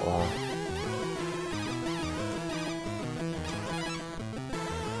Hypnospace Outlaw.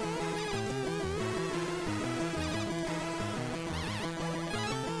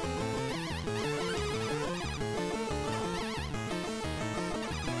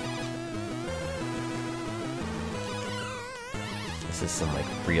 This is some like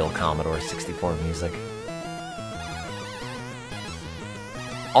real Commodore 64 music.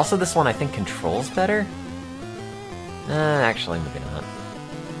 Also, this one I think controls better. Actually, maybe not.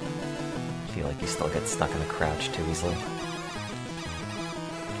 I feel like you still get stuck in a crouch too easily.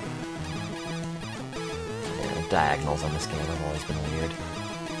 Yeah, the diagonals on this game have always been weird.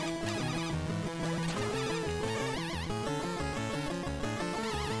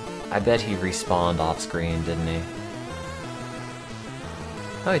 I bet he respawned off screen, didn't he?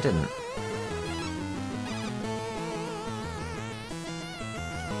 Oh, he didn't.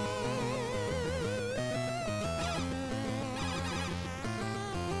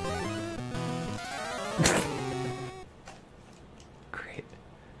 Great.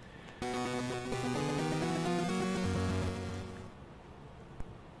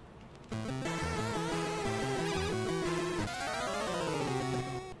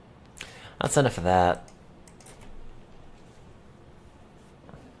 That's enough of that.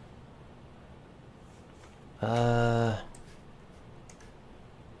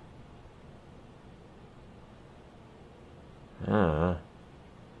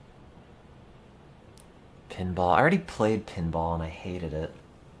 Pinball. I already played pinball and I hated it.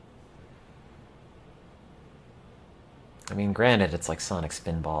 I mean, granted, it's like Sonic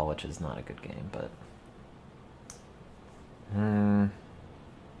Spinball, which is not a good game, but...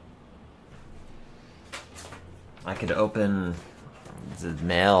 I could open the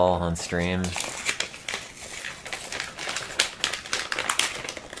mail on stream.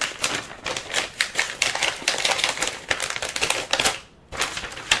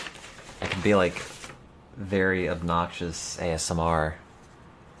 I could be like very obnoxious ASMR.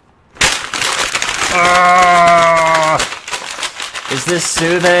 Is this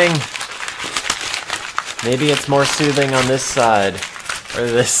soothing? Maybe it's more soothing on this side. Or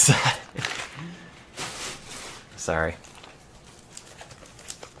this side. Sorry.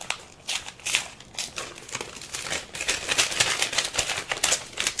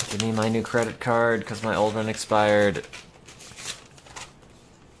 Give me my new credit card because my old one expired.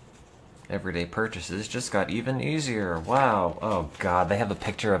 Everyday purchases just got even easier. Wow. Oh god, they have a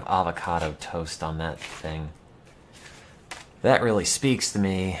picture of avocado toast on that thing. That really speaks to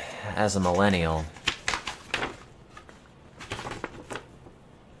me as a millennial.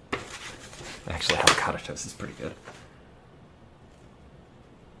 Actually, avocado toast is pretty good.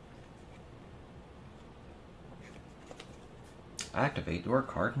 Activate your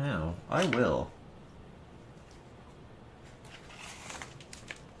card now. I will.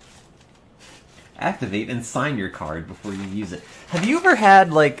 Activate and sign your card before you use it. Have you ever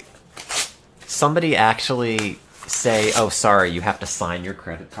had, like, somebody actually say, oh, sorry, you have to sign your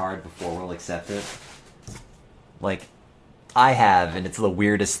credit card before we'll accept it? Like, I have, and it's the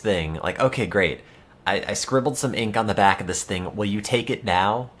weirdest thing. Like, okay, great. I scribbled some ink on the back of this thing. Will you take it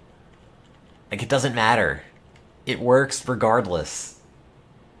now? Like, it doesn't matter. It works regardless.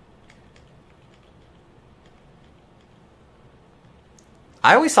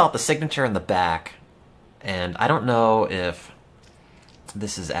 I always thought the signature in the back, and I don't know if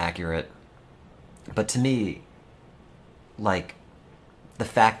this is accurate, but to me, like, the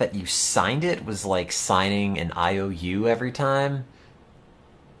fact that you signed it was like signing an IOU every time.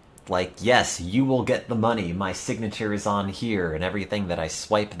 Like, yes, you will get the money, my signature is on here, and everything that I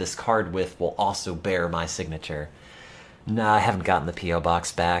swipe this card with will also bear my signature. Nah, I haven't gotten the P.O.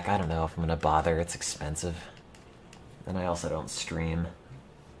 box back. I don't know if I'm gonna bother, it's expensive. And I also don't stream.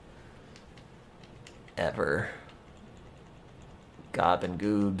 Ever. Gobbin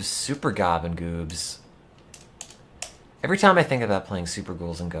Goobs. Super Gobbin Goobs. Every time I think about playing Super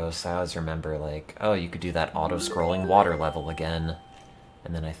Ghouls and Ghosts, I always remember, like, oh, you could do that auto-scrolling water level again.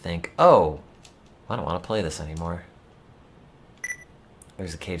 And then I think, oh, I don't want to play this anymore.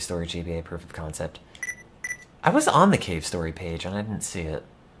 There's a Cave Story GBA proof of concept. I was on the Cave Story page and I didn't see it.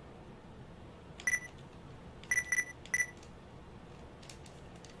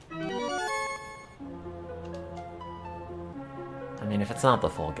 mean, if it's not the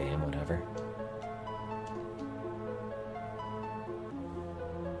full game, whatever.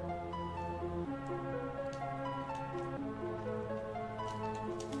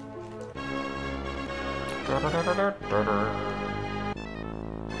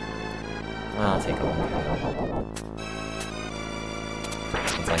 I'll take a look.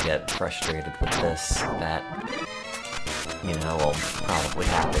 Since I get frustrated with this, that, you know, will probably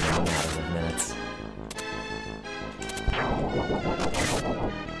happen in a matter of minutes.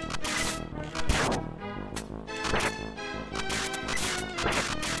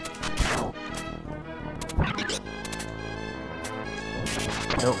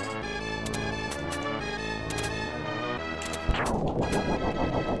 Nope.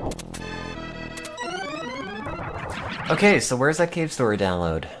 Okay, so where's that cave story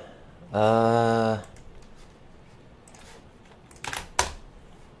download? Oh,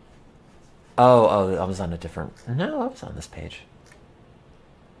 I was on a different... No, I was on this page.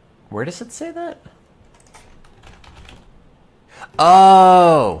 Where does it say that?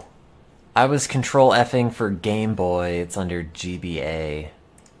 Oh! I was control F'ing for Game Boy. It's under GBA.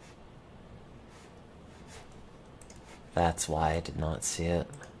 That's why I did not see it.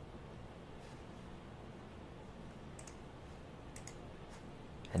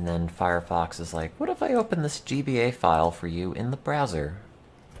 And then Firefox is like, what if I open this GBA file for you in the browser?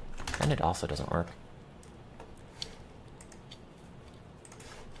 And it also doesn't work.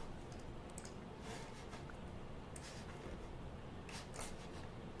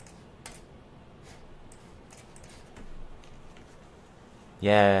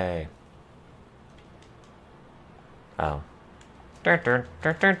 Yay. Oh. I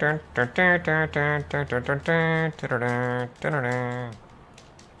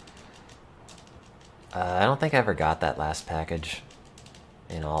don't think I ever got that last package,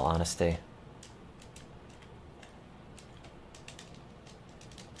 in all honesty.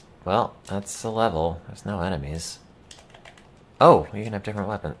 Well, that's the level. There's no enemies. Oh, you can have different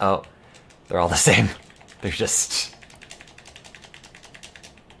weapons. Oh, they're all the same. They're just...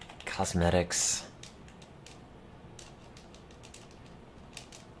 cosmetics.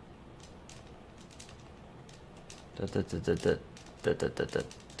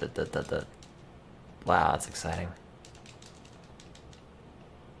 Wow, that's exciting.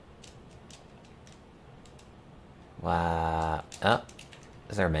 Wow. Oh,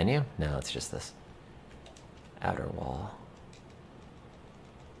 is there a menu? No, it's just this. Outer wall.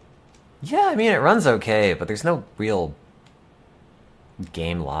 Yeah, I mean, it runs okay, but there's no real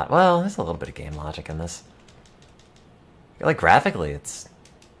game logic. Well, there's a little bit of game logic in this. Like, graphically, it's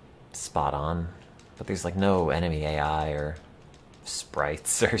spot on, but there's like no enemy AI or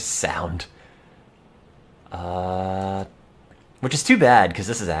sprites or sound. Which is too bad, because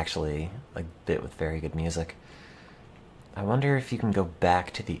this is actually a bit with very good music. I wonder if you can go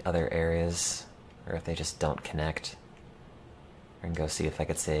back to the other areas, or if they just don't connect. I can go see if I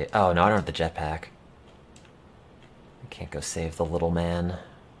could save... Oh, no, I don't have the jetpack. I can't go save the little man.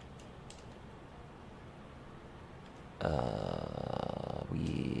 Oh.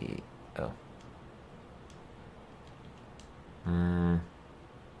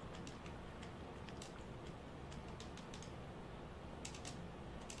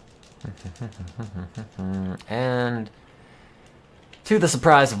 And to the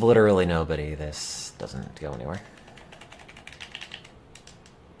surprise of literally nobody, this doesn't go anywhere.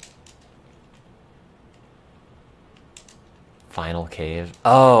 Final cave.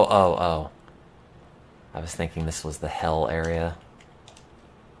 Oh. I was thinking this was the hell area.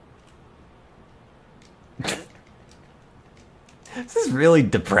 This is really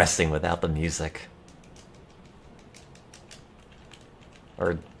depressing without the music.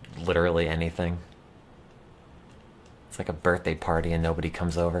 Or literally anything. It's like a birthday party and nobody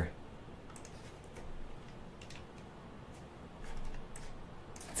comes over.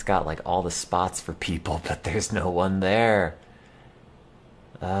 It's got like all the spots for people, but there's no one there.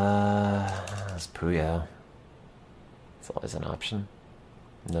 That's Puyo. It's always an option.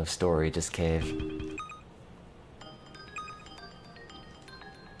 No story, just cave.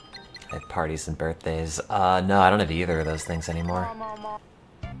 I have parties and birthdays. No, I don't have either of those things anymore.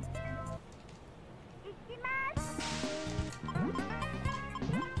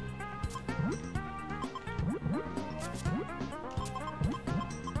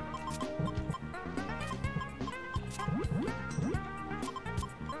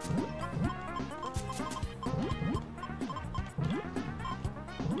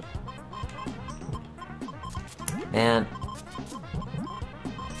 Man,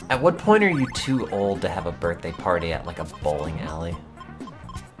 at what point are you too old to have a birthday party at like a bowling alley?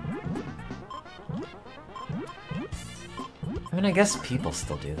 I mean, I guess people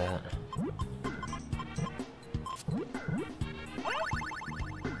still do that.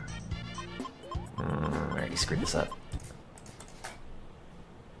 I already screwed this up.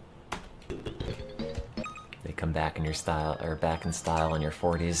 They come back in your style, or back in style in your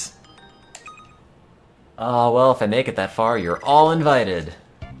 40s. Oh, well, if I make it that far, you're all invited.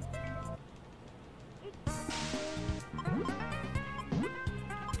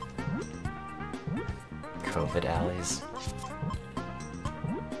 COVID alleys.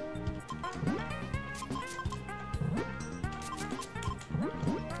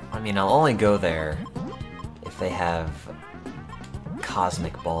 I mean, I'll only go there if they have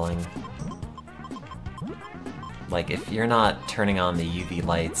cosmic bowling. Like, if you're not turning on the UV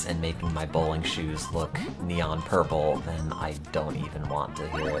lights and making my bowling shoes look neon purple, then I don't even want to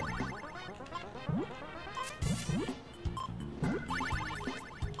hear it.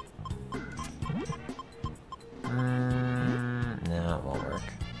 No, it won't work.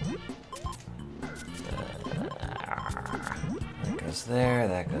 That goes there,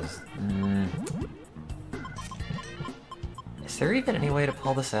 that goes... Is there even any way to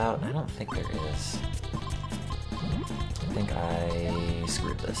pull this out? I don't think there is. I think I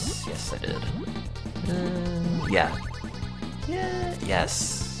screwed this. Yes, I did. Yeah. Yeah.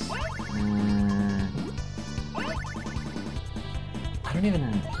 Yes. I don't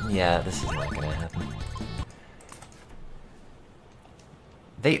even... Yeah, this is not gonna happen.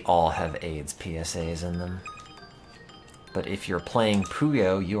 They all have AIDS PSAs in them. But if you're playing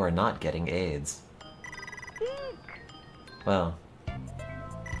Puyo, you are not getting AIDS. Well,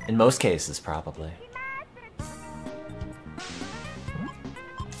 in most cases, probably. I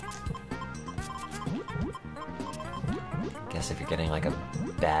guess if you're getting like a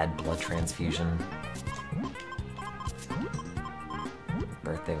bad blood transfusion.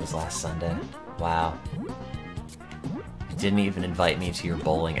 Birthday was last Sunday. Wow. You didn't even invite me to your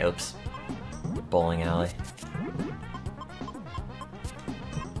bowling, oops, bowling alley.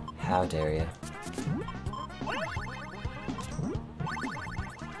 How dare you?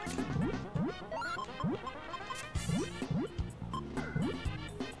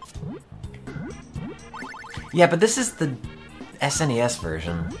 Yeah, but this is the SNES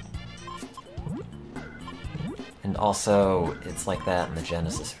version. And also, it's like that in the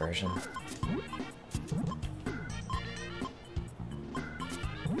Genesis version.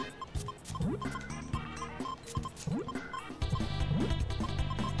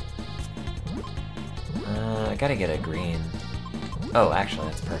 I gotta get a green. Oh, actually,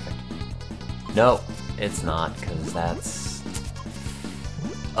 that's perfect. No, it's not, because that's...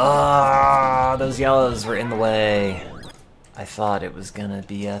 Ah, those yellows were in the way. I thought it was gonna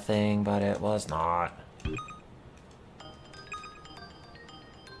be a thing, but it was not.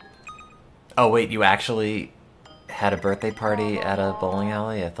 Oh, wait, you actually had a birthday party at a bowling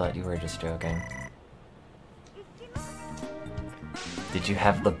alley? I thought you were just joking. Did you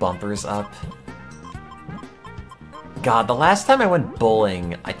have the bumpers up? God, the last time I went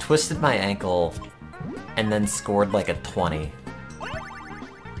bowling, I twisted my ankle and then scored like a 20.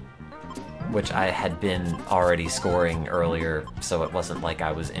 Which I had been already scoring earlier, so it wasn't like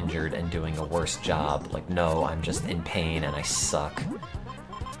I was injured and doing a worse job. Like, no, I'm just in pain and I suck.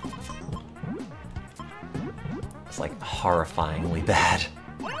 It's like horrifyingly bad.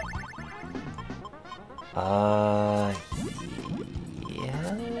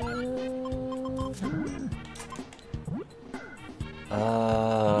 Yeah.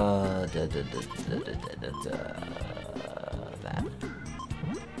 That.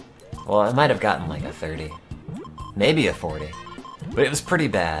 Well, I might have gotten like a 30. Maybe a 40. But it was pretty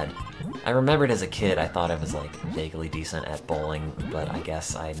bad. I remembered as a kid I thought I was like vaguely decent at bowling, but I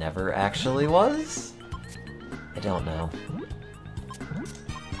guess I never actually was? I don't know.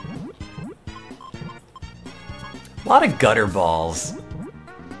 A lot of gutter balls.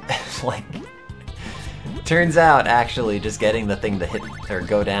 Like, turns out actually just getting the thing to hit or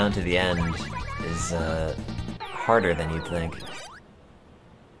go down to the end is harder than you'd think.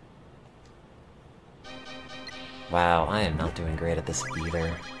 Wow, I am not doing great at this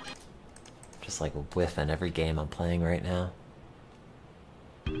either. Just like whiffing every game I'm playing right now.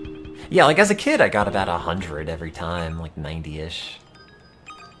 Yeah, like as a kid I got about 100 every time, like 90-ish.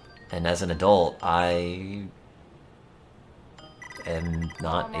 And as an adult, I am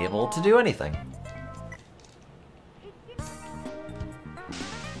not able to do anything.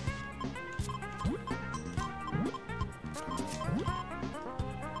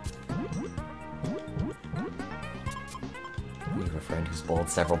 We have a friend who's bowled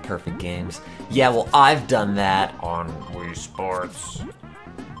several perfect games. Yeah, well, I've done that on Wii Sports.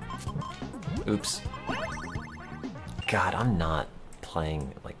 Oops. God, I'm not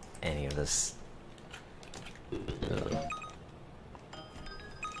playing, like, any of this.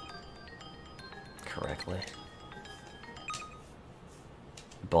 Correctly.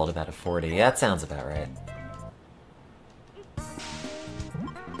 Bowled about a 40. Yeah, that sounds about right.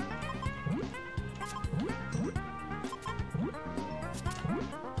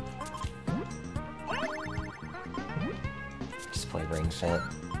 Just play Ring Fit.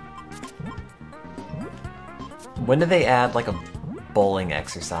 When do they add, like, a bowling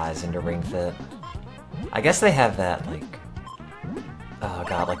exercise into Ring Fit? I guess they have that, like... Oh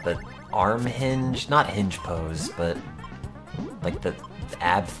god, like the arm hinge? Not hinge pose, but... like the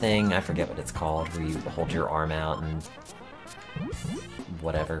ab thing? I forget what it's called, where you hold your arm out and...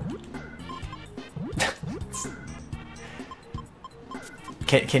 whatever.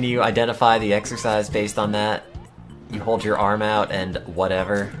 Can you identify the exercise based on that? You hold your arm out and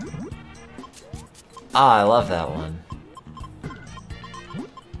whatever. Ah, I love that one.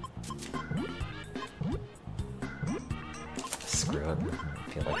 Screw it.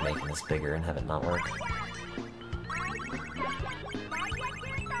 I feel like making this bigger and have it not work.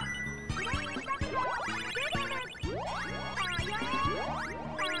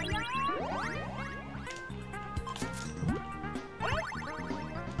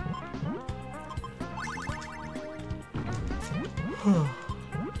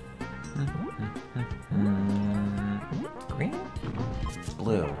 Green?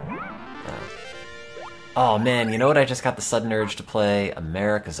 Blue. Oh man, you know what I just got the sudden urge to play?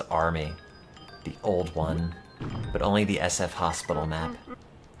 America's Army. The old one. But only the SF Hospital map.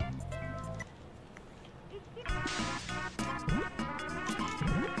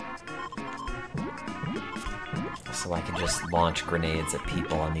 So I can just launch grenades at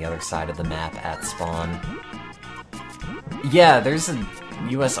people on the other side of the map at spawn. Yeah, there's a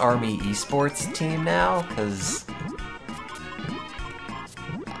US Army esports team now, because...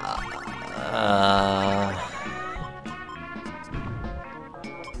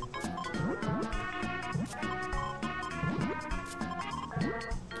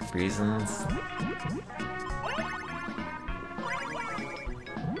 reasons?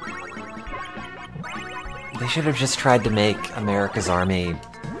 They should have just tried to make America's Army...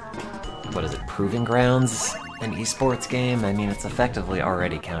 what is it, Proving Grounds? An esports game? I mean, it's effectively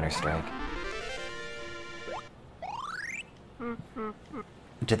already Counter-Strike.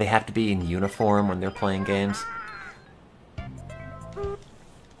 Do they have to be in uniform when they're playing games?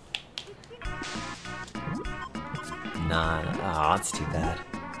 Nah, oh, that's too bad.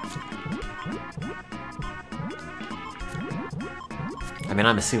 I mean,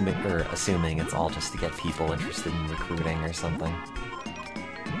 I'm assuming it's all just to get people interested in recruiting or something.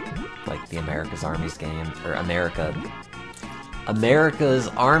 Like the America's Army's game, or America's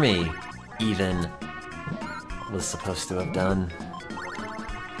Army, even, was supposed to have done.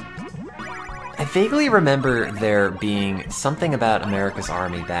 I vaguely remember there being something about America's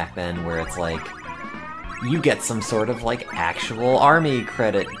Army back then where it's like, you get some sort of, like, actual Army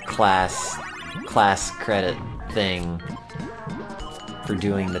credit class credit thing for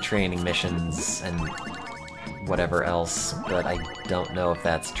doing the training missions and whatever else, but I don't know if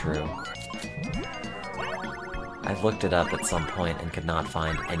that's true. I looked it up at some point and could not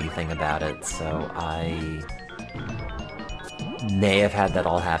find anything about it, so I may have had that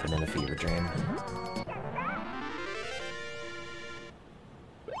all happen in a fever dream.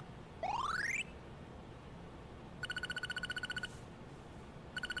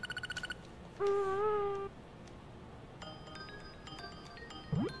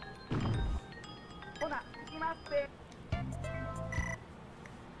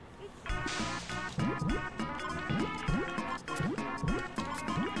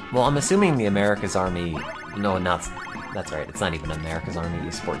 Well, I'm assuming the America's Army... No, that's right, it's not even America's Army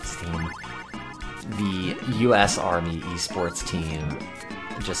esports team. The US Army esports team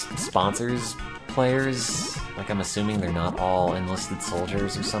just sponsors players. Like, I'm assuming they're not all enlisted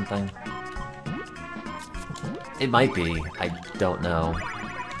soldiers or something. It might be, I don't know.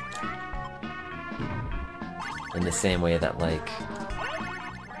 In the same way that, like...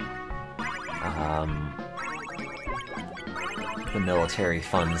 the military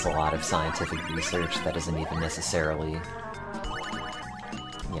funds a lot of scientific research that isn't even necessarily,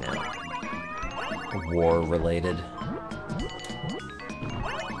 you know, war-related.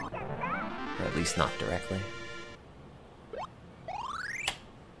 Or at least not directly.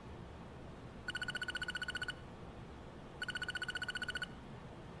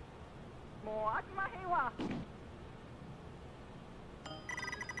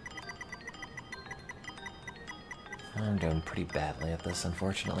 I'm doing pretty badly at this,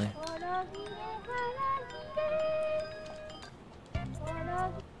 unfortunately.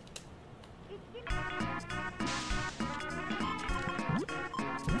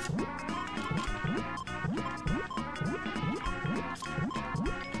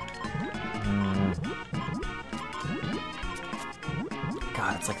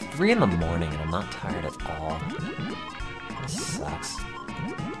 God, it's like 3 in the morning and I'm not tired at all. This sucks.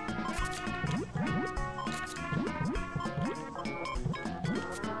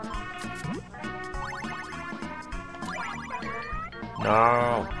 No!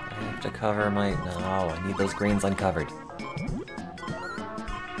 I have to cover my... No, I need those greens uncovered.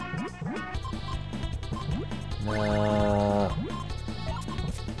 No.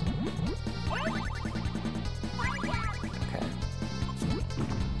 Okay.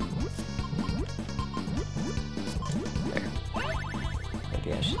 There.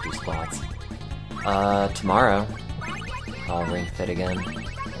 Maybe I should do squats. Tomorrow, I'll ring fit again.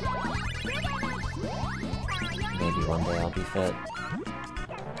 Maybe one day I'll be fit.